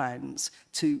have plans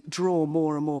to draw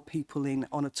more and more people in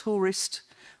on a tourist,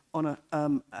 on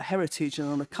a heritage and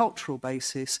on a cultural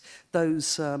basis,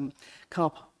 those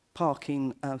car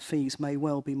parking fees may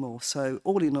well be more. So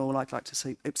all in all, I'd like to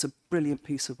say it's a brilliant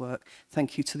piece of work.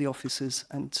 Thank you to the officers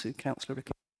and to Councillor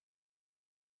Ricketts.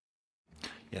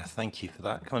 Yeah, thank you for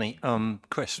that, Connie.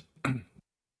 Chris.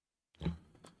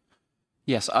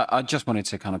 Yes, I just wanted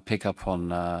to kind of pick up on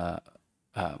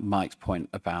Mike's point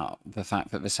about the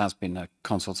fact that this has been a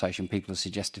consultation. People have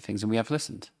suggested things and we have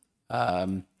listened.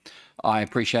 I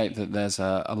appreciate that there's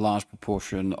a large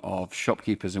proportion of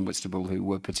shopkeepers in Whitstable who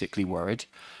were particularly worried.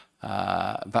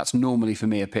 That's normally for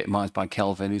me epitomised by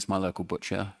Kelvin, who's my local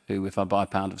butcher, who, if I buy a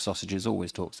pound of sausages,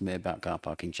 always talks to me about car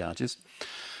parking charges.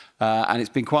 And it's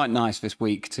been quite nice this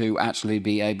week to actually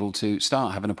be able to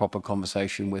start having a proper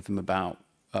conversation with them about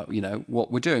you know,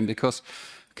 what we're doing, because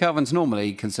Kelvin's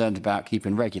normally concerned about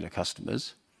keeping regular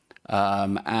customers.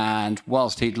 And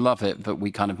whilst he'd love it that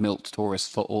we kind of milked tourists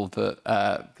for all that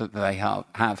they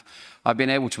have, I've been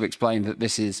able to explain that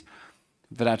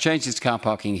that our changes to car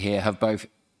parking here have both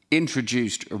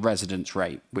introduced a residence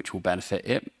rate, which will benefit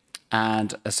it,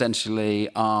 and essentially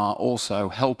are also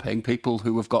helping people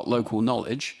who have got local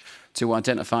knowledge to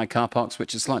identify car parks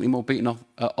which are slightly more beaten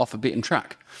off a beaten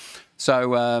track.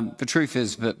 So the truth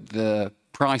is that the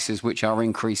prices which are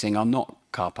increasing are not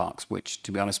car parks, which,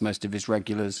 to be honest, most of his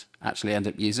regulars actually end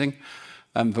up using.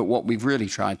 But what we've really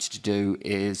tried to do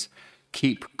is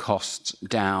keep costs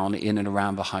down in and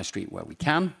around the high street where we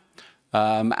can,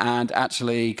 and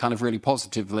actually kind of really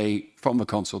positively from the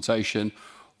consultation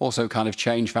also kind of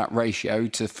change that ratio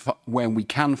to when we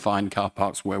can find car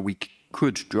parks where we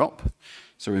could drop.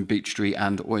 So in Beach Street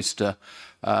and Oyster,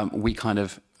 we kind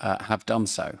of have done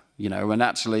so, you know, and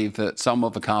actually that some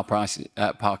of the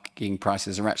parking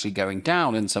prices are actually going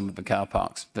down in some of the car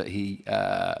parks that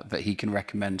he can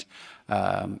recommend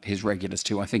his regulars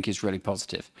to, I think is really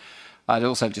positive. I'd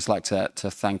also just like to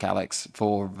thank Alex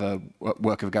for the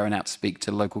work of going out to speak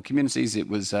to local communities. It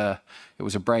was a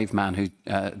brave man who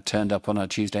turned up on a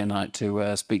Tuesday night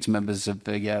to speak to members of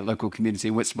the local community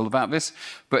in Whitstable about this.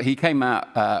 But he came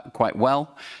out quite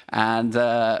well, and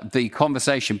the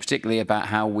conversation, particularly about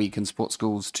how we can support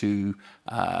schools to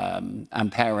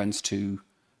and parents to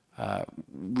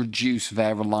reduce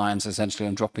their reliance essentially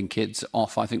on dropping kids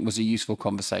off, I think was a useful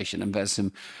conversation. And there's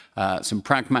some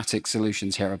pragmatic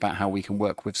solutions here about how we can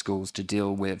work with schools to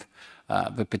deal with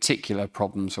the particular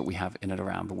problems that we have in and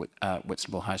around the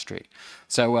Whitstable High Street.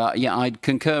 So yeah, I'd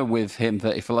concur with him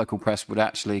that if the local press would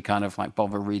actually kind of like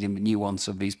bother reading the nuance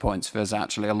of these points, there's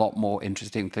actually a lot more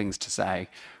interesting things to say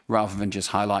rather than just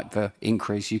highlight the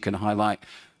increase. You can highlight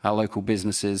how local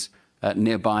businesses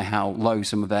nearby, how low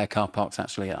some of their car parks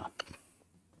actually are.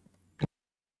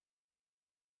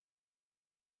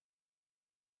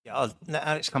 Yeah, I'll let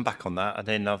Alex come back on that, and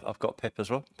then I've got Pip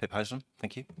as well. Pip Hazelham,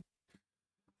 thank you.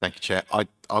 Thank you, Chair.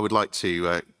 I would like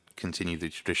to continue the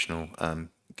traditional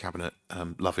cabinet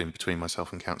love-in between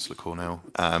myself and Councillor Cornell,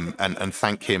 and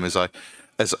thank him as I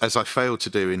failed to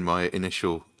do in my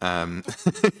initial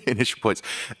initial points,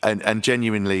 and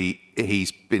genuinely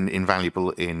he's been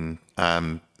invaluable in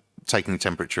taking the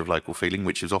temperature of local feeling,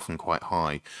 which is often quite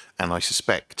high, and I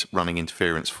suspect running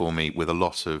interference for me with a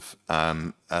lot of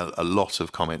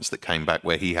comments that came back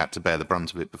where he had to bear the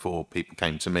brunt of it before people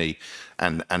came to me,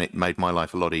 and it made my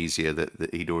life a lot easier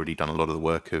that he'd already done a lot of the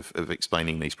work of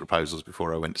explaining these proposals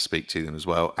before I went to speak to them as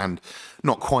well, and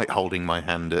not quite holding my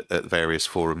hand at various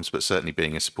forums, but certainly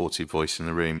being a supportive voice in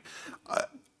the room.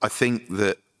 I think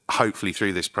that hopefully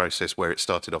through this process, where it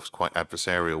started off as quite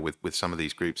adversarial with some of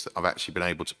these groups, that I've actually been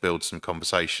able to build some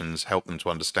conversations, help them to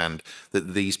understand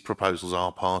that these proposals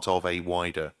are part of a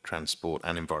wider transport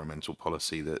and environmental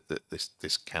policy that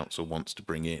this council wants to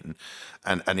bring in.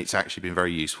 And it's actually been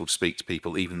very useful to speak to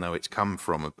people, even though it's come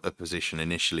from a position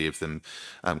initially of them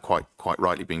quite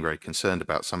rightly being very concerned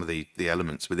about some of the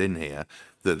elements within here,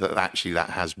 that actually that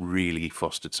has really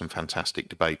fostered some fantastic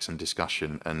debates and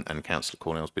discussion, and Councillor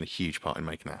Cornell has been a huge part in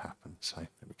making that happen. So there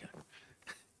we go.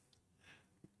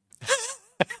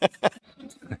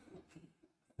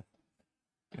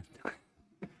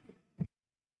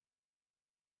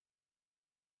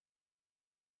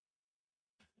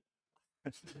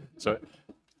 So,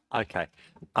 okay.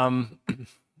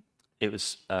 It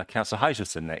was Councillor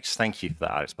Hazelton next. Thank you for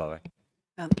that, Alex, by the way.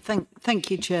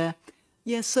 Thank you, Chair.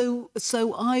 Yeah, so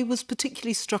I was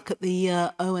particularly struck at the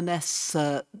ONS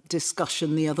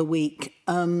discussion the other week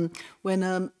when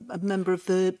a member of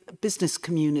the business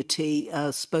community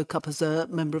spoke up as a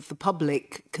member of the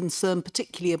public, concerned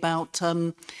particularly about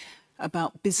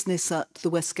business at the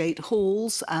Westgate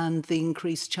halls and the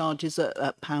increased charges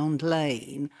at Pound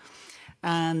Lane,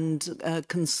 and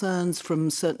concerns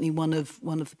from certainly one of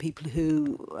the people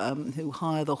who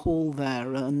hire the hall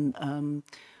there, and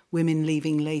women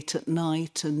leaving late at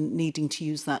night and needing to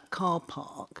use that car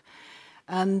park.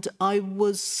 And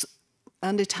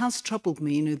it has troubled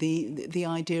me, you know, the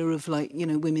idea of, like, you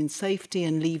know, women's safety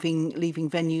and leaving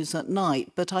venues at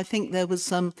night. But I think there was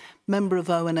some member of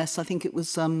ONS, I think it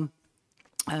was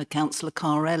Councillor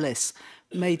Carr Ellis,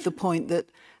 made the point that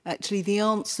actually the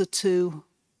answer to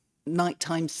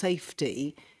nighttime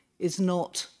safety is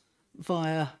not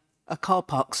via a car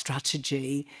park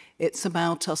strategy. It's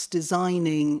about us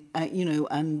designing, you know,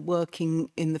 and working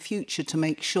in the future to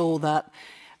make sure that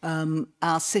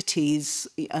our cities,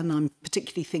 and I'm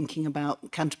particularly thinking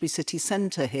about Canterbury City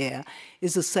Centre here,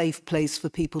 is a safe place for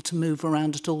people to move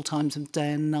around at all times of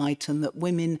day and night, and that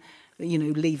women, you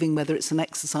know, leaving, whether it's an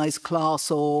exercise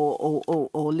class or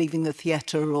leaving the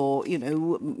theatre, or, you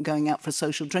know, going out for a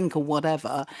social drink or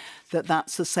whatever,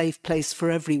 that's a safe place for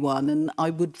everyone. And I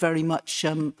would very much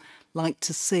like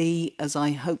to see, as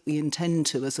I hope we intend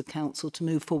to as a council, to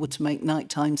move forward to make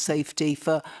nighttime safety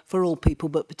for all people,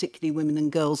 but particularly women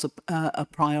and girls, a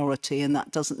priority, and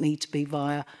that doesn't need to be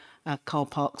via a car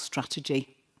park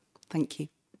strategy. Thank you.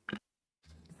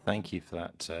 Thank you for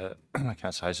that,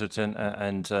 Councillor Hazelton.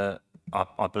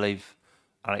 I believe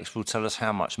Alex will tell us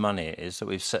how much money it is that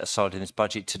we've set aside in this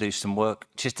budget to do some work,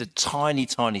 just a tiny,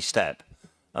 tiny step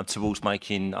towards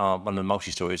making one of the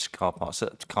multi-stories car parks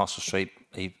at Castle Street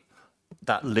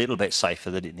that little bit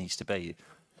safer than it needs to be.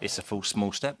 It's a full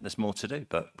small step. There's more to do,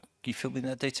 but can you fill me in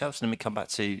the details? And then we come back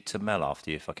to Mel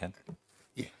after you, if I can.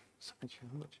 Yeah.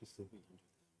 How much is the...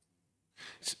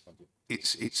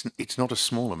 It's not a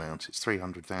small amount. It's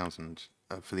 300,000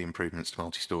 for the improvements to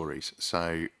multi-stories.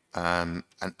 So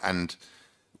and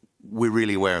we're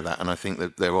really aware of that, and I think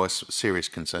that there are serious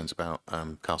concerns about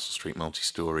Castle Street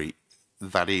multi-story.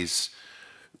 That is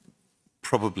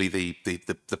probably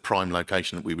the prime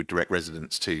location that we would direct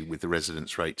residents to, with the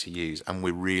residence rate to use, and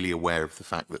we're really aware of the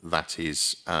fact that that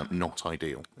is not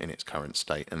ideal in its current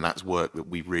state, and that's work that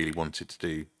we really wanted to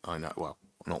do. I know, well,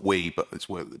 not we, but it's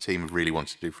work that the team have really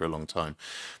wanted to do for a long time.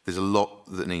 There's a lot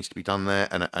that needs to be done there,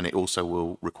 and it also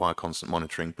will require constant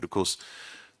monitoring. But of course,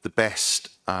 the best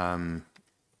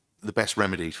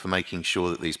remedy for making sure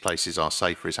that these places are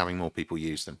safer is having more people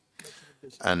use them.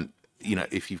 And you know,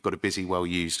 if you've got a busy,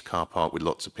 well-used car park with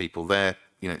lots of people there,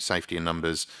 you know, safety in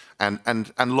numbers, and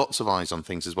lots of eyes on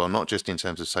things as well, not just in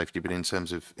terms of safety, but in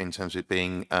terms of it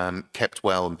being kept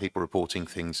well, and people reporting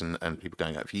things and people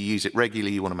going out. If you use it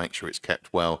regularly, you want to make sure it's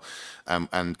kept well,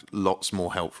 and lots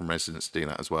more help from residents to do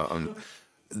that as well. And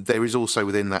there is also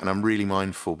within that, and I'm really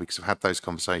mindful because I've had those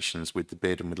conversations with the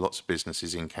bid and with lots of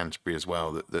businesses in Canterbury as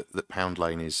well, that Pound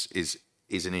Lane is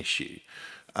an issue.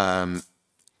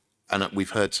 And we've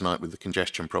heard tonight with the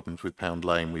congestion problems with Pound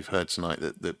Lane, we've heard tonight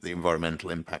that the environmental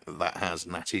impact that has,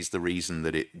 and that is the reason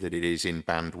that it is in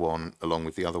Band 1, along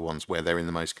with the other ones where they're in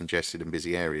the most congested and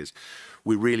busy areas.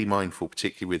 We're really mindful,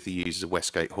 particularly with the users of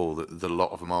Westgate Hall, that a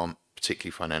lot of them aren't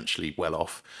particularly financially well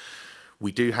off.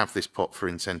 We do have this pot for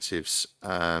incentives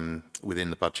within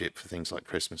the budget for things like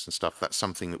Christmas and stuff. That's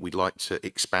something that we'd like to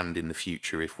expand in the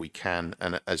future if we can.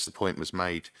 And as the point was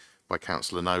made by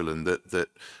Councillor Nolan, that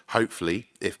hopefully,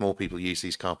 if more people use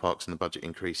these car parks and the budget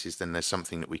increases, then there's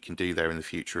something that we can do there in the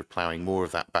future of ploughing more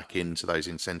of that back into those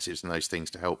incentives and those things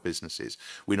to help businesses.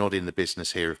 We're not in the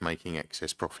business here of making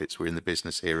excess profits. We're in the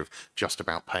business here of just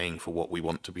about paying for what we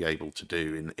want to be able to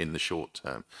do in the short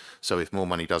term. So if more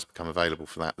money does become available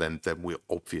for that, then we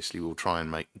obviously will try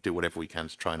and do whatever we can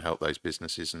to try and help those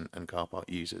businesses and car park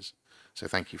users. So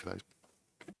thank you for those.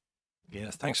 Yeah,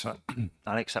 thanks for that,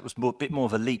 Alex. That was a bit more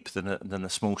of a leap than a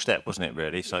small step, wasn't it,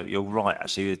 really? So you're right,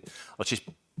 actually.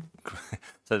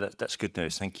 So that's good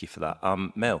news. Thank you for that.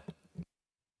 Mel.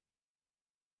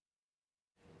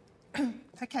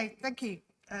 Okay, thank you.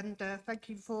 And thank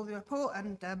you for the report.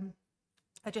 And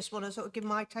I just want to sort of give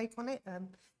my take on it.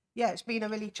 Yeah, it's been a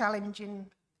really challenging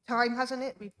time, hasn't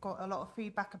it? We've got a lot of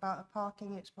feedback about the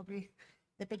parking. It's probably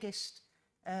the biggest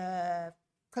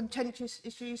contentious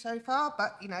issue so far,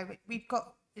 but you know, we've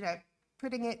got, you know,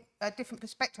 putting it a different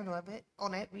perspective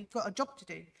on it, we've got a job to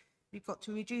do. We've got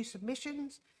to reduce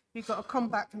emissions, we've got to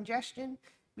combat congestion,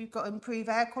 we've got to improve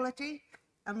air quality,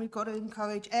 and we've got to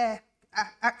encourage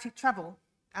active travel.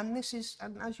 And this is,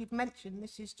 and as you've mentioned,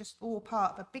 this is just all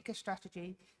part of a bigger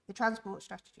strategy, the transport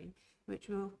strategy, which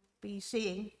we'll be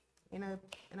seeing in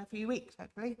a few weeks,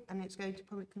 hopefully, and it's going to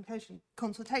public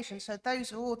consultation. So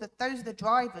those are the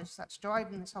drivers that's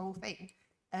driving this whole thing.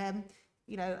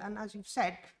 You know, and as you've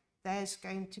said, there's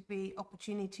going to be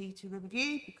opportunity to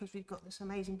review, because we've got this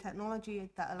amazing technology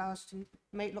that allows us to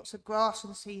make lots of graphs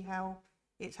and see how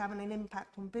it's having an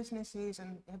impact on businesses,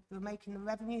 and if we're making the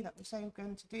revenue that we're saying we're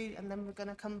going to do, and then we're going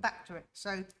to come back to it.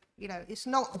 So, you know, it's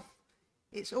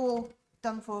all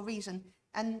done for a reason.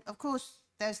 And of course,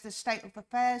 there's the state of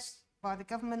affairs by the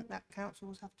government that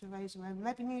councils have to raise their own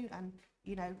revenue, and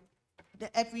you know,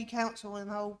 every council in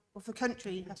the whole of the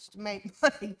country has to make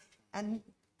money, and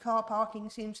car parking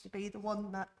seems to be the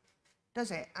one that does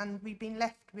it. And we've been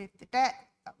left with the debt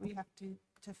that we have to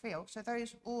fill. So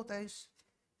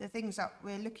the things that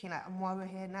we're looking at and why we're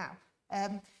here now.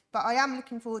 But I am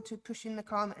looking forward to pushing the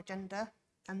climate agenda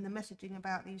and the messaging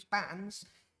about these bans,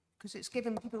 because it's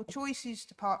giving people choices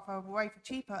to park further away for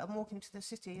cheaper and walk into the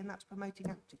city, and that's promoting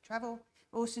active travel.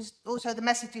 Also the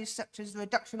messages such as the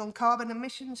reduction on carbon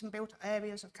emissions in built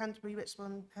areas of Canterbury, Whitstable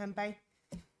and Herne Bay.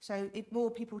 So if more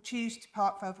people choose to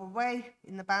park further away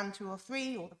in the band 2 or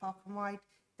 3 or the park and ride,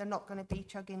 they're not going to be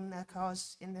chugging their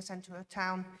cars in the centre of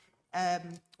town.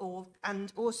 And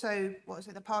also,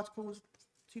 the particles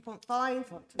 2.5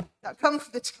 that come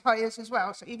for the tyres as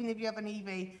well. So even if you have an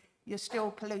EV, you're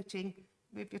still polluting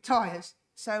with your tyres.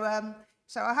 So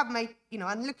so I have made, you know,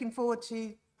 I'm looking forward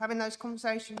to having those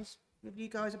conversations with you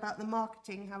guys about the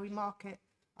marketing, how we market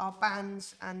our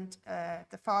bands, and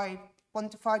the 1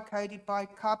 to 5 coded by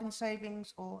carbon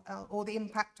savings or the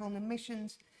impact on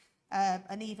emissions.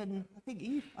 And even,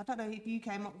 I don't know if you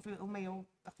came up with it or me, or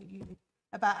I think you did,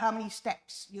 about how many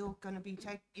steps you're going to be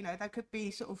taking. You know, there could be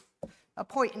sort of a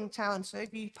point in town. So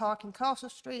if you park in Castle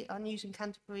Street, I'm using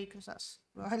Canterbury because that's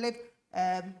where I live,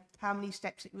 how many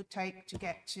steps it would take to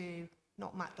get to,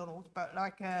 not McDonald's, but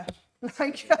like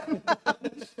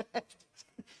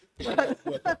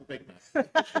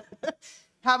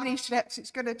how many steps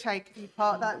it's going to take if you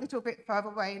park that little bit further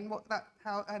away, and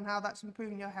how that's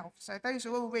improving your health. So those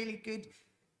are all really good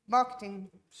marketing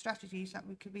strategies that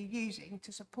we could be using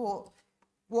to support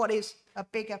what is a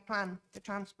bigger plan, the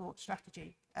transport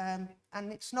strategy. And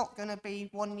it's not going to be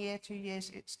 1 year, 2 years,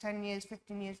 it's 10 years,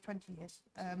 15 years, 20 years.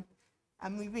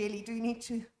 And we really do need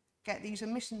to get these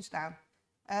emissions down.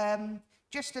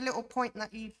 Just a little point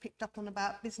that you picked up on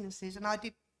about businesses, and I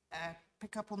did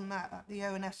pick up on that at the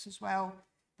ONS as well.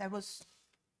 There was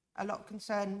a lot of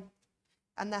concern,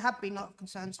 and there have been a lot of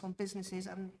concerns from businesses,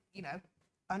 and, you know,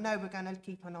 I know we're going to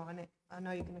keep an eye on it. I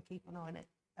know you're going to keep an eye on it.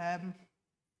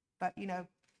 But, you know,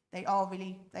 they are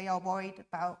worried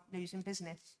about losing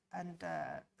business. And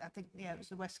I think, yeah, it was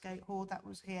the Westgate Hall that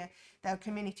was here. They're a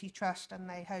community trust, and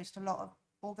they host a lot of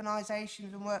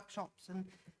organisations and workshops and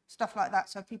stuff like that.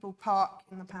 So people park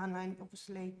in the pound lane,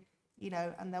 obviously, you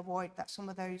know, and they're worried that some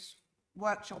of those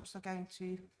workshops are going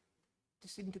to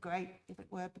disintegrate, if it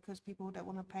were, because people don't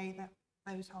want to pay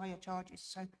those higher charges.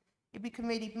 So if we can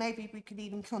really, maybe we could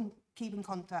even keep in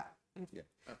contact with. Yeah,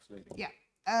 absolutely. Yeah.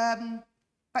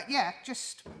 But yeah,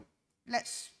 just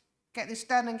let's get this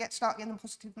done and start getting the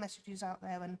positive messages out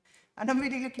there. And I'm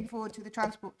really looking forward to the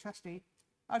Transport Trustee.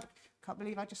 I can't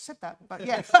believe I just said that, but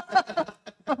yes.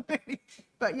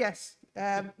 But yes,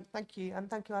 thank you. And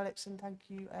thank you, Alex, and thank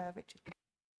you, Richard.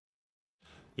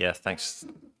 Yeah, thanks.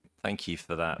 Thank you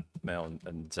for that, Mel.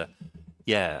 And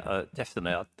yeah,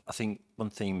 definitely. I think one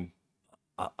thing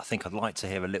I think I'd like to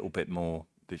hear a little bit more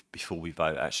before we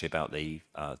vote, actually, about the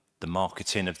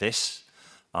marketing of this.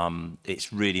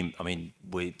 It's really, I mean,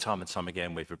 time and time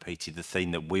again, we've repeated the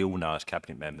theme that we all know as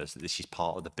cabinet members, that this is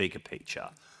part of the bigger picture.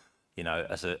 You know,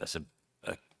 as an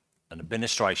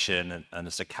administration and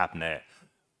as a cabinet,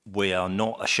 we are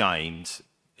not ashamed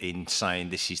in saying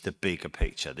this is the bigger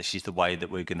picture. This is the way that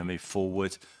we're going to move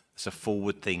forward. It's a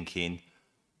forward-thinking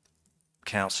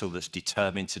council that's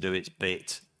determined to do its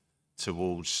bit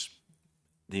towards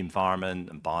the environment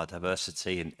and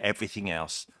biodiversity and everything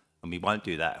else. And we won't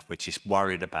do that if we're just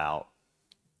worried about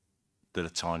the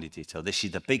tiny detail. This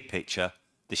is the big picture.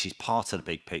 This is part of the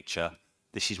big picture.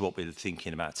 This is what we're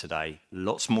thinking about today.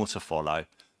 Lots more to follow,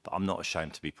 but I'm not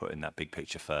ashamed to be putting that big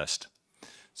picture first.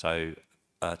 So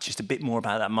just a bit more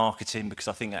about that marketing, because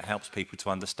I think that helps people to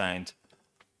understand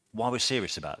why we're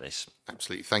serious about this.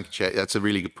 Absolutely. Thank you, Chair. That's a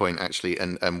really good point, actually.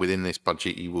 And within this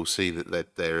budget, you will see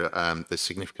that there's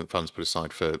significant funds put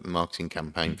aside for the marketing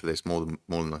campaign for this, more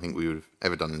than I think we would have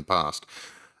ever done in the past.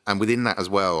 And within that as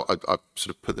well, I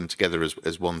sort of put them together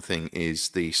as one thing, is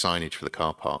the signage for the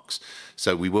car parks.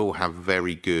 So we will have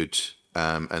very good,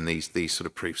 and these sort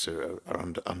of proofs are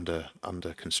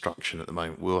under construction at the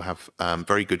moment. We'll have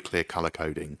very good clear colour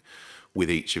coding with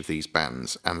each of these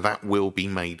bands, and that will be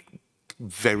made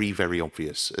very, very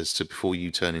obvious as to, before you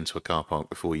turn into a car park,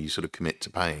 before you sort of commit to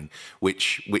paying,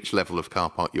 which level of car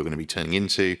park you're going to be turning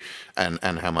into, and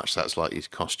how much that's likely to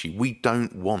cost you. We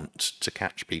don't want to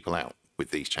catch people out with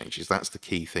these changes. That's the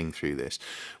key thing through this.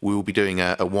 We will be doing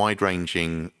a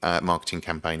wide-ranging marketing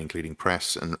campaign, including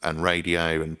press and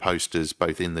radio and posters,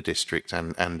 both in the district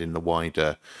and in the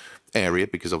wider area,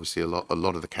 because obviously a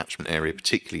lot of the catchment area,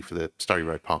 particularly for the Story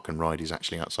Road Park and Ride, is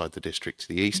actually outside the district to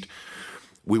the east.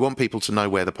 We want people to know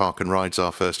where the park and rides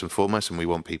are first and foremost, and we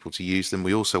want people to use them.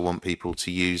 We also want people to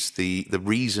use the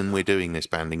reason we're doing this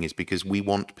banding is because we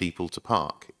want people to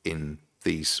park in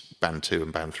these Band 2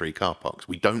 and Band 3 car parks.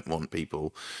 We don't want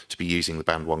people to be using the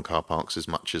Band 1 car parks as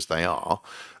much as they are.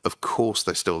 Of course,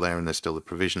 they're still there and there's still the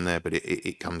provision there, but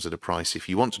it comes at a price. If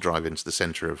you want to drive into the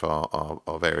centre of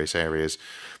our various areas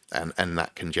and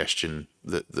that congestion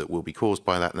that will be caused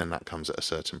by that, then that comes at a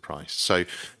certain price. So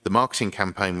the marketing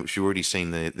campaign, which you've already seen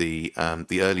the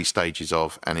early stages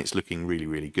of, and it's looking really,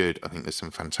 really good. I think there's some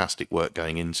fantastic work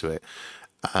going into it.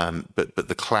 But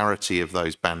the clarity of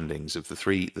those bandings of the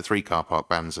three car park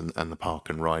bans and the park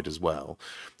and ride as well,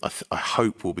 I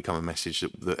hope will become a message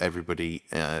that everybody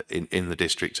in the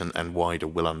district and wider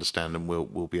will understand and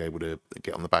will be able to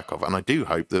get on the back of. And I do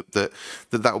hope that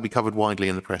will be covered widely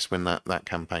in the press when that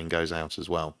campaign goes out as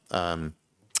well.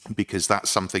 Because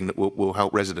that's something that will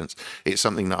help residents. It's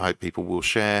something that I hope people will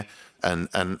share.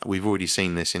 And we've already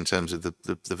seen this in terms of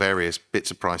the various bits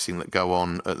of pricing that go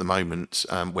on at the moment.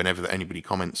 Whenever anybody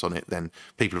comments on it, then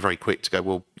people are very quick to go,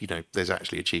 well, you know, there's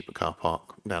actually a cheaper car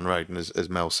park down the road. And as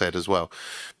Mel said as well,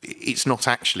 it's not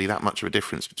actually that much of a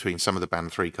difference between some of the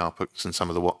band 3 car parks and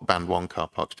some of the band 1 car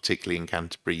parks, particularly in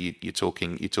Canterbury. You're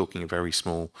talking a very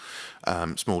small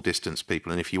distance,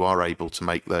 people. And if you are able to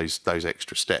make those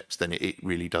extra steps, then it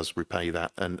really does repay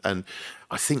that. And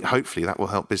I think hopefully that will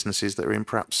help businesses that are in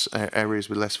perhaps areas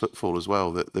with less footfall as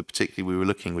well. That particularly we were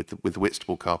looking with the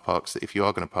Whitstable car parks, that if you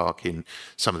are going to park in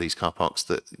some of these car parks,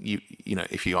 that you know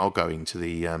if you are going to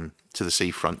the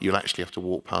seafront, you'll actually have to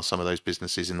walk past some of those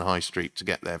businesses in the high street to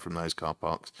get there from those car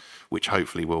parks, which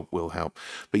hopefully will help.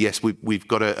 But yes, we've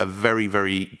got a very,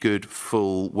 very good,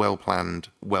 full, well-planned,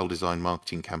 well-designed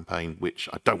marketing campaign, which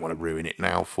I don't want to ruin it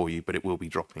now for you, but it will be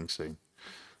dropping soon.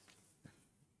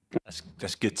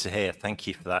 That's good to hear. Thank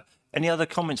you for that. Any other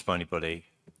comments by anybody?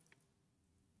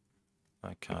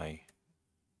 Okay.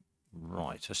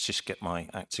 Right. Let's just get my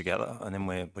act together and then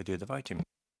we do the voting.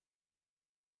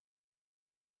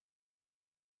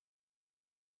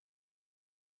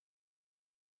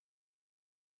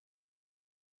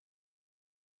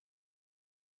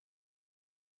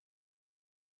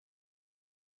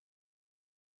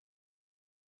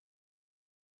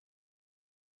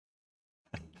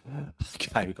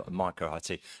 Okay, we've got the micro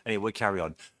IT. Anyway, we'll carry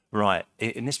on. Right,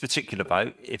 in this particular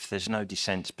vote, if there's no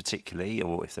dissent particularly,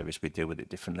 or if there is, we deal with it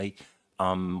differently,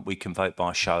 we can vote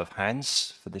by a show of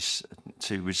hands for this,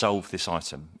 to resolve this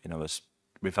item. You know, as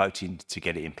we're voting to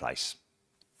get it in place.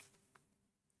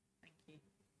 Thank you.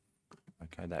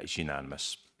 Okay, that is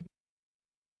unanimous.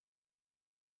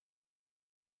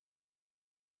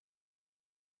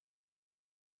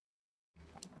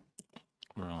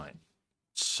 Right,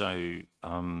 so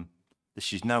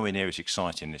this is nowhere near as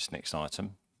exciting, this next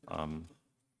item.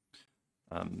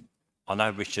 I know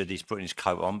Richard is putting his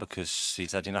coat on because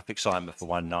he's had enough excitement for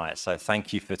one night. So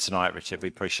thank you for tonight, Richard. We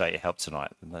appreciate your help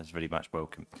tonight. And that's very much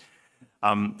welcome.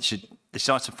 This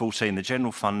item 14, the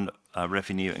General Fund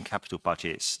Revenue and Capital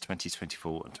Budgets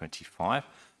 2024 and 25,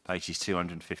 pages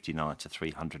 259 to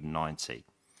 390.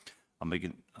 We're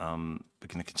going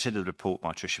to consider the report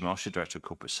by Tricia Marshall, Director of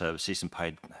Corporate Services,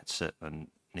 and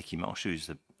Nikki Marshall, who's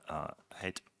the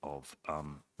Head of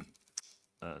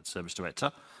Service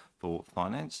Director for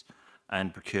Finance,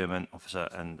 and Procurement Officer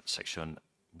and Section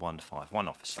 151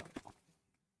 Officer.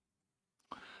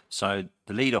 So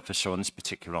the lead officer on this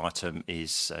particular item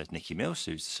is Nikki Mills,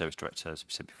 who's the Service Director, as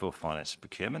we said before, Finance and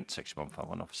Procurement, Section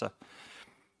 151 Officer.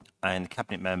 And the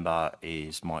Cabinet Member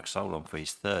is Mike Solon for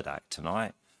his third act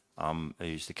tonight,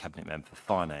 who's the Cabinet Member for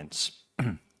Finance.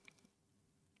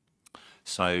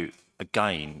 So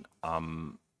again,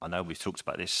 I know we've talked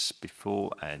about this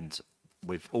before, and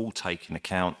we've all taken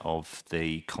account of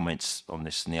the comments on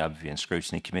this in the Overview and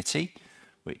Scrutiny Committee,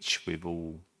 which we've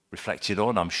all reflected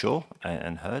on, I'm sure,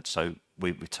 and heard. So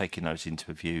we've taken those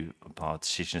into view of our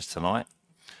decisions tonight,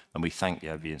 and we thank the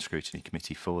Overview and Scrutiny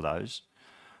Committee for those.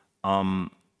 And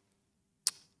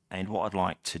what I'd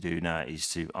like to do now is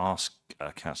to ask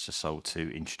Councillor Soul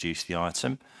to introduce the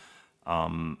item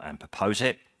and propose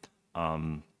it.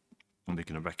 And we're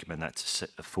going to recommend that to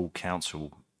set the full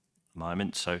council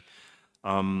moment. So,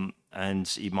 and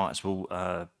you might as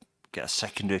well get a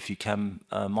seconder if you can,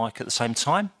 Mike, at the same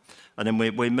time. And then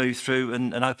we move through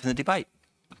and open the debate.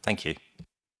 Thank you.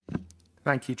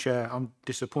 Thank you, Chair. I'm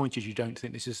disappointed you don't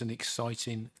think this is an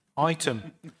exciting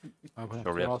item.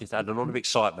 Sorry, I've just had a lot of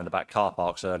excitement about car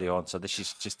parks earlier on. So this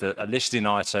is just a listing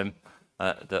item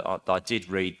that I did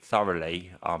read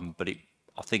thoroughly, but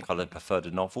I think I'd have preferred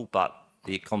a novel, but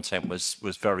the content was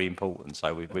very important,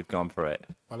 so we've gone for it.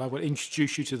 Well, I will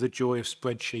introduce you to the joy of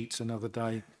spreadsheets another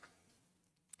day.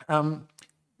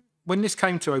 When this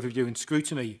came to Overview and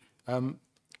Scrutiny,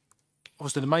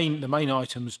 obviously the main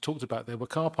items talked about there were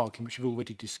car parking, which we've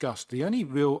already discussed. The only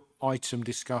real item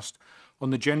discussed on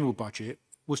the general budget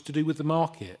was to do with the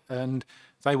market, and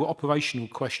they were operational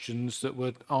questions that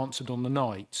were answered on the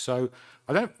night. So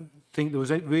I don't think there was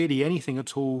really anything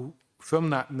at all from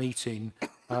that meeting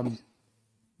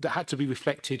that had to be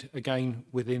reflected again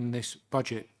within this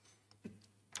budget.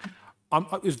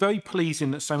 It was very pleasing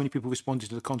that so many people responded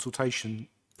to the consultation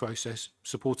process,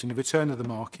 supporting the return of the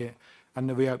market and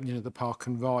the reopening of the park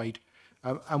and ride.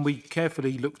 And we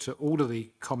carefully looked at all of the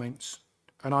comments.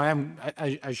 And I am,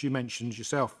 as you mentioned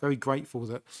yourself, very grateful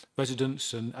that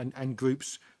residents and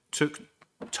groups took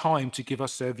time to give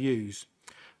us their views.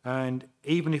 And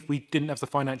even if we didn't have the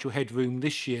financial headroom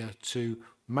this year to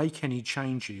make any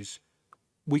changes,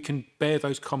 we can bear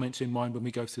those comments in mind when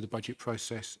we go through the budget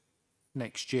process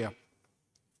next year.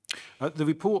 The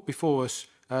report before us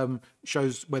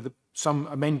shows whether some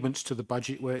amendments to the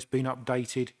budget where it's been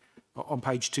updated on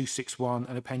page 261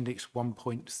 and appendix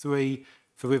 1.3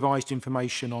 for revised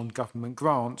information on government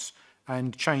grants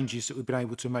and changes that we've been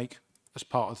able to make as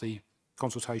part of the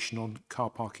consultation on car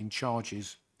parking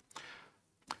charges.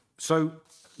 So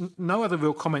no other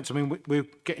real comments. I mean, we'll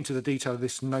get into the detail of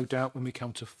this, no doubt, when we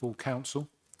come to full council.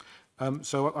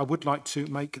 So I would like to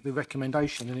make the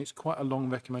recommendation, and it's quite a long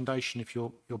recommendation if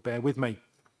you'll bear with me.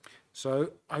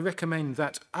 So I recommend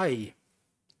that A,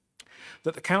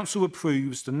 that the council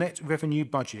approves the net revenue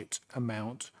budget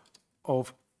amount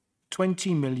of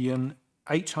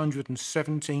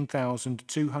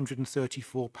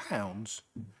 £20,817,234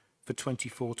 for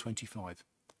 24-25.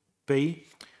 B,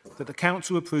 that the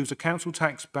council approves a council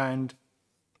tax band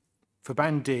for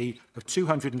band D of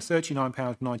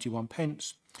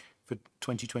 £239.91 for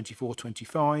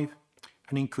 2024-25,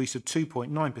 an increase of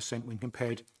 2.9% when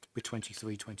compared with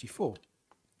 23-24.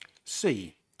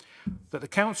 C, that the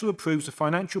council approves a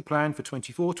financial plan for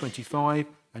 24-25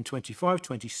 and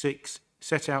 25-26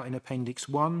 set out in Appendix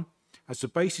 1 as the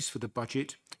basis for the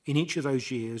budget in each of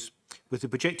those years, with the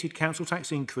projected council tax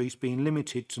increase being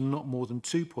limited to not more than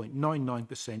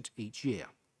 2.99% each year.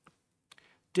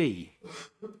 D,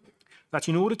 that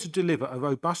in order to deliver a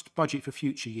robust budget for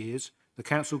future years, the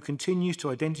council continues to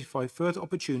identify further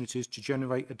opportunities to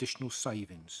generate additional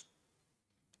savings.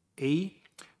 E,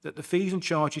 that the fees and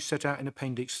charges set out in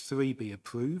Appendix 3 be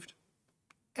approved.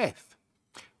 F,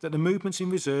 that the movements in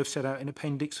reserve set out in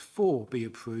Appendix 4 be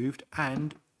approved.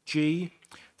 And G,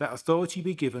 that authority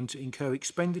be given to incur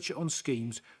expenditure on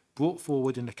schemes brought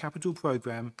forward in the capital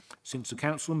programme since the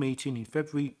council meeting in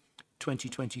February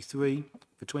 2023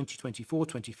 for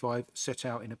 2024-25 set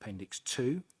out in Appendix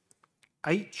 2.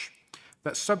 H,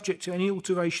 that subject to any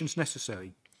alterations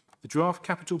necessary, the draft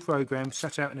capital programme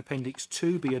set out in Appendix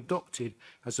 2 be adopted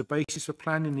as the basis for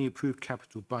planning the approved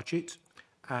capital budget.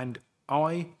 And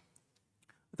I,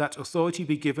 that authority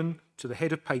be given to the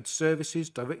Head of Paid Services,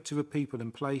 Director of People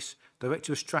and Place,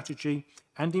 Director of Strategy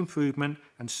and Improvement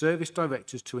and Service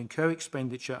Directors to incur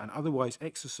expenditure and otherwise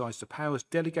exercise the powers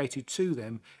delegated to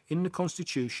them in the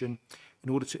Constitution in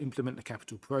order to implement the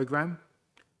capital programme.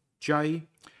 J,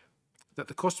 that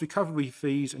the cost recovery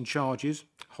fees and charges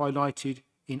highlighted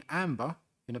in amber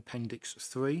in Appendix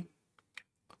 3,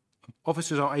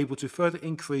 officers are able to further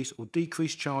increase or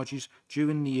decrease charges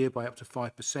during the year by up to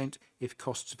 5% if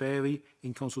costs vary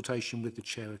in consultation with the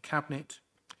Chair of Cabinet.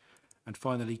 And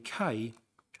finally, K,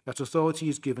 that authority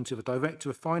is given to the Director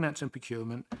of Finance and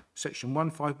Procurement, Section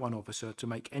 151 officer, to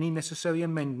make any necessary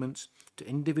amendments to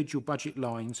individual budget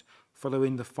lines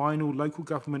following the final local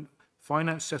government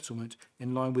finance settlement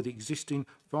in line with existing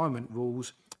environment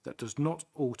rules that does not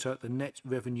alter the net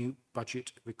revenue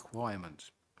budget requirement.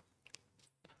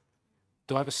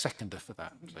 Do I have a seconder for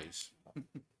that, please?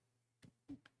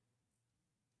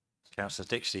 Councillor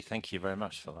Dixley, thank you very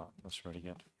much for that. That's really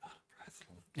good.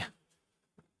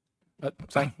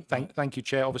 Thank you,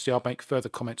 Chair. Obviously, I'll make further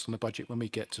comments on the budget when we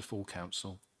get to full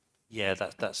council. Yeah,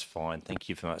 that's fine. Thank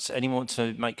you very much. Anyone want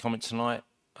to make comment tonight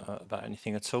about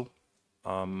anything at all?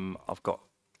 I've got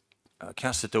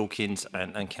Councillor Dawkins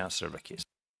and Councillor Ricketts.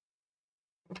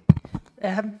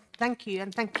 Thank you,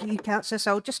 and thank you, Councillor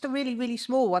Sol. Just a really, really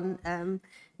small one.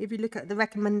 If you look at the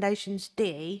recommendations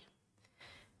D,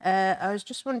 I was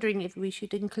just wondering if we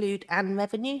should include and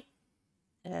revenue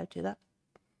to that.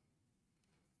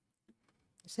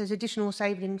 It says additional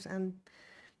savings and...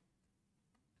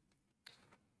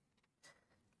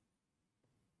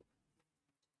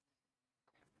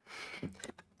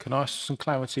 Can I ask some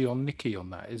clarity on Nikki on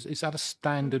that? Is that a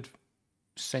standard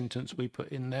sentence we put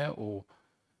in there, or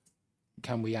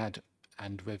can we add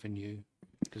and revenue?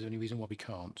 Is there any reason why we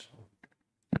can't?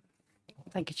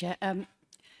 Thank you, Chair.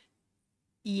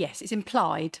 Yes, it's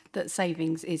implied that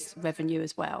savings is revenue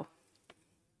as well.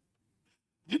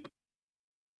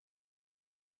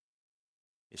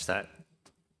 Is that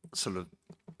sort of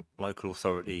local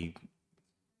authority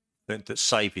that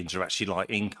savings are actually like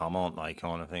income, aren't they,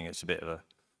 kind of thing? It's a bit of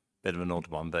an odd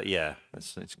one, but yeah,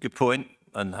 it's a good point.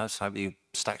 And has hopefully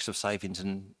stacks of savings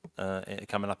and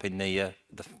coming up in the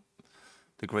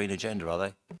green agenda, are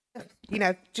they? You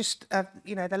know, just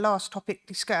you know, the last topic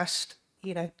discussed,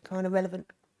 you know, kind of relevant.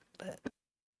 But...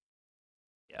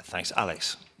 Yeah, thanks,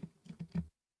 Alex.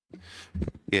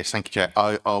 Yes, thank you, Chair.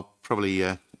 I'll probably,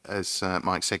 as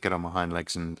Mike said, get on my hind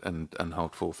legs and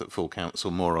hold forth at full council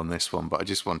more on this one. But I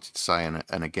just wanted to say,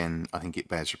 and again, I think it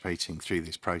bears repeating through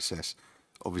this process.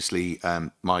 Obviously,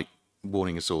 Mike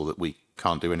warning us all that we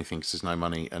can't do anything because there's no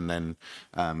money, and then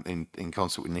in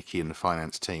concert with Nikki and the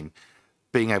finance team,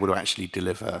 being able to actually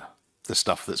deliver the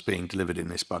stuff that's being delivered in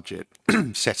this budget,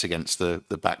 set against the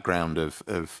background of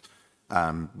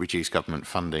reduced government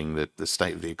funding, the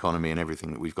state of the economy and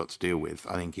everything that we've got to deal with,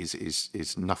 I think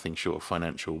is nothing short of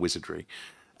financial wizardry.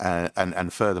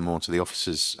 And furthermore, to the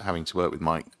officers having to work with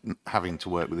Mike, having to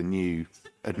work with a new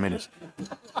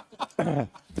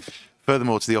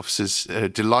Furthermore, to the officers,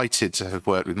 delighted to have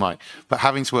worked with Mike, but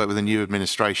having to work with a new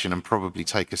administration and probably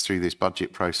take us through this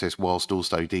budget process whilst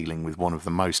also dealing with one of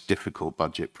the most difficult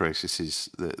budget processes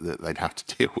that they'd have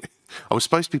to deal with. I was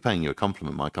supposed to be paying you a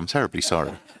compliment, Mike. I'm terribly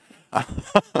sorry.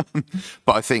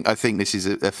 But I think this is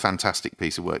a fantastic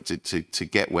piece of work to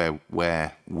get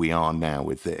where we are now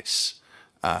with this.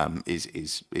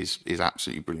 Is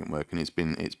absolutely brilliant work, and it's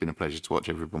been a pleasure to watch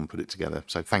everyone put it together.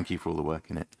 So thank you for all the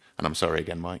work in it, and I'm sorry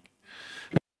again, Mike.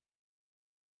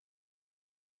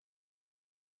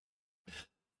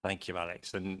 Thank you,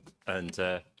 Alex. And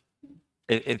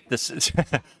if this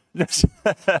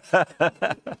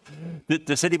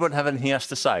does anyone have anything else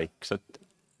to say?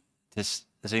 Does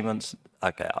anyone?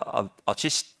 Okay, I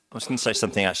was going to say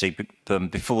something actually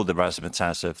before the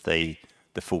razzmatazz of the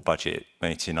full budget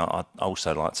meeting. I'd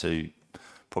also like to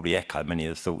probably echo many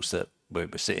of the thoughts that we're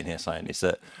sitting here saying. Is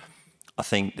that I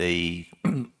think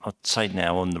I'd say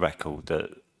now on the record that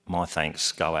my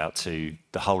thanks go out to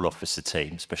the whole officer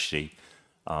team, especially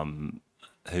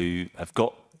who have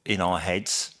got in our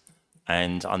heads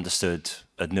and understood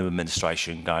a new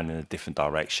administration going in a different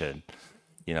direction.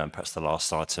 You know, and perhaps the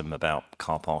last item about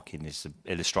car parking is an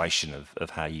illustration of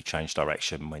how you change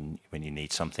direction when you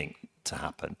need something to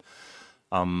happen.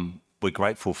 We're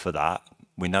grateful for that.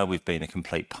 We know we've been a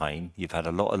complete pain. You've had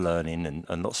a lot of learning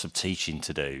and lots of teaching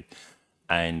to do.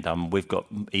 And we've got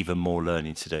even more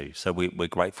learning to do. So we're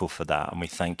grateful for that, and we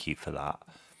thank you for that.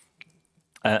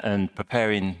 And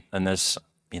preparing, and as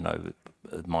you know,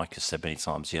 Mike has said many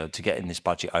times, you know, to getting this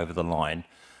budget over the line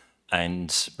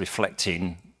and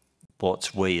reflecting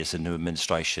what we as a new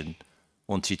administration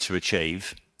wanted to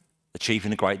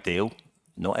achieving a great deal.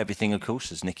 Not everything, of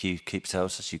course, as Nikki keeps telling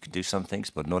us, you can do some things,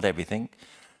 but not everything.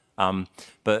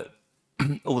 But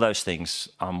all those things,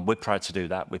 we're proud to do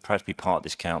that. We're proud to be part of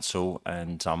this council,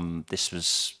 and this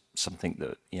was something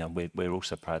that, you know, we're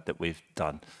also proud that we've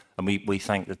done. And we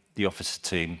thank the officer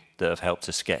team that have helped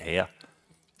us get here,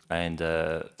 and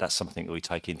that's something that we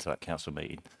take into that council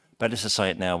meeting. Better to say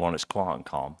it now while it's quiet and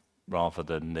calm, rather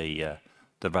than the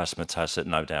razzmatazz that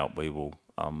no doubt we will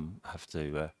have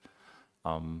to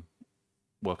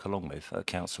work along with at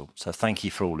council. So thank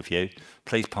you for all of you.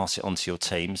 Please pass it on to your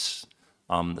teams,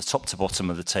 the top to bottom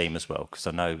of the team as well, because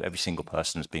I know every single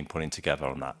person has been pulling together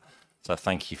on that. So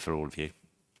thank you for all of you.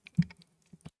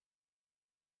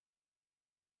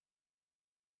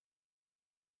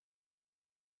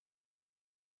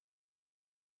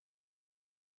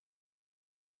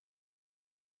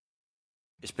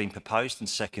 It's been proposed and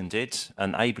seconded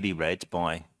and ably read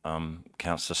by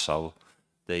Councillor Sol,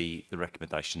 the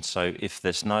recommendation. So if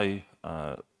there's no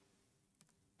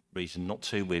reason not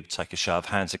to, we'd take a show of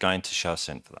hands again to show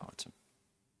assent for that item.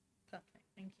 Perfect,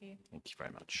 thank you. Thank you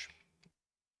very much.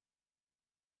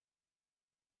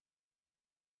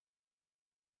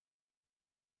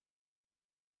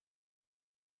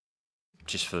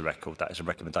 Just for the record, that is a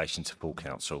recommendation to full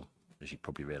council, as you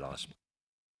probably realise.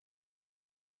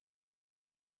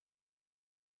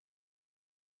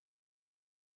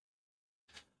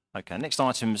 Okay, next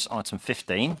item is item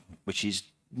 15, which is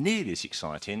nearly as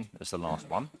exciting as the last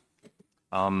one.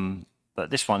 But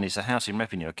this one is a housing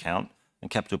revenue account and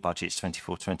capital budgets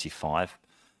 24-25,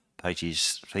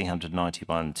 pages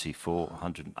 391 to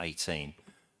 418.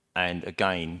 And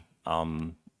again, a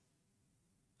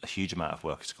huge amount of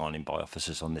work has gone in by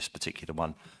officers on this particular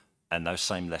one. And those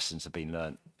same lessons have been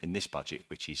learnt in this budget,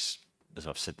 which is, as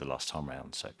I've said the last time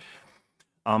round.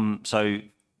 So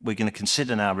we're going to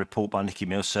consider now a report by Nikki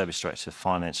Mills, Service Director of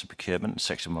Finance and Procurement,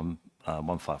 Section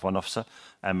 151 Officer,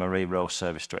 and Marie Roll,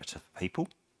 Service Director for People.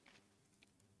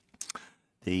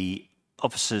 The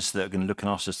officers that are going to look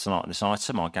after us tonight on this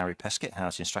item are Gary Peskett,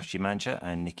 Housing Strategy Manager,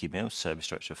 and Nikki Mills, Service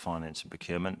Director of Finance and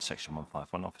Procurement, Section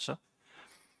 151 Officer.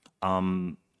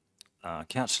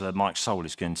 Councillor Mike Soul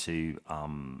is going to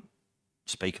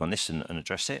speak on this and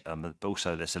address it, but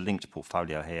also there's a linked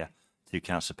portfolio here to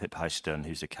Councillor Pip Haystone,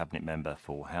 who's a Cabinet Member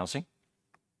for Housing.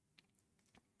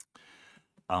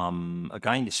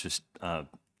 Again, this was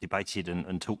debated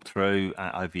and talked through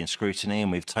over in scrutiny,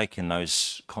 and we've taken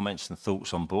those comments and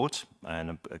thoughts on board.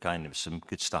 And again, there was some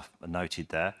good stuff noted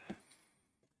there.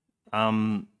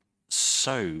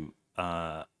 So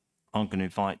I'm going to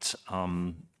invite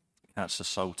Councillor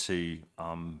Sol to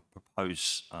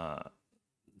propose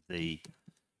the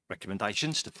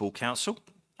recommendations to full council,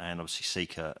 and obviously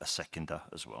seek a seconder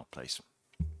as well, please.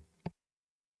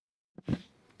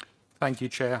 Thank you,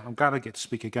 Chair. I'm glad I get to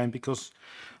speak again because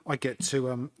I get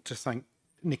to thank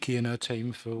Nikki and her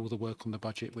team for all the work on the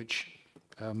budget, which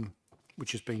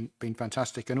has been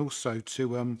fantastic, and also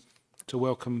to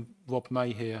welcome Rob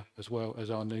May here as well as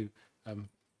our new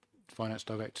finance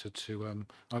director.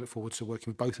 I look forward to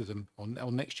working with both of them on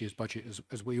next year's budget,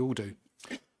 as we all do.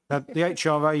 Now, the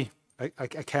HRA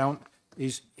account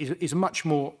is much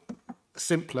more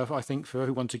simpler, I think, for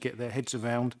everyone to get their heads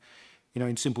around. You know,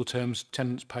 in simple terms,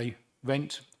 tenants pay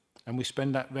rent, and we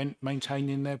spend that rent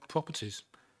maintaining their properties.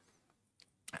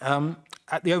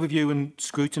 At the Overview and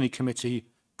Scrutiny Committee,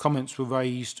 comments were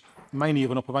raised mainly of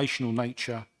an operational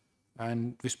nature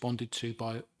and responded to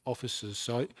by officers.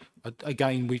 So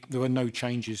again, there are no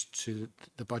changes to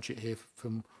the budget here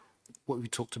from what we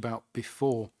talked about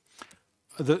before.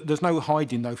 There's no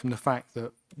hiding, though, from the fact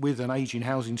that with an ageing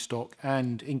housing stock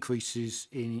and increases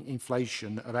in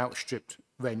inflation of outstripped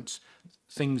rents,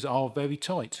 things are very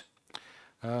tight.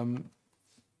 And,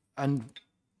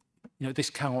 you know, this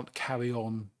can't carry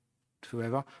on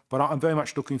forever. But I'm very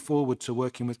much looking forward to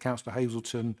working with Councillor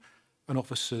Hazelton and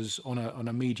officers on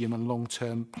a medium and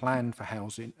long-term plan for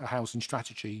housing, a housing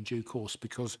strategy in due course,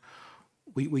 because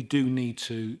we do need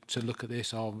to look at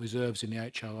this. Our reserves in the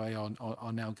HRA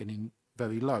are now getting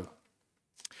very low.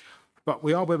 But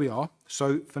we are where we are.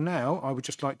 So for now, I would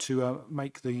just like to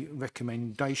make the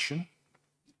recommendation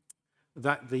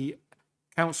that the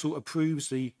Council approves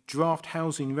the draft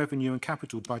housing revenue and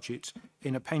capital budget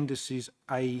in appendices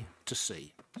A to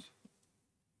C.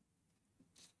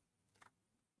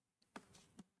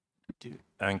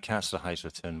 And Councillor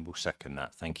Hazelton will second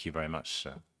that. Thank you very much,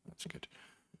 sir. That's good.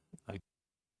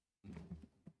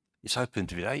 It's open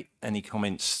to debate. Any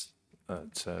comments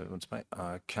to want to make?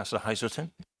 Councillor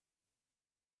Hazelton.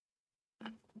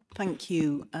 Thank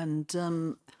you.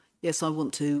 And yes, I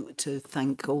want to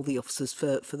thank all the officers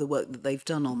for the work that they've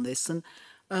done on this.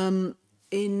 And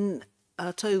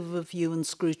at Overview and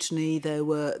Scrutiny, there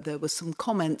were some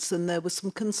comments and there were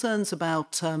some concerns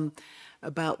about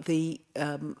the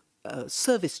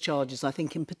service charges, I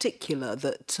think in particular,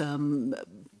 that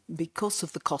because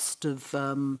of the cost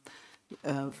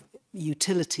of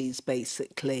utilities,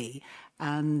 basically,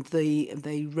 and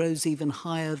they rose even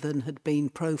higher than had been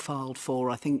profiled for,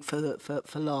 I think, for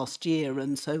last year,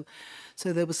 and so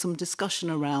there was some discussion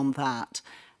around that.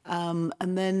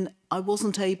 And then I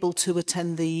wasn't able to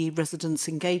attend the residents'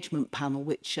 engagement panel,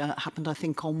 which happened, I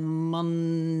think, on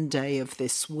Monday of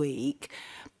this week.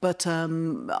 But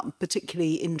I'm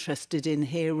particularly interested in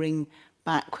hearing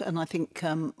back, and I think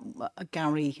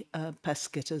Gary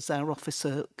Peskett, as our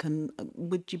officer,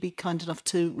 would you be kind enough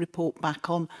to report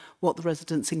back on what the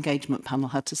residents' engagement panel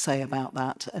had to say about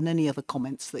that, and any other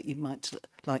comments that you might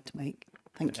like to make?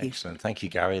 Thank you. Excellent. Thank you,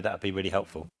 Gary. That would be really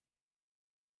helpful.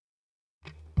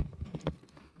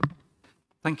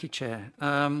 Thank you, Chair.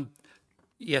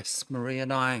 Yes, Marie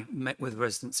and I met with the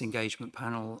residents' engagement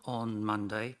panel on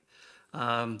Monday.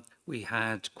 We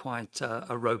had quite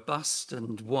a robust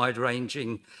and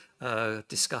wide-ranging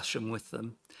discussion with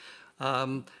them.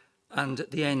 And at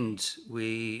the end,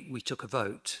 we took a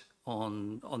vote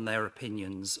on their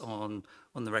opinions on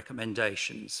the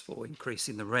recommendations for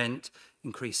increasing the rent,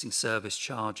 increasing service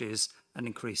charges, and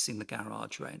increasing the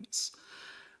garage rents.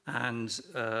 And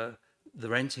the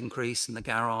rent increase and the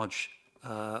garage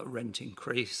rent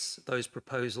increase, those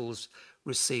proposals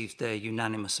received their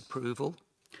unanimous approval.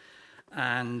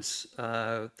 And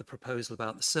the proposal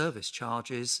about the service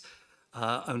charges,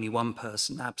 only one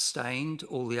person abstained,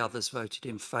 all the others voted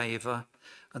in favour,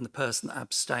 and the person that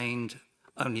abstained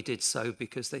only did so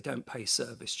because they don't pay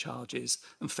service charges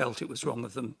and felt it was wrong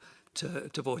of them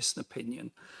to voice an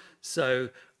opinion. So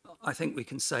I think we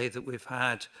can say that we've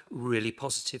had really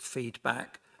positive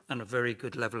feedback and a very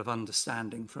good level of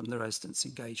understanding from the residents'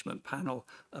 engagement panel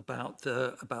about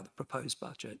the proposed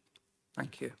budget.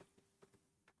 Thank you.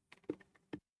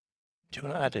 Do you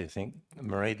want to add anything,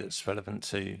 Marie, that's relevant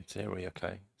to Terry?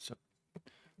 Okay. So,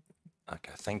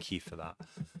 okay, thank you for that.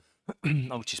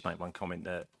 I'll just make one comment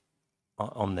there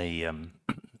on the, and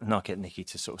I'll get Nikki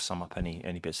to sort of sum up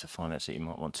any bits of finance that you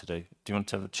might want to do. Do you want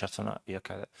to have a chat on that? Yeah,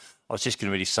 okay. I was just going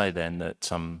to really say then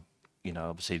that, you know,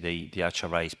 obviously the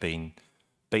HRA has been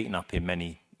beaten up in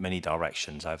many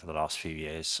directions over the last few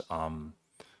years.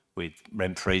 with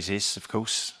rent freezes, of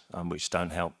course, which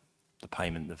don't help the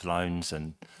payment of loans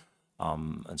and so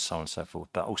on and so forth.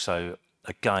 But also,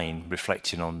 again,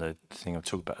 reflecting on the thing I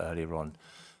talked about earlier on,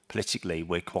 politically,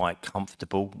 we're quite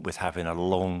comfortable with having a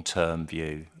long-term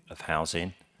view of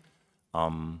housing.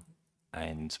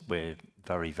 And we're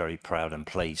very, very proud and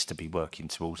pleased to be working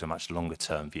towards a much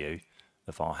longer-term view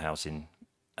of our housing.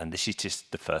 And this is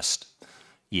just the first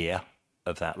year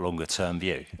of that longer-term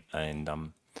view. And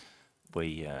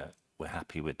we're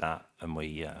happy with that, and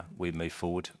we move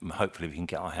forward. And hopefully, we can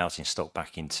get our housing stock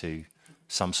back into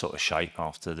some sort of shape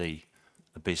after the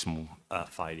abysmal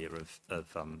failure of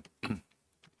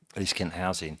East Kent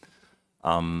Housing,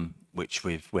 which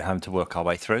we're having to work our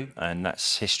way through, and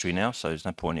that's history now. So there's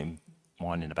no point in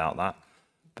whining about that,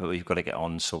 but we've got to get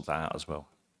on and sort that out as well.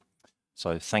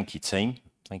 So thank you, team.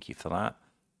 Thank you for that.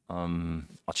 I'll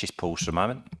just pause for a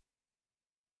moment.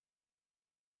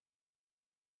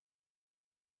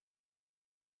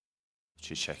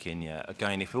 Just check in. Yeah.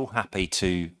 Again, if you're all happy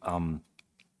to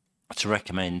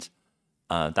recommend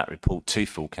that report to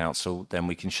full council, then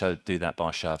we can do that by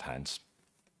a show of hands.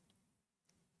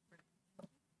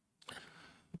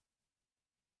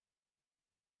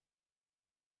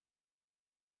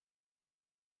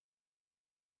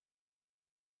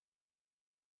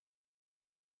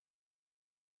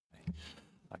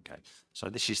 Okay, so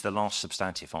this is the last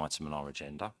substantive item on our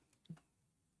agenda.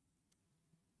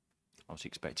 I was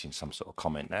expecting some sort of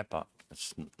comment there, but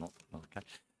it's not okay.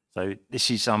 So this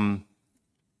is a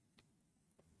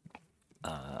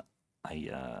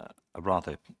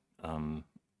rather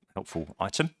helpful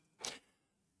item,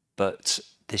 but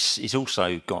this is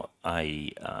also got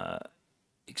a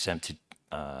exempted.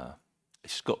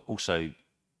 It's got also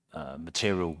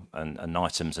material and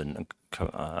items, and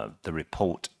the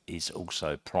report is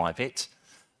also private.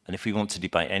 And if we want to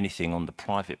debate anything on the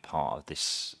private part of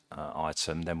this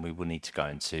item, then we will need to go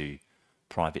into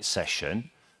private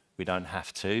session. We don't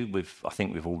have to. I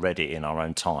think we've all read it in our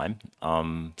own time.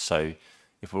 So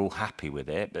if we're all happy with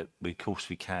it, but of course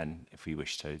we can if we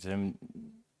wish to. Then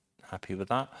happy with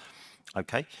that?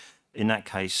 Okay. In that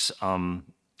case,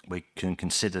 we can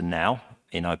consider now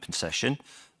in open session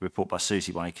a report by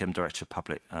Susie Wakeham, Director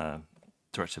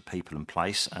of People and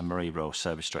Place, and Marie Royal,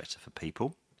 Service Director for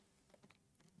People.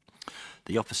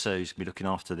 The officer who's going to be looking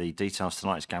after the details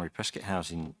tonight is Gary Prescott,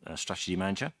 Housing Strategy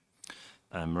Manager,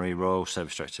 Marie Royal,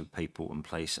 Service Director of People and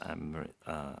Place, and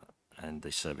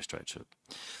the Service Director.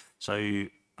 So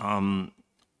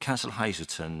Councillor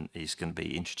Hazelton is going to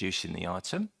be introducing the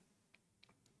item.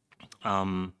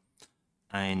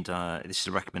 This is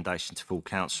a recommendation to full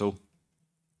council,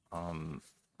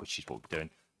 which is what we're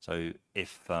doing. So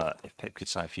if Pip could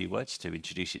say a few words to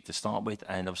introduce it to start with,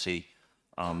 and obviously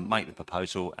make the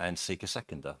proposal and seek a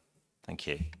seconder. Thank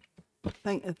you.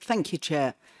 Thank you,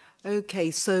 Chair.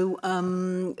 Okay, so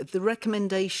the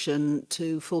recommendation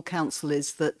to full council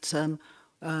is that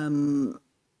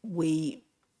we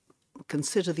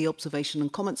consider the observation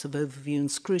and comments of Overview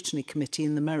and Scrutiny Committee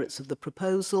in the merits of the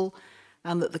proposal,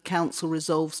 and that the council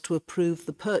resolves to approve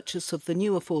the purchase of the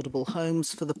new affordable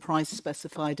homes for the price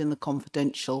specified in the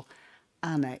confidential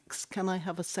annex. Can I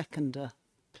have a seconder,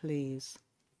 please?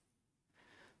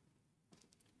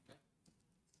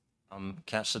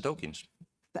 Councillor Dawkins.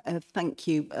 Thank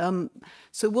you.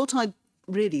 So what I'd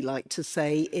really like to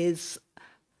say is,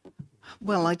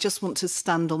 well, I just want to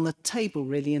stand on the table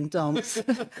really and dance,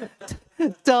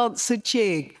 dance a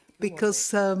jig,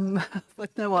 because, but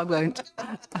no, I won't.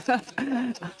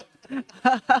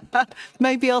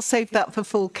 Maybe I'll save that for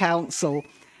full council.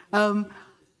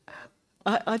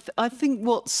 I think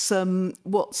what's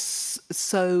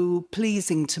so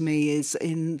pleasing to me is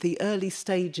in the early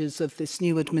stages of this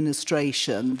new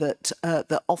administration that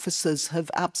the officers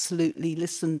have absolutely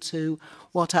listened to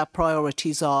what our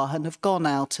priorities are and have gone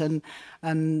out and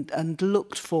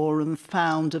looked for and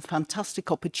found a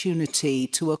fantastic opportunity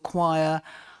to acquire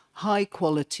high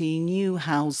quality new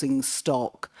housing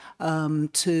stock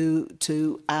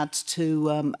to add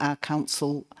to our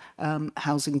council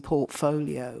housing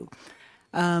portfolio.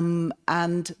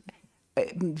 And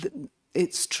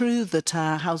it's true that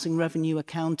our housing revenue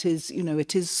account is,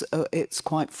 it's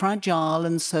quite fragile,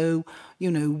 and so,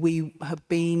 we have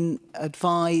been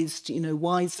advised,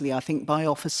 wisely, I think, by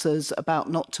officers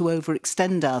about not to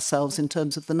overextend ourselves in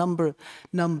terms of the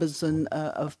numbers and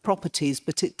of properties,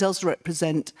 but it does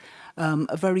represent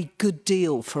a very good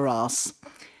deal for us.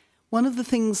 One of the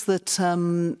things that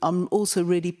I'm also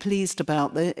really pleased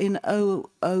about, in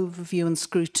Overview and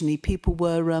Scrutiny, people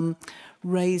were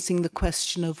raising the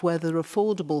question of whether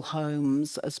affordable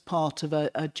homes as part of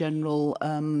a general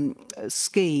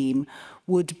scheme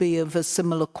would be of a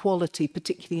similar quality,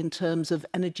 particularly in terms of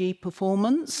energy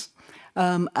performance.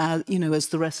 As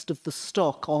the rest of the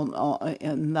stock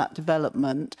in that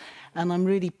development. And I'm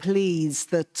really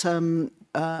pleased that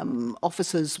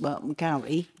officers,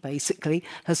 Gary, basically,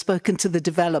 has spoken to the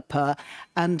developer,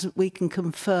 and we can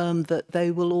confirm that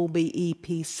they will all be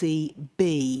EPC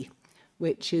B,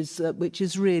 which is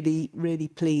really, really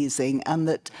pleasing, and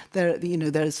that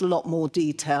there's a lot more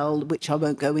detail, which I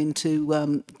won't go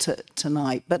into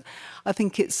tonight. But I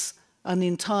think it's an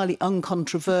entirely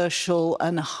uncontroversial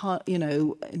and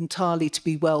entirely to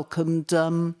be welcomed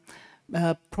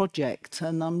project,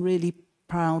 and I'm really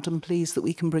proud and pleased that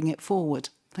we can bring it forward.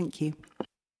 Thank you.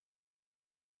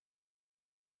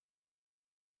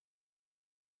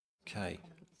 Okay,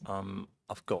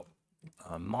 I've got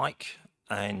Mike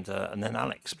and then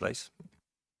Alex, please.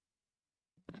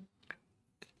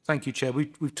 Thank you, Chair.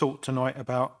 We've talked tonight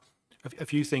about a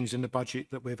few things in the budget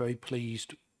that we're very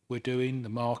pleased we're doing, the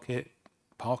market,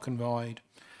 park and ride,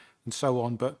 and so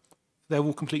on, but they're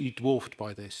all completely dwarfed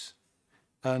by this.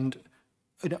 And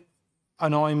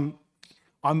I'm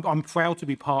proud to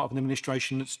be part of an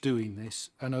administration that's doing this.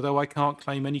 And although I can't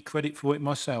claim any credit for it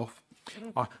myself,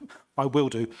 I will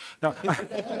do. Now,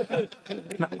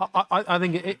 I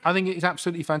think it's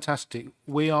absolutely fantastic.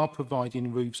 We are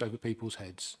providing roofs over people's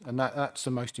heads, and that's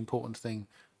the most important thing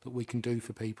that we can do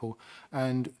for people.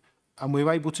 And we're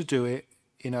able to do it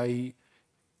in a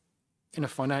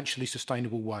financially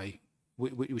sustainable way,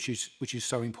 which is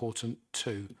so important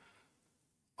too.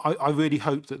 I really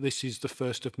hope that this is the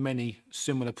first of many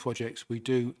similar projects we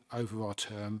do over our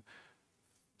term,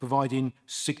 providing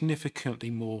significantly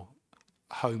more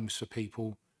homes for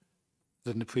people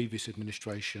than the previous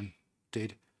administration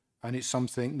did. And it's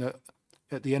something that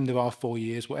at the end of our 4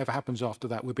 years, whatever happens after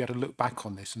that, we'll be able to look back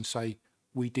on this and say,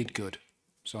 we did good.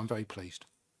 So I'm very pleased.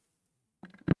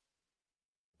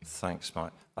 Thanks,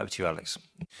 Mike. Over to you, Alex.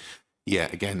 Yeah,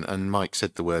 again, and Mike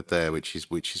said the word there, which is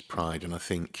pride, and I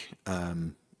think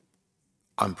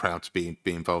I'm proud to be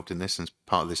involved in this and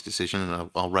part of this decision,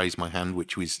 and I'll raise my hand,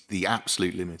 which was the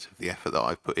absolute limit of the effort that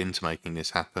I've put into making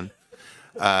this happen.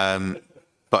 But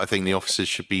I think the officers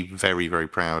should be very, very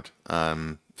proud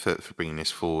for bringing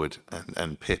this forward,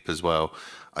 and Pip as well.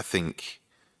 I think,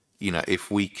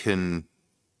 if we can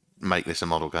make this a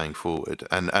model going forward,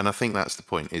 and I think that's the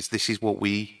point, is this is what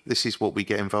we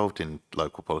get involved in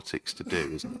local politics to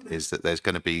do, isn't it? Is that there's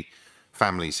going to be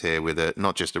families here with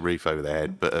not just a roof over their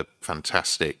head, but a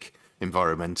fantastic,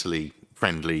 environmentally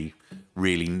friendly,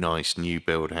 really nice new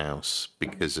build house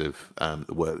because of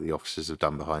the work that the officers have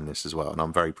done behind this as well. And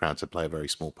I'm very proud to play a very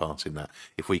small part in that.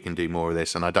 If we can do more of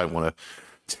this, and I don't want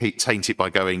to taint it by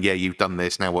going, yeah, you've done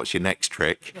this, now what's your next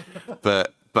trick?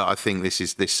 But I think this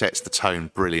sets the tone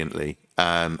brilliantly,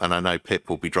 and I know Pip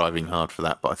will be driving hard for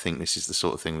that. But I think this is the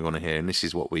sort of thing we want to hear, and this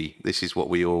is what we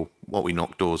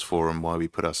knock doors for, and why we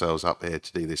put ourselves up here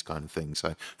to do this kind of thing.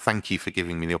 So thank you for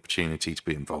giving me the opportunity to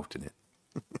be involved in it.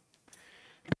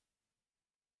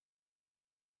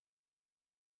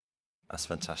 That's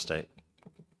fantastic.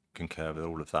 Concur with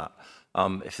all of that.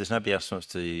 If there's nobody else who wants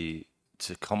to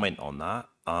comment on that,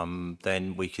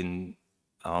 then we can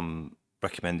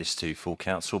recommend this to full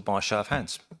council by a show of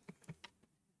hands.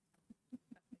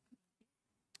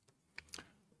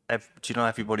 Do you know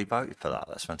everybody voted for that?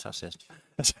 That's fantastic.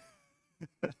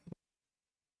 I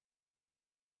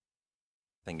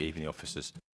think even the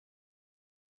officers.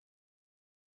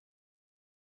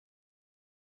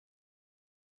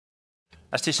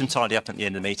 Let's do some tidy up at the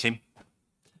end of the meeting.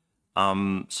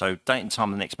 So date and time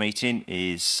of the next meeting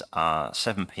is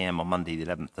 7 p.m. on Monday, the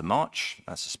 11th of March.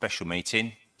 That's a special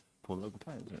meeting. For the local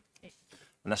plan, isn't it?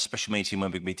 And that's a special meeting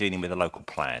when we'll be dealing with a local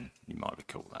plan. You might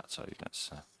recall that. So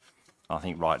that's, I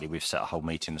think rightly we've set a whole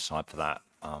meeting aside for that,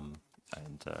 and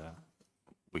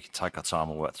we can take our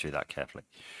time and work through that carefully.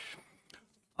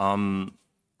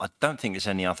 I don't think there's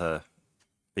any other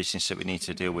business that we need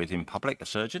to deal with in public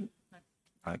that's urgent.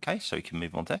 Okay, so we can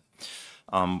move on there.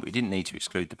 We didn't need to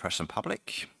exclude the press and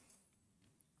public.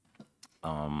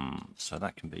 So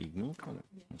that can be ignored.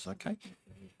 It's okay.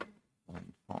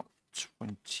 Part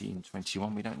 20 and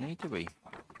 21 we don't need, do we?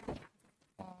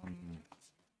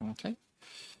 Okay.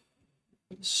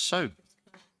 So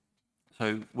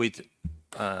with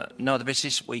no other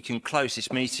business, we can close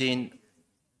this meeting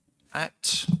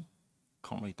at,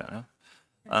 can't read that now,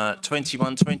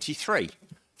 21:23.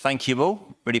 Thank you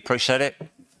all, really appreciate it.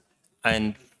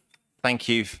 And thank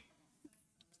you,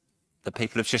 the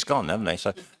people have just gone, haven't they?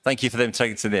 So thank you for them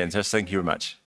taking to the end. Just thank you very much.